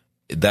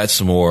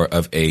that's more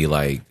of a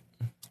like.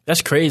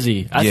 That's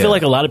crazy. I Yeah. feel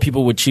like a lot of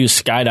people would choose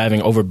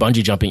skydiving over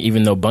bungee jumping,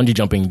 even though bungee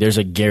jumping, there's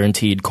a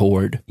guaranteed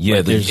cord. Yeah,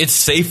 Like, there's- it's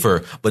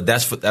safer, but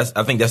that's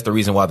I think that's the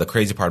reason why the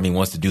crazy part of me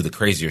wants to do the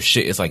crazier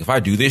shit. It's like if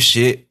I do this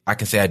shit, I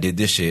can say I did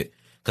this shit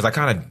because I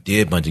kind of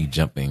did bungee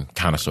jumping,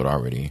 kind of sort of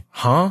already.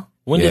 Huh?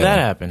 When did Yeah. that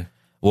happen?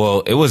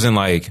 Well, it wasn't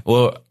like.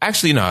 Well,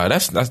 actually, no.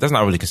 That's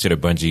not really considered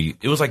bungee.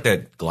 It was like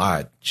that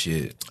glide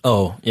shit.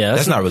 Oh, yeah.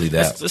 That's not really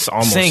that. It's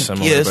almost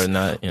similar, yes, but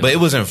not. You know. But it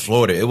was in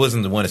Florida. It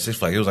wasn't the one at Six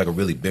Flags. It was like a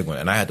really big one,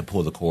 and I had to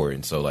pull the cord.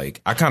 And so,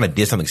 like, I kind of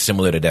did something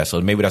similar to that.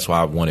 So maybe that's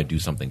why I want to do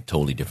something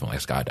totally different,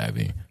 like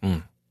skydiving.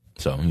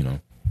 So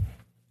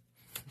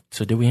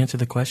So did we answer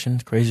the question?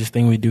 Craziest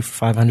thing we do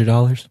for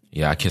 $500?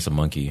 yeah, I kiss a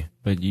monkey.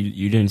 But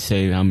you didn't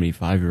say how many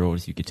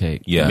 5-year-olds you could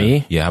take. Yeah,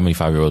 Me? Yeah, how many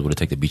 5-year-olds would it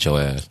take to beat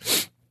your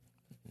ass?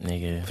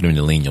 Nigga. For them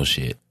to lean your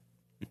shit.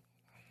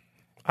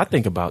 I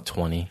think about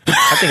 20.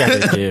 I think I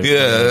could give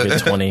a good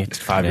 20 Man,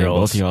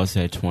 5-year-olds. both of y'all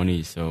said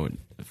 20, so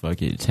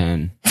fuck it,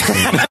 10.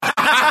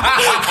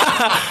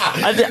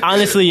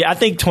 Honestly, I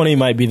think 20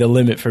 might be the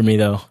limit for me,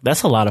 though.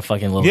 That's a lot of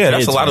fucking little kids. Yeah,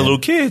 that's a lot of man. little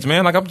kids,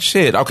 man. Like I'm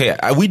shit. Okay,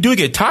 we do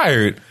get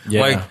tired.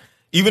 Yeah. Like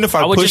even if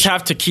I I would push, just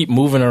have to keep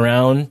moving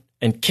around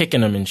and kicking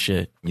them and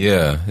shit.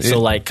 yeah. So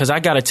like, cause I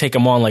gotta take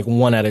them on like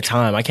one at a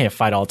time. I can't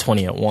fight all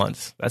 20 at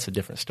once. That's a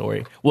different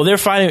story. Well, they're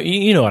fighting,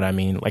 you know what I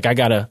mean? Like I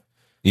gotta,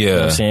 you know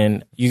what I'm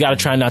saying? You gotta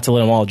try not to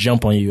let them all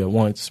jump on you at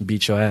once and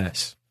beat your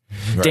ass.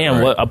 Damn,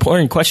 right. what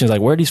important question is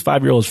like, where are these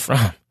 5-year-olds from?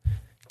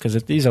 Cause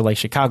if these are like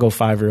Chicago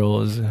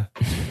 5-year-olds, I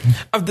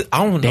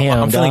don't know.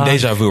 Damn, I'm feeling dog.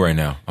 deja vu right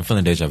now.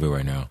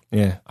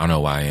 yeah. I don't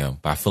know why I am,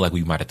 but I feel like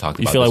we might have talked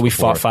You about feel this like we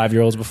before. fought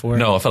 5-year-olds before?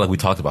 No, I feel like we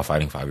talked about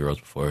fighting 5-year-olds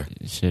before.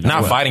 Shit,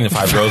 Not what? fighting the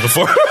 5-year-olds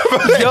before.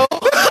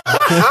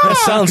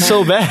 That sounds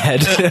so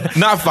bad.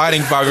 Not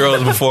fighting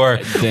 5-year-olds before.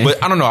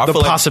 But I don't know. I The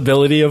feel like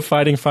possibility of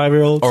fighting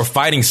 5-year-olds? or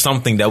fighting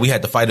something that we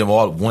had to fight them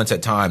all at once at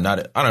a time.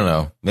 Not I don't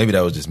know. Maybe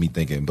that was just me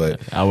thinking, but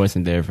I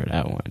wasn't there for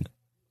that one.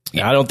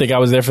 I don't think I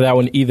was there for that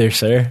one either,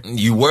 sir.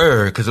 you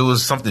were because it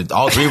was something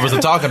all three of us were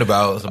talking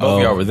about. So both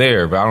of y'all were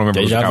there, but I don't remember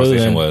what the Deja vu,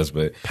 conversation then. was.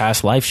 But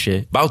Past life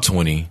shit. about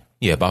 20,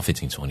 yeah, about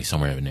 15, 20,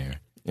 somewhere in there.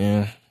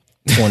 Yeah.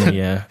 20,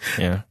 yeah.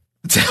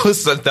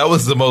 That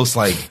was the most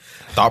like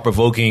thought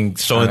provoking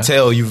show and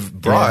tell you've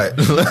brought.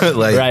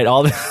 Like Right.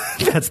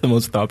 That's the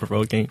most thought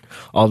provoking.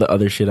 All the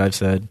other shit I've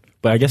said.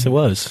 But I guess it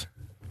was.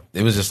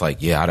 it was just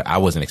like, yeah, I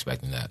wasn't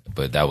expecting that,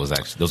 but those are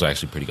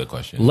actually pretty good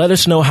questions. Let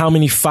us know how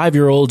many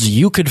 5-year-olds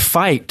you could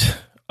fight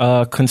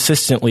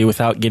consistently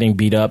without getting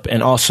beat up.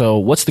 And also,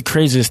 what's the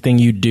craziest thing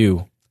you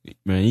do?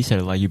 Man, you said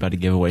it like you about to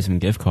give away some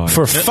gift cards.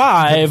 For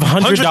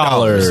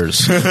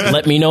 $500.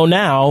 Let me know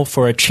now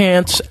for a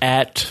chance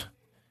at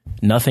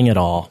nothing at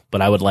all.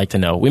 But I would like to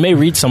know. We may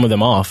read some of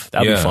them off.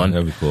 That'd be fun.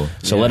 That'd be cool.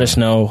 So let us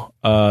know.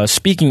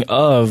 Speaking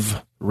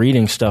of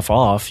reading stuff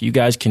off, you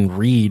guys can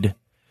read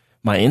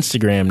my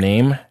Instagram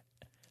name.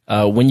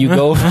 When you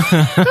go,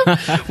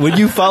 would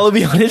you follow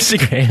me on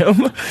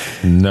Instagram?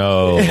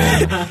 No,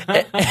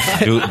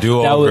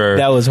 do over.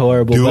 That was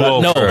horrible.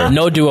 Do-over.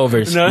 No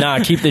do-overs. Nah,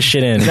 keep this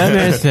shit in.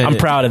 man said I'm it.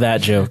 proud of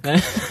that joke.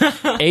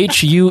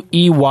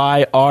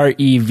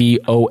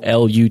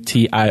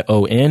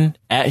 HUEYREVOLUTION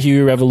at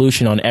Huey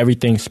Revolution on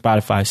everything: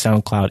 Spotify,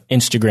 SoundCloud,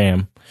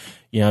 Instagram.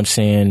 You know what I'm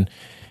saying?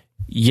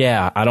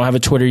 Yeah, I don't have a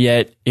Twitter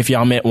yet. If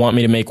y'all want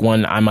me to make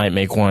one, I might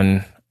make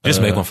one. Just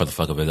make one for the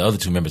fuck of it. The other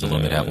two members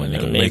alone that have one. They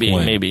can make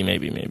one. Maybe. You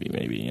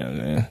know what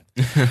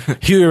I'm saying?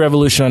 Huey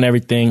Revolution on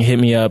everything. Hit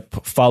me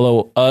up.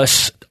 Follow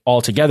us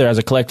all together as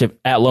a collective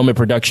at Low Mid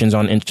Productions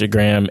on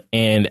Instagram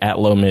and at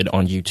Low Mid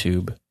on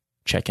YouTube.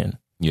 Check in.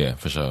 Yeah,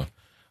 for sure.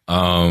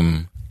 All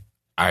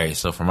right,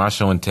 so for my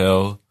show and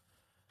tell,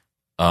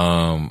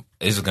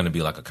 this is gonna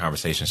be like a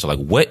conversation. So like,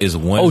 what is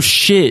one? Oh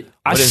shit!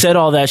 I said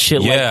all that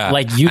shit. Yeah,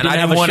 like you and didn't I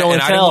have a show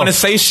and I tell. didn't want to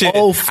say shit.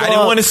 Oh fuck! I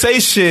didn't want to say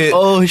shit.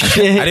 Oh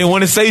shit! I didn't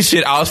want to say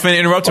shit. I was finna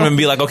interrupt him and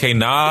be like, okay,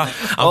 nah, I'm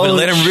gonna Oh,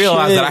 let him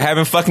realize shit. that I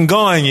haven't fucking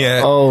gone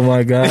yet. Oh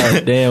my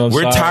god! Damn, I'm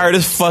We're sorry. tired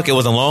as fuck. It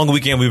was a long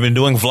weekend. We've been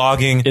doing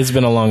vlogging. It's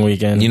been a long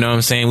weekend. You know what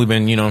I'm saying? We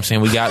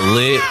got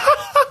lit.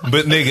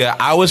 But nigga,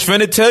 I was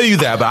finna tell you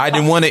that, but I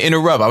didn't want to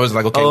interrupt. I was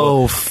like, okay, Oh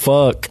well,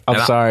 fuck! I'm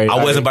and sorry.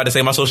 I wasn't about to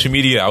say my social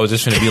media. I was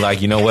just finna be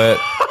like, you know what?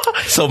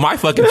 So my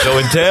fucking show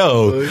and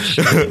tell.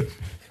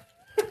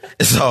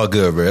 It's all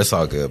good, bro. It's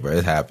all good, bro.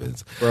 It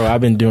happens. Bro,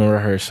 I've been doing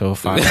rehearsal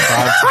five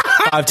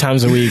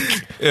times a week.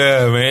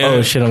 Yeah, man.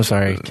 Oh shit! I'm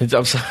sorry.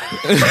 I'm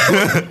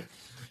sorry.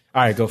 All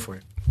right, go for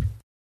it.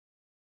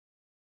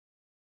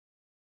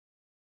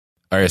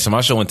 All right, so my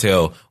show and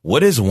tell.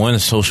 What is one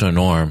social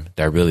norm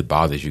that really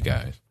bothers you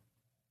guys?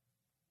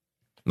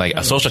 Like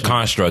a social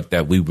construct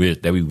that we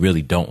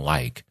really don't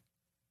like.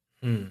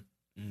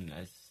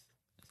 That's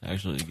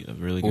actually a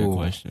really good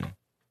question.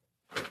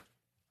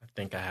 I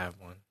think I have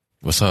one.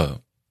 What's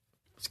up?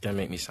 It's gonna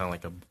make me sound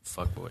like a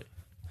fuckboy.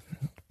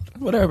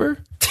 Whatever.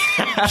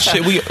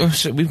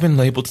 We've been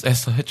labeled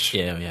as such.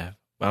 Yeah.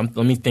 Let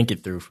me think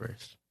it through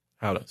first.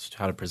 How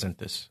to present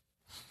this.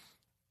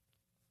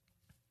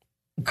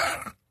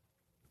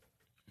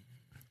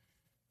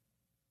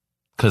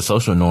 Because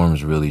social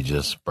norms really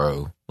just,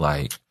 bro,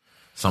 like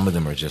some of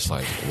them are just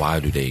like, why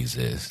do they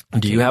exist?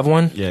 Do you have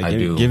one? Yeah, I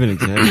do. Give an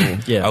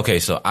example. Yeah. Okay,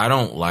 so I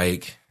don't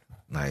like,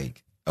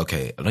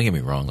 okay, don't get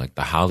me wrong, like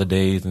the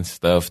holidays and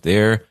stuff,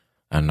 they're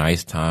a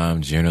nice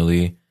time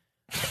generally,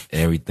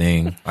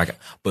 everything. Like,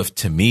 but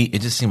to me,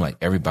 it just seemed like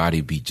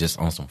everybody be just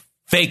on some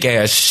fake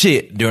ass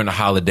shit during the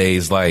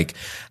holidays. Like,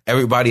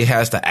 everybody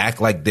has to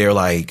act like they're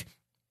like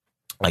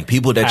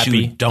people that Happy.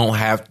 you don't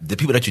have, the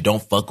people that you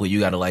don't fuck with, you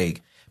gotta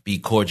like be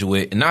cordial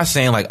with. And not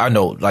saying like, I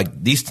know like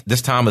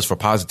this time is for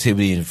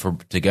positivity and for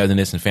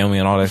togetherness and family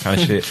and all that kind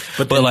of shit.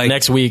 but like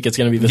next week it's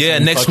gonna be the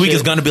same next fuck week shit.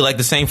 is gonna be like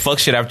the same fuck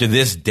shit after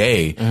this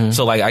day. Mm-hmm.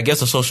 So like, I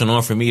guess a social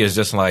norm for me is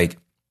just like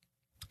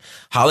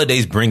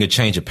holidays bring a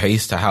change of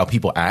pace to how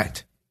people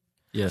act.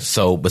 Yes.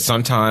 So, but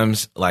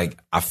sometimes like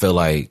I feel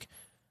like,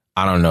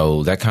 I don't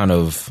know, that kind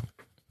of,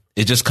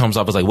 it just comes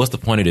up as like, what's the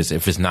point of this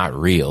if it's not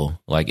real?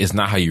 Like, it's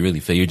not how you really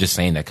feel. You're just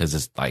saying that because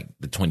it's like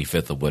the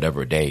 25th of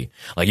whatever day.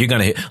 Like, you're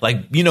going to,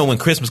 like, you know, when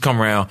Christmas come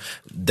around,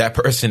 that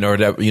person or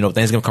that, you know,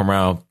 Thanksgiving come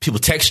around, people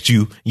text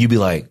you, you be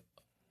like,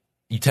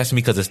 you text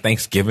me because it's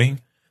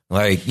Thanksgiving?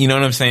 Like, you know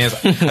what I'm saying?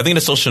 I think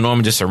the social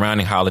norm just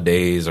surrounding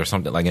holidays or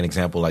something, like an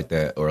example like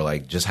that, or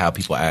like just how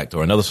people act,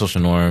 or another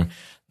social norm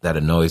that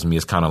annoys me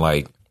is kind of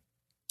like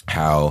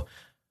how,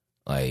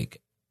 like,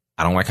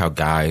 I don't like how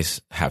guys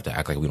have to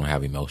act like we don't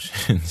have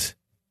emotions.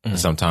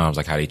 Sometimes,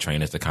 like how they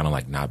train us to kind of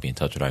like not be in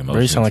touch with our emotions.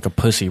 Bro, you sound like a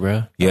pussy,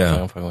 bro.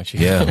 Yeah. I'm fucking with you.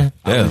 Yeah.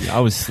 Yeah. I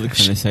was going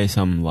to say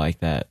something like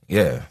that.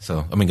 Yeah.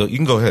 So, I mean, you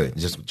can go ahead.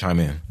 Just chime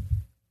in.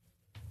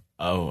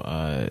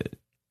 Oh,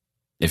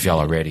 if y'all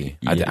are ready.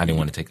 I Yeah. didn't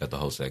want to take up the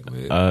whole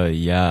segment.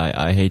 Yeah,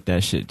 I hate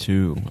that shit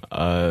too.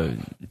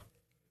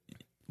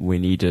 We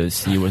need to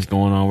see what's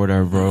going on with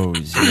our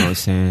bros. You know what I'm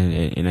saying?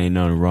 It ain't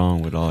nothing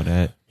wrong with all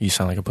that. You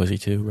sound like a pussy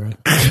too, bro.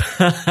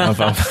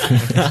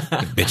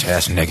 Bitch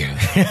ass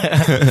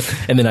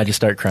nigga. And then I just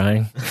start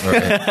crying.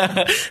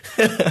 Right.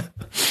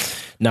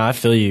 No, I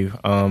feel you.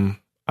 All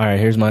right,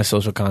 here's my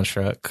social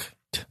construct.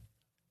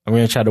 I'm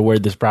going to try to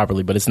word this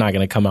properly, but it's not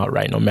going to come out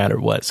right no matter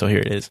what. So here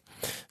it is.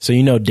 So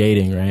you know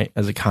dating, right?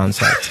 As a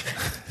concept.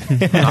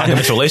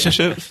 Monogamous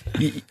relationships?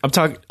 I'm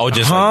talking. Oh,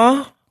 just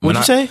huh?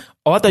 What'd you say?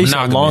 Oh, I thought you said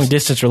monogamous. long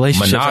distance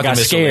relationships. I got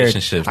Monogamous scared.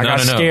 relationships. I No, got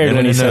no, no. scared No,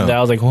 when no, he no. said that.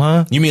 I was like,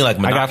 huh? You mean like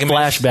I got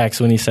monogamous?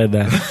 flashbacks when he said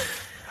that.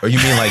 Or you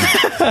mean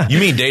like, you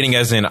mean dating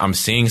as in I'm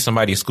seeing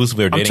somebody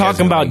exclusively, or I'm dating talking as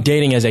in about like,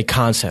 dating as a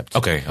concept.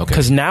 Okay.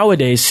 Because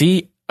nowadays,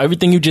 see,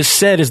 everything you just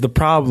said is the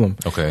problem.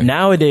 Okay.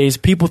 Nowadays,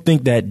 people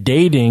think that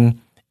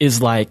dating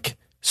is like,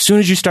 as soon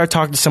as you start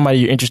talking to somebody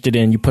you're interested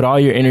in, you put all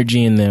your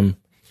energy in them,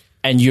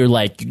 and you're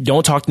like, you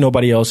don't talk to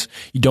nobody else,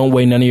 you don't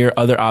weigh none of your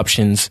other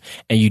options,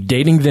 and you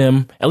dating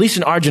them, at least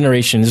in our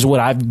generation, this is what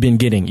I've been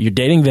getting. You're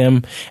dating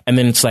them, and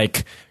then it's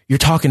like, you're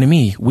talking to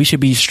me. We should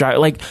be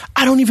like,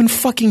 I don't even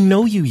fucking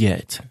know you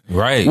yet.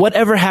 Right.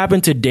 Whatever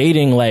happened to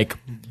dating like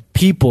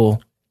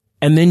people,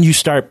 and then you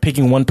start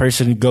picking one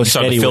person to go You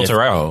start steady to filter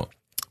with. out.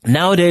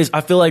 Nowadays,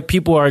 I feel like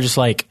people are just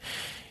like,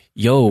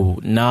 yo,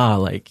 nah,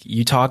 like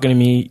you talking to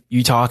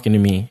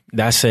me.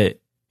 That's it.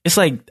 It's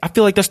like, I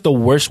feel like that's the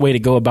worst way to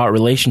go about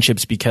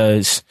relationships,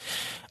 because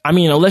I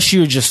mean, unless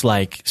you're just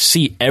like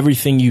see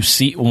everything you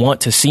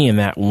want to see in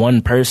that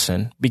one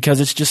person, because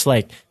it's just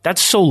like, that's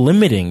so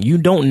limiting. You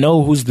don't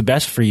know who's the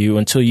best for you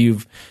until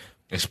you've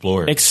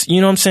Explore.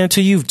 you know what I'm saying?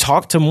 Until you've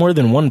talked to more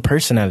than one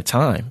person at a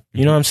time.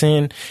 You know what I'm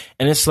saying?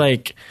 And it's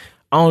like,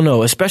 I don't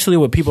know, especially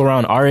with people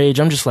around our age,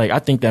 I'm just like, I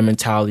think that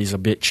mentality is a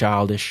bit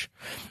childish.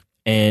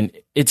 And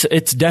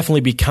it's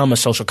definitely become a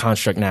social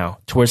construct now,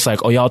 to where it's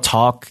like, oh, y'all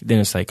talk, then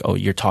it's like, oh,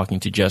 you're talking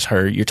to just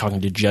her, you're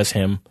talking to just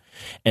him.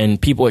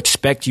 And people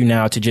expect you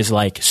now to just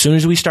like, as soon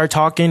as we start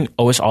talking,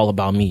 oh, it's all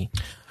about me.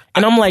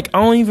 And I'm like,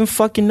 I don't even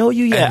fucking know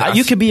you yet.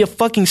 You could be a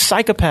fucking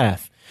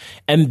psychopath.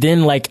 And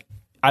then like,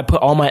 I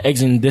put all my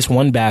eggs in this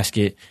one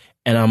basket,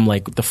 and I'm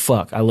like, what the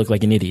fuck? I look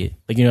like an idiot.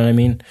 Like, you know what I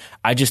mean?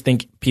 I just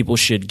think people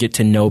should get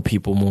to know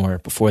people more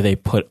before they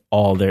put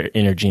all their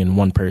energy in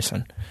one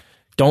person.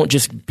 Don't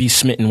just be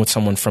smitten with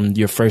someone from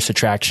your first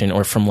attraction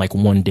or from like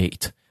one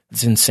date.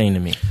 It's insane to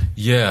me.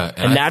 Yeah.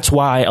 And that's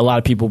why a lot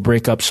of people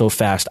break up so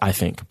fast, I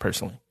think,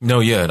 personally.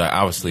 No, yeah,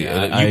 obviously.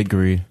 I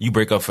agree. You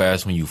break up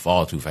fast when you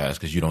fall too fast,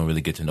 because you don't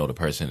really get to know the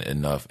person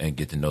enough and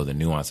get to know the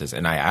nuances.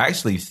 And I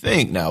actually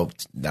think now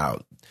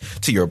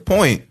to your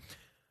point,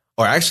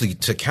 or actually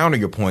to counter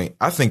your point,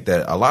 I think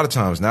that a lot of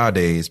times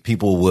nowadays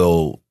people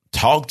will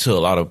talk to a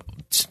lot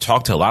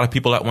of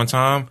people at one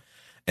time.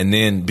 And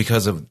then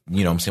because of,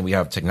 you know what I'm saying, we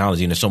have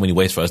technology and there's so many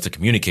ways for us to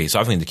communicate. So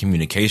I think the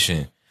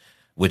communication,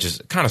 which is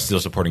kind of still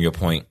supporting your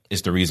point,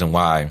 is the reason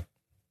why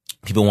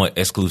people want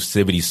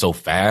exclusivity so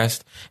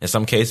fast in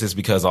some cases,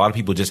 because a lot of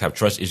people just have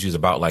trust issues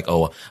about like,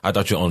 oh, I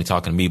thought you were only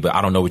talking to me, but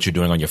I don't know what you're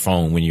doing on your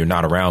phone when you're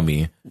not around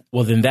me.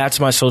 Well, then that's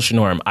my social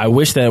norm. I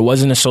wish that it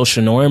wasn't a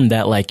social norm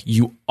that like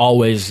you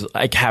always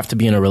like have to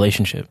be in a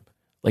relationship.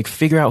 Like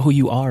figure out who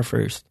you are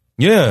first.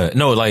 Yeah,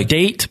 no, like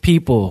date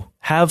people,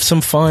 have some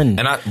fun.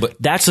 But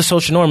that's the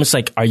social norm. It's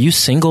like, are you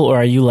single or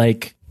are you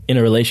like in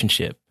a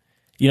relationship?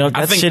 You know,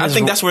 I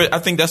think that's where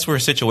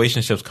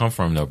situationships come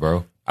from, though,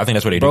 bro. I think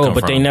that's where they do Bro, come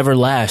but from. they never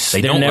last.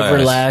 They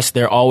never last.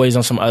 They're always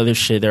on some other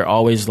shit. They're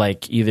always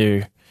like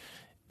either.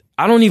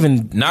 I don't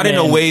even. Not in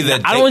a way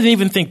that I don't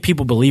even think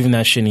people believe in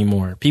that shit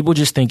anymore. People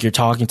just think you're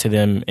talking to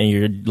them and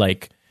you're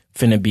like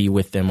finna be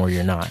with them or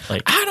you're not.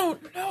 Like I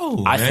don't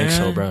know. I think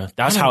so, bro.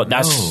 That's how.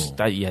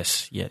 know.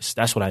 Yes.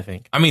 That's what I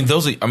think. I mean,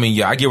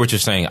 yeah, I get what you're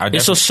saying.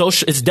 It's a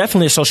social. It's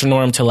definitely a social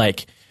norm to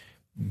like.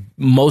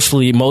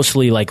 Mostly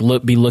like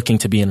be looking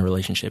to be in a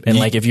relationship, and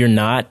like if you're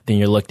not, then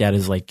you're looked at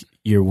as like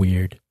you're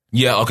weird.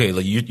 Yeah, okay.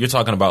 Like you're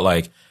talking about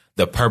like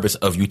the purpose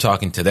of you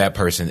talking to that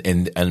person,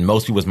 and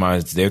most people's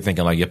minds they're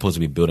thinking like you're supposed to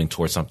be building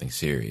towards something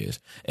serious,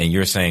 and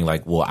you're saying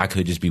like, well, I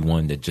could just be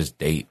one that just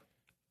date.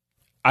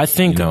 I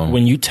think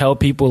when you tell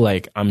people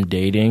like I'm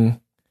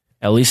dating,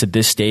 at least at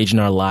this stage in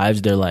our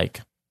lives, they're like,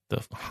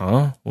 what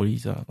are you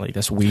talking? Like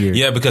that's weird.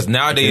 Yeah, because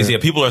nowadays,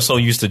 people are so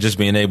used to just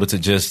being able to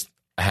just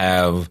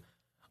have.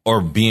 Or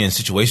be in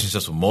situations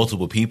just with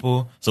multiple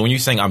people. So when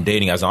you're saying I'm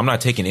dating, I'm not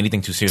taking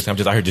anything too seriously. I'm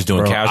just out here just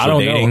doing casual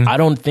dating. I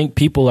don't think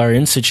people are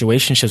in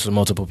situationships with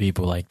multiple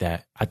people like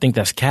that. I think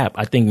that's cap.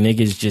 I think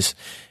niggas just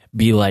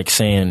be like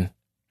saying,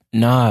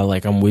 nah,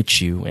 like I'm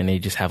with you, and they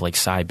just have like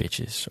side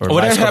bitches or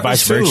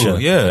vice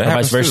versa. Yeah,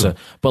 vice versa. Too.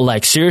 But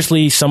like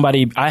seriously,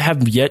 I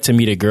have yet to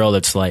meet a girl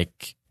that's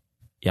like,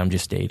 yeah, I'm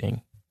just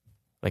dating.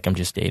 Like I'm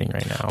just dating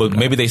right now. But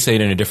maybe they say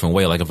it in a different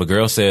way. Like if a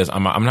girl says,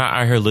 I'm not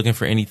out here looking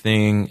for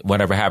anything,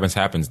 whatever happens,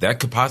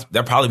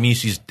 that probably means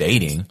she's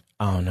dating.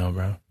 I don't know,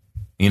 bro.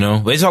 You know?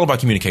 But it's all about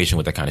communication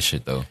with that kind of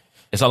shit, though.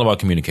 It's all about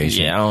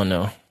communication. Yeah, I don't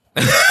know.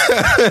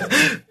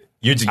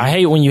 I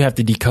hate when you have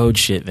to decode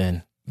shit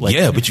then. Like,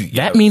 yeah, but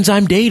that means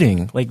I'm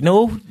dating. Like,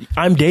 no,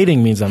 I'm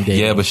dating means I'm dating.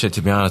 Yeah, but shit,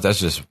 to be honest,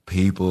 that's just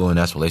people and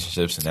that's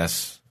relationships and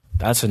that's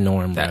a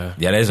norm, bro.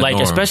 Yeah, that is a norm.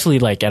 Like, especially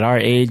like at our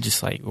age,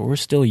 it's like we're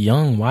still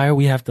young. Why are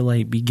we have to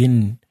like be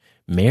getting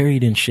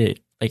married and shit?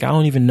 Like, I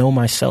don't even know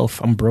myself.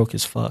 I'm broke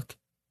as fuck.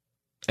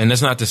 And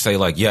that's not to say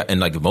like, yeah,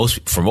 and like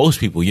for most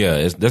people,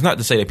 yeah, that's not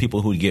to say that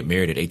people who get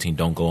married at 18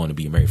 don't go on to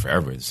be married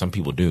forever. Some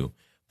people do,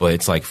 but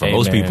it's like for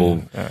most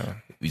people,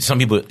 some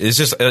people, it's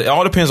just it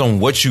all depends on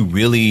what you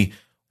really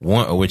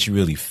want or what you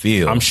really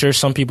feel. I'm sure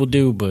some people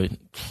do, but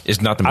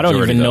it's not the majority. I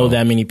don't even know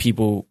that many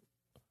people.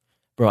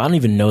 Bro, I don't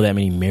even know that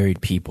many married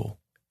people,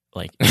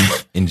 like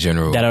in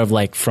general, that are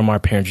like from our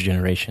parents'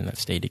 generation that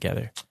stayed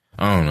together.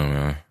 I don't know,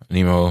 man.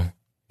 Nemo,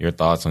 your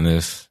thoughts on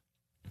this?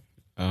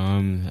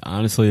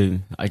 Honestly,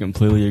 I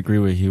completely agree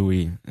with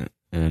Huey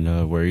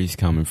and where he's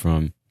coming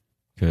from,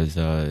 because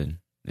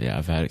yeah,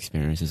 I've had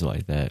experiences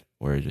like that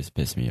where it just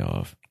pissed me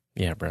off.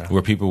 Yeah, bro.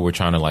 Where people were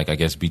trying to like, I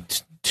guess, be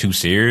too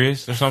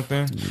serious or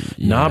something.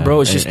 Nah,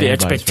 bro, it's just the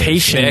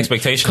expectation. The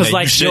expectation, because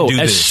like,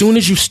 as soon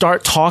as you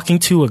start talking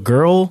to a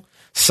girl.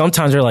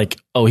 Sometimes they're like,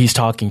 oh, he's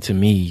talking to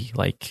me.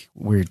 Like,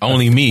 we're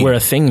a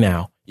thing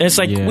now. And it's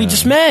like, we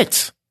just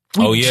met.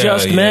 We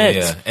just met.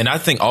 Yeah. And I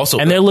think also.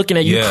 And they're looking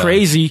at you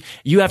crazy.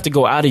 You have to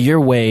go out of your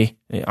way.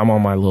 I'm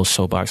on my little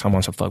soapbox. I'm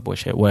on some fuckboy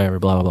shit, whatever,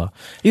 blah, blah, blah.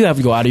 You have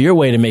to go out of your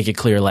way to make it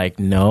clear, like,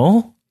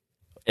 no,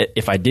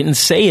 if I didn't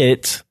say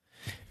it,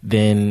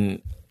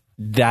 then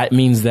that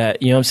means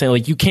that, you know what I'm saying?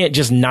 Like, you can't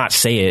just not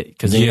say it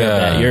because then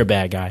you're a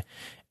bad guy.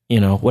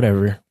 You know,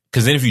 whatever.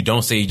 Because then if you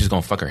don't say it, you're just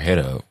going to fuck her head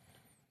up.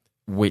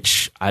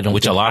 Which I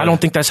don't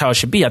think that's how it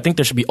should be. I think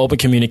there should be open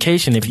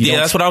communication. If you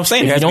that's what I'm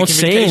saying. If you don't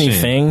say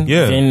anything,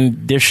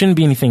 then there shouldn't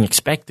be anything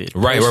expected.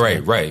 Right.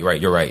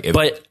 You're right.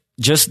 But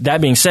just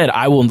that being said,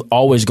 I will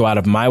always go out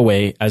of my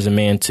way as a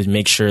man to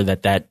make sure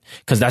that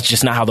because that's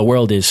just not how the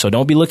world is. So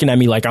don't be looking at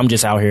me like I'm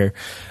just out here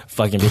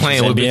fucking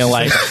bitches and being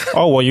like,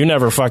 oh, well, you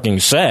never fucking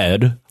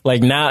said.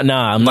 Like, nah, I'm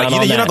not on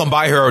that. You're not going to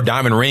buy her a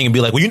diamond ring and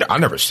be like, well, I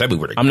never said we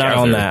were together. I'm not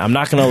on that. I'm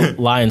not going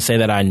to lie and say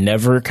that I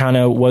never kind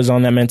of was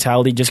on that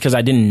mentality just because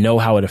I didn't know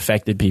how it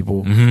affected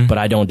people. Mm-hmm. But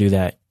I don't do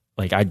that.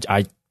 Like,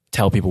 I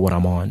tell people what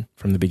I'm on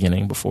from the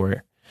beginning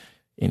before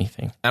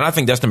anything. And I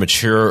think that's the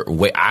mature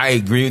way. I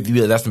agree with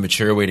you that that's the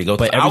mature way to go.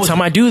 But every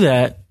time I do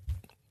that,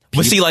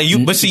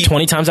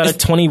 20 times out of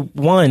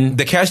 21,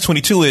 the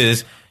catch-22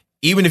 is,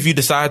 even if you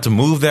decide to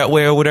move that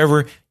way or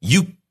whatever,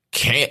 you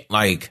can't,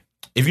 like,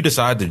 if you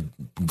decide to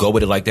go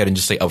with it like that and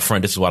just say up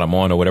front, this is what I'm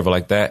on or whatever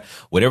like that,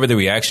 whatever the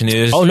reaction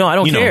is. Oh, no, I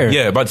don't care.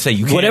 Yeah, about to say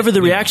you can't. Whatever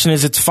the reaction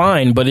is, it's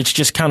fine, but it's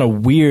just kind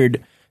of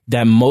weird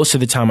that most of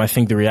the time I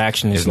think the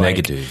reaction is like,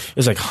 negative.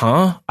 It's like,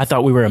 huh? I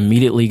thought we were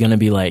immediately going to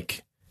be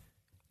like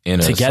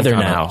together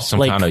now.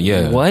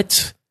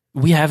 What?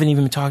 We haven't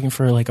even been talking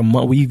for like a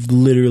month. We've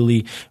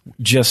literally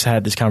just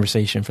had this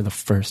conversation for the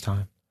first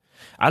time.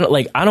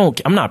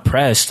 I'm not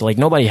pressed. Like,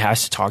 nobody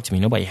has to talk to me.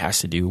 Nobody has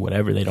to do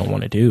whatever they don't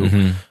want to do.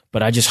 Mm-hmm.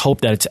 But I just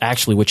hope that it's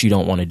actually what you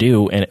don't want to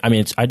do. And I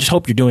mean, I just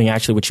hope you're doing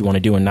actually what you want to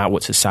do and not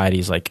what society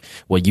is like,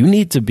 well, you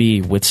need to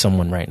be with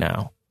someone right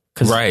now.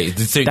 Right.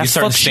 These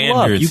certain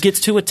standards. You get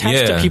too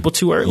attached to people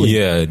too early.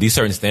 Yeah. These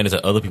certain standards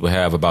that other people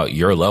have about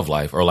your love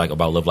life or like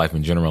about love life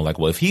in general. Like,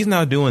 well, if he's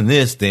not doing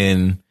this,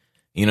 then,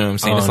 you know what I'm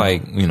saying? It's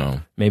like, you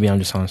know. Maybe I'm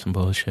just on some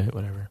bullshit,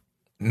 whatever.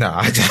 No,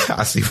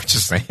 I see what you're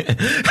saying.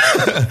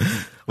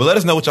 Well, let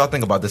us know what y'all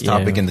think about this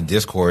topic in the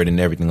Discord and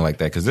everything like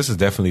that, because this is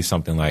definitely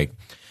something like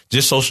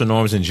just social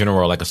norms in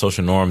general, like a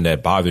social norm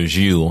that bothers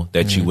you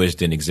that you wish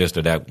didn't exist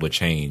or that would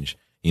change.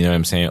 You know what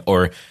I'm saying?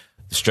 Or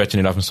stretching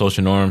it off from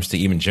social norms to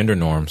even gender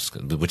norms,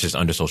 which is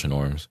under social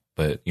norms.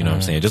 But you know what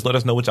I'm saying? Just let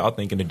us know what y'all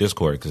think in the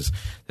Discord, because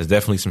there's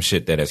definitely some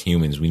shit that as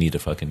humans we need to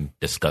fucking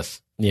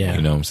discuss. Yeah.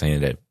 You know what I'm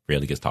saying? That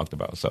rarely gets talked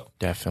about. So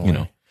Definitely. you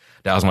know,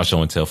 that was my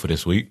show and tell for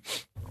this week.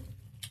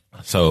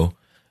 So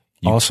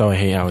also, I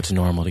hate how it's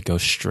normal to go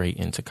straight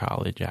into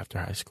college after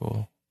high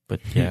school. But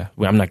yeah,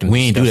 I'm not going to.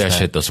 We ain't do that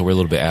shit though, so we're a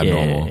little bit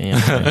abnormal.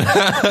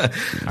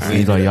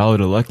 Seems like y'all are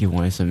the lucky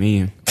ones to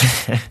me.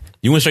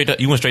 You went straight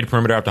to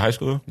perimeter after high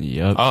school?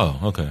 Yep. Oh,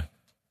 okay.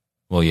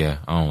 Well, yeah,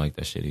 I don't like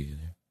that shit either.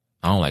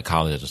 I don't like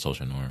college as a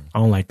social norm. I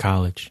don't like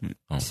college.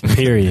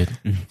 Period.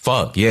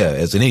 Fuck yeah,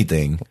 as in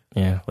anything.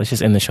 Yeah, let's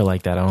just end the show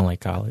like that. I don't like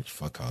college.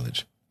 Fuck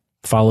college.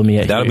 Follow me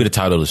at That'll be the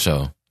title of the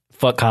show.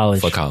 Fuck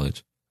college. Fuck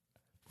college.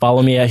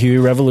 Follow me at Huey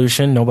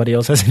Revolution. Nobody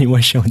else has any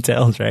more show and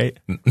tells, right?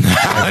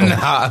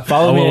 Nah.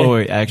 Follow me.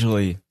 Wait,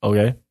 actually,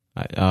 okay.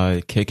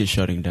 Kick is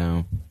shutting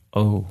down.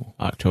 Oh,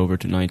 October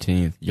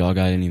 19th. Y'all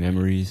got any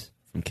memories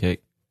from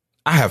Kick?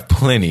 I have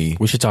plenty.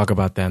 We should talk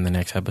about that in the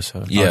next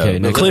episode. Yeah, okay,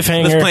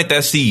 cliffhanger. Let's plant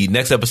that seed.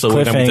 Next episode,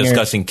 we're gonna be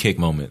discussing Kick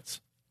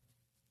moments.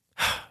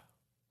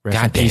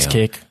 Rest in peace,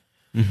 Kick.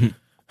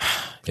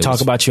 Talk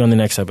about you on the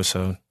next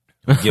episode.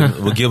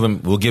 We'll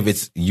give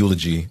its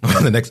eulogy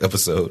on the next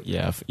episode.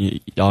 Yeah,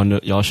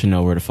 y'all should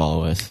know where to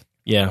follow us.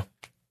 Yeah,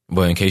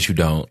 but in case you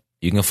don't,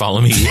 you can follow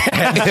me.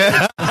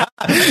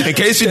 In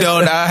case you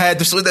don't,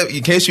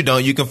 in case you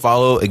don't, you can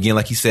follow again,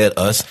 like he said,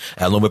 us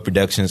at Lomba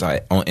Productions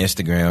on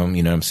Instagram.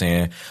 You know what I'm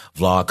saying?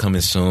 Vlog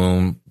coming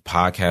soon.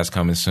 Podcast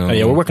coming soon. Oh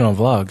yeah, we're working on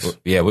vlogs.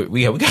 Yeah,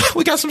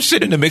 we got some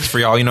shit in the mix for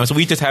y'all. You know, so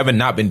we just haven't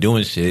not been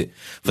doing shit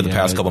for the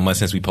past couple months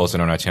since we posted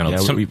on our channel.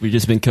 Yeah, we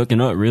just been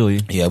cooking up, really.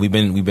 Yeah, we've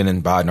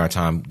been biding our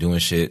time doing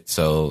shit.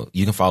 So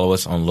you can follow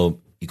us on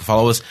You can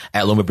follow us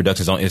at Low Mid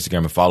Productions on Instagram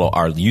and follow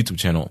our YouTube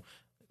channel,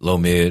 Low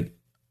Mid,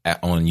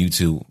 on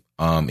YouTube.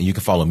 And you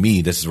can follow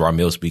me. This is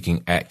Ramil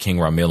speaking at King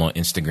Ramil on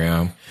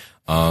Instagram.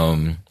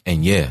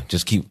 And yeah,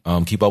 just keep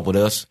up with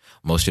us.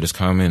 Most shit is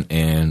coming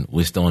and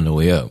we're still on the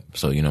way up.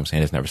 So, you know what I'm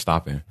saying? It's never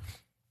stopping.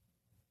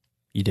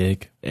 You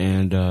dig?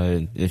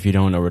 And, if you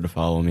don't know where to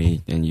follow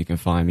me, then you can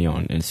find me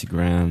on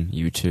Instagram,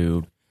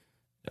 YouTube,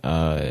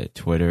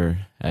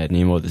 Twitter at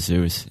Nemo the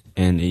Zeus,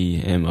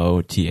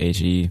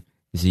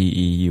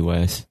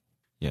 NEMOTHEZEUS.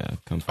 Yeah.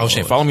 Come follow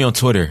us. Follow me on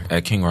Twitter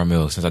at King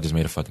Ramil since I just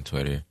made a fucking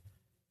Twitter.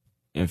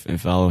 And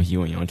follow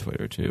Huey on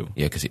Twitter too.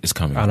 Yeah, because it's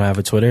coming. I don't have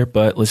a Twitter,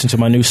 but listen to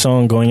my new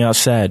song, Going Out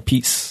Sad.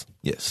 Peace.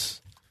 Yes.